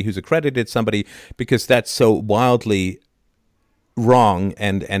somebody who's accredited, somebody, because that's so wildly wrong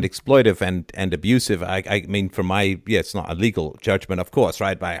and exploitive and abusive. I mean, for it's not a legal judgment, of course,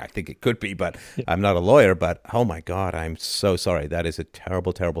 right? But I think it could be, but I'm not a lawyer. But oh my God, I'm so sorry. That is a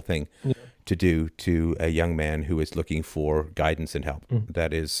terrible, terrible thing to do to a young man who is looking for guidance and help.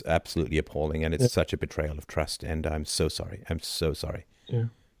 That is absolutely appalling, and it's such a betrayal of trust. And I'm so sorry. I'm so sorry. Yeah.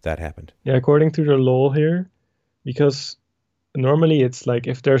 That happened. Yeah, according to the law here, because normally it's like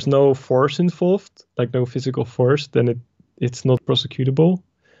if there's no force involved, like no physical force, then it's not prosecutable.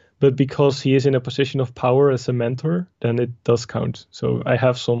 But because he is in a position of power as a mentor, then it does count. So I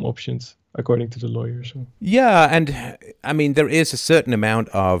have some options according to the lawyer. So. Yeah, and I mean there is a certain amount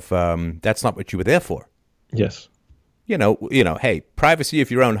of that's not what you were there for. Yes. You know, hey, privacy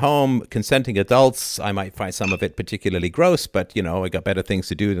of your own home, consenting adults, I might find some of it particularly gross, but, I got better things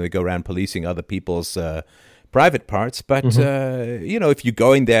to do than to go around policing other people's private parts. But, if you're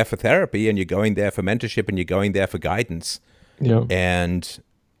going there for therapy and you're going there for mentorship and you're going there for guidance, and,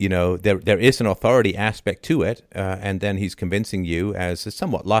 there is an authority aspect to it, and then he's convincing you as a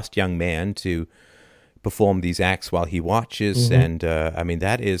somewhat lost young man to perform these acts while he watches. And, I mean,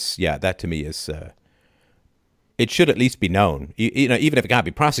 that to me is... it should at least be known, even if it can't be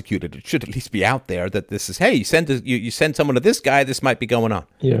prosecuted, it should at least be out there that this is, hey, you send someone to this guy, this might be going on.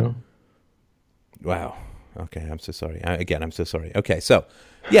 Yeah. Wow. Okay. I'm so sorry. I'm so sorry. Okay. So,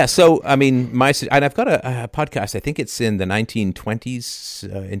 I mean, and I've got a podcast, I think it's in the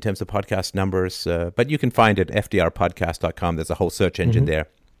 1920s in terms of podcast numbers, but you can find it at fdrpodcast.com. There's a whole search engine there,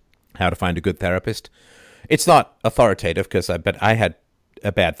 how to find a good therapist. It's not authoritative but I had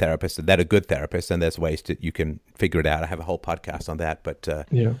a bad therapist and then a good therapist, and there's ways that you can figure it out. I have a whole podcast on that, but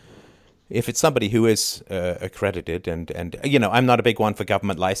if it's somebody who is accredited and I'm not a big one for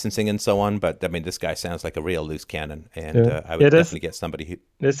government licensing and so on, but I mean this guy sounds like a real loose cannon, and I would definitely get somebody who.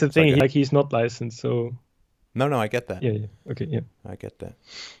 That's the thing, he's not licensed, so. No, I get that. Yeah. Okay, yeah. I get that.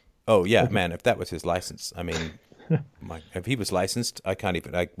 Oh yeah, man! If that was his license, I mean, if he was licensed, I can't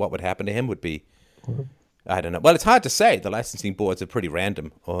even. What would happen to him would be. I don't know. Well, it's hard to say. The licensing boards are pretty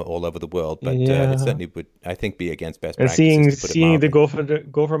random all over the world, but it certainly would, I think, be against best practices. And seeing the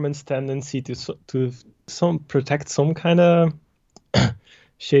government's tendency to protect some kind of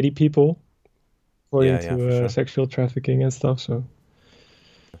shady people, according to sexual trafficking and stuff. So.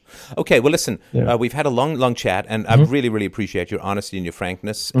 Okay, well, listen, we've had a long chat, and I really, really appreciate your honesty and your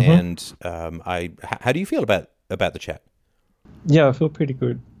frankness. And how do you feel about the chat? Yeah, I feel pretty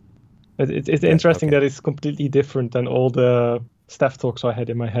good. It's interesting that it's completely different than all the staff talks I had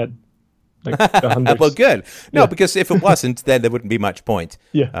in my head. Like the hundreds. Well, good. No, because if it wasn't, then there wouldn't be much point.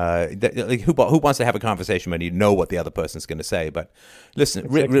 Yeah. Who wants to have a conversation when you know what the other person's going to say? But listen,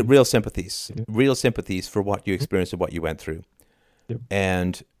 exactly. Real sympathies for what you experienced and what you went through. Yep.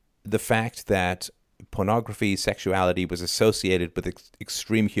 And the fact that pornography, sexuality was associated with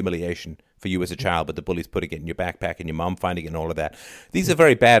extreme humiliation for you as a child, but the bullies putting it in your backpack and your mom finding it and all of that. These are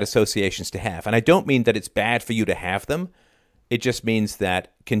very bad associations to have. And I don't mean that it's bad for you to have them. It just means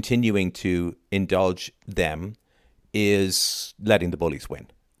that continuing to indulge them is letting the bullies win,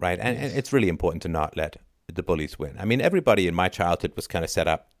 right? And it's really important to not let the bullies win. I mean, everybody in my childhood was kind of set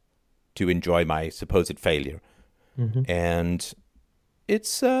up to enjoy my supposed failure. And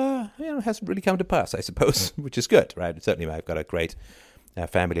it's, hasn't really come to pass, I suppose, which is good, right? Certainly I've got a great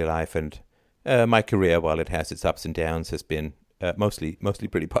family life, and my career, while it has its ups and downs, has been mostly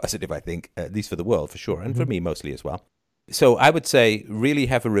pretty positive, I think, at least for the world, for sure, and for me mostly as well. So I would say really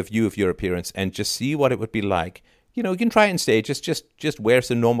have a review of your appearance and just see what it would be like. You can try it in stages, just wear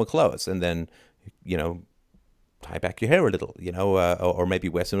some normal clothes and then, tie back your hair a little, or maybe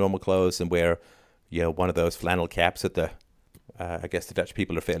wear some normal clothes and wear, one of those flannel caps at the I guess the Dutch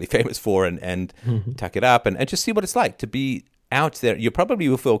people are fairly famous for, and tuck it up and just see what it's like to be out there. You probably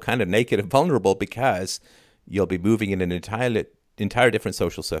will feel kind of naked and vulnerable because you'll be moving in an entire different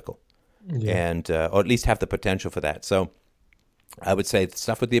social circle, and or at least have the potential for that. So I would say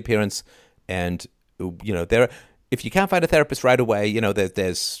stuff with the appearance, and if you can't find a therapist right away,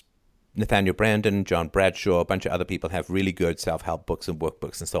 there's Nathaniel Brandon, John Bradshaw, a bunch of other people have really good self-help books and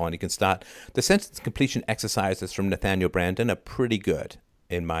workbooks and so on. You can start. The sentence completion exercises from Nathaniel Brandon are pretty good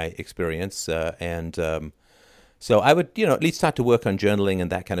in my experience. So I would, at least start to work on journaling and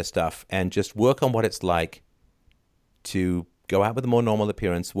that kind of stuff, and just work on what it's like to go out with a more normal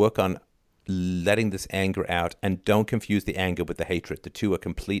appearance, work on letting this anger out, and don't confuse the anger with the hatred. The two are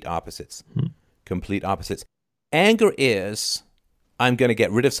complete opposites. Complete opposites. Anger is, I'm going to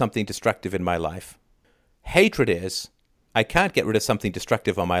get rid of something destructive in my life. Hatred is, I can't get rid of something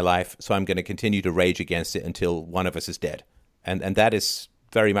destructive in my life, so I'm going to continue to rage against it until one of us is dead. And that is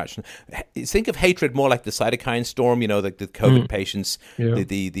very much... Think of hatred more like the cytokine storm, the COVID patients. Yeah.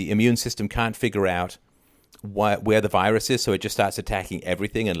 The immune system can't figure out where the virus is, so it just starts attacking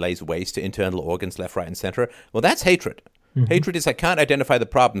everything and lays waste to internal organs left, right, and center. Well, that's hatred. Hatred is, I can't identify the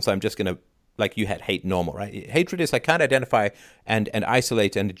problem, so I'm just going to... Like you had hate normal, right? Hatred is I can't identify and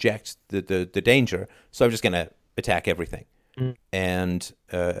isolate and eject the danger, so I'm just going to attack everything. And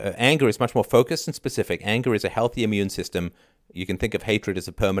anger is much more focused and specific. Anger is a healthy immune system. You can think of hatred as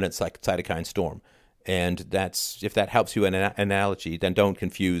a permanent cytokine storm. And if that helps you in an analogy, then don't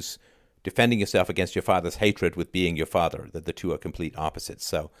confuse defending yourself against your father's hatred with being your father. The two are complete opposites.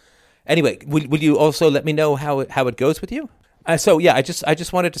 So anyway, will you also let me know how it goes with you? I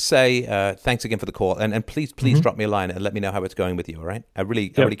just wanted to say thanks again for the call, and please drop me a line and let me know how it's going with you. All right, I really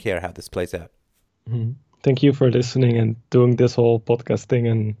care how this plays out. Thank you for listening and doing this whole podcast thing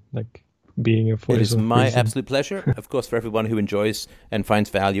and like being a voice. It is my absolute pleasure. Of course, for everyone who enjoys and finds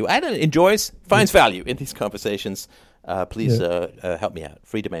value, finds value in these conversations, please help me out.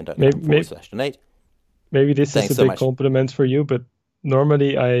 Freedomain.com/donate. Maybe this is a big compliment for you, but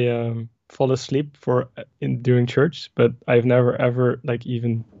normally I fall asleep during church, but I've never ever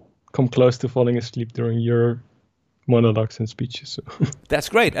even come close to falling asleep during your monologues and speeches. So. That's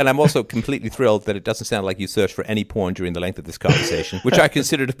great, and I'm also completely thrilled that it doesn't sound like you searched for any porn during the length of this conversation, which I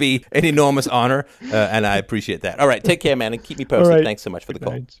consider to be an enormous honor, and I appreciate that. All right, take care, man, and keep me posted. Right. Thanks so much for the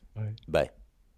call. Bye. Bye.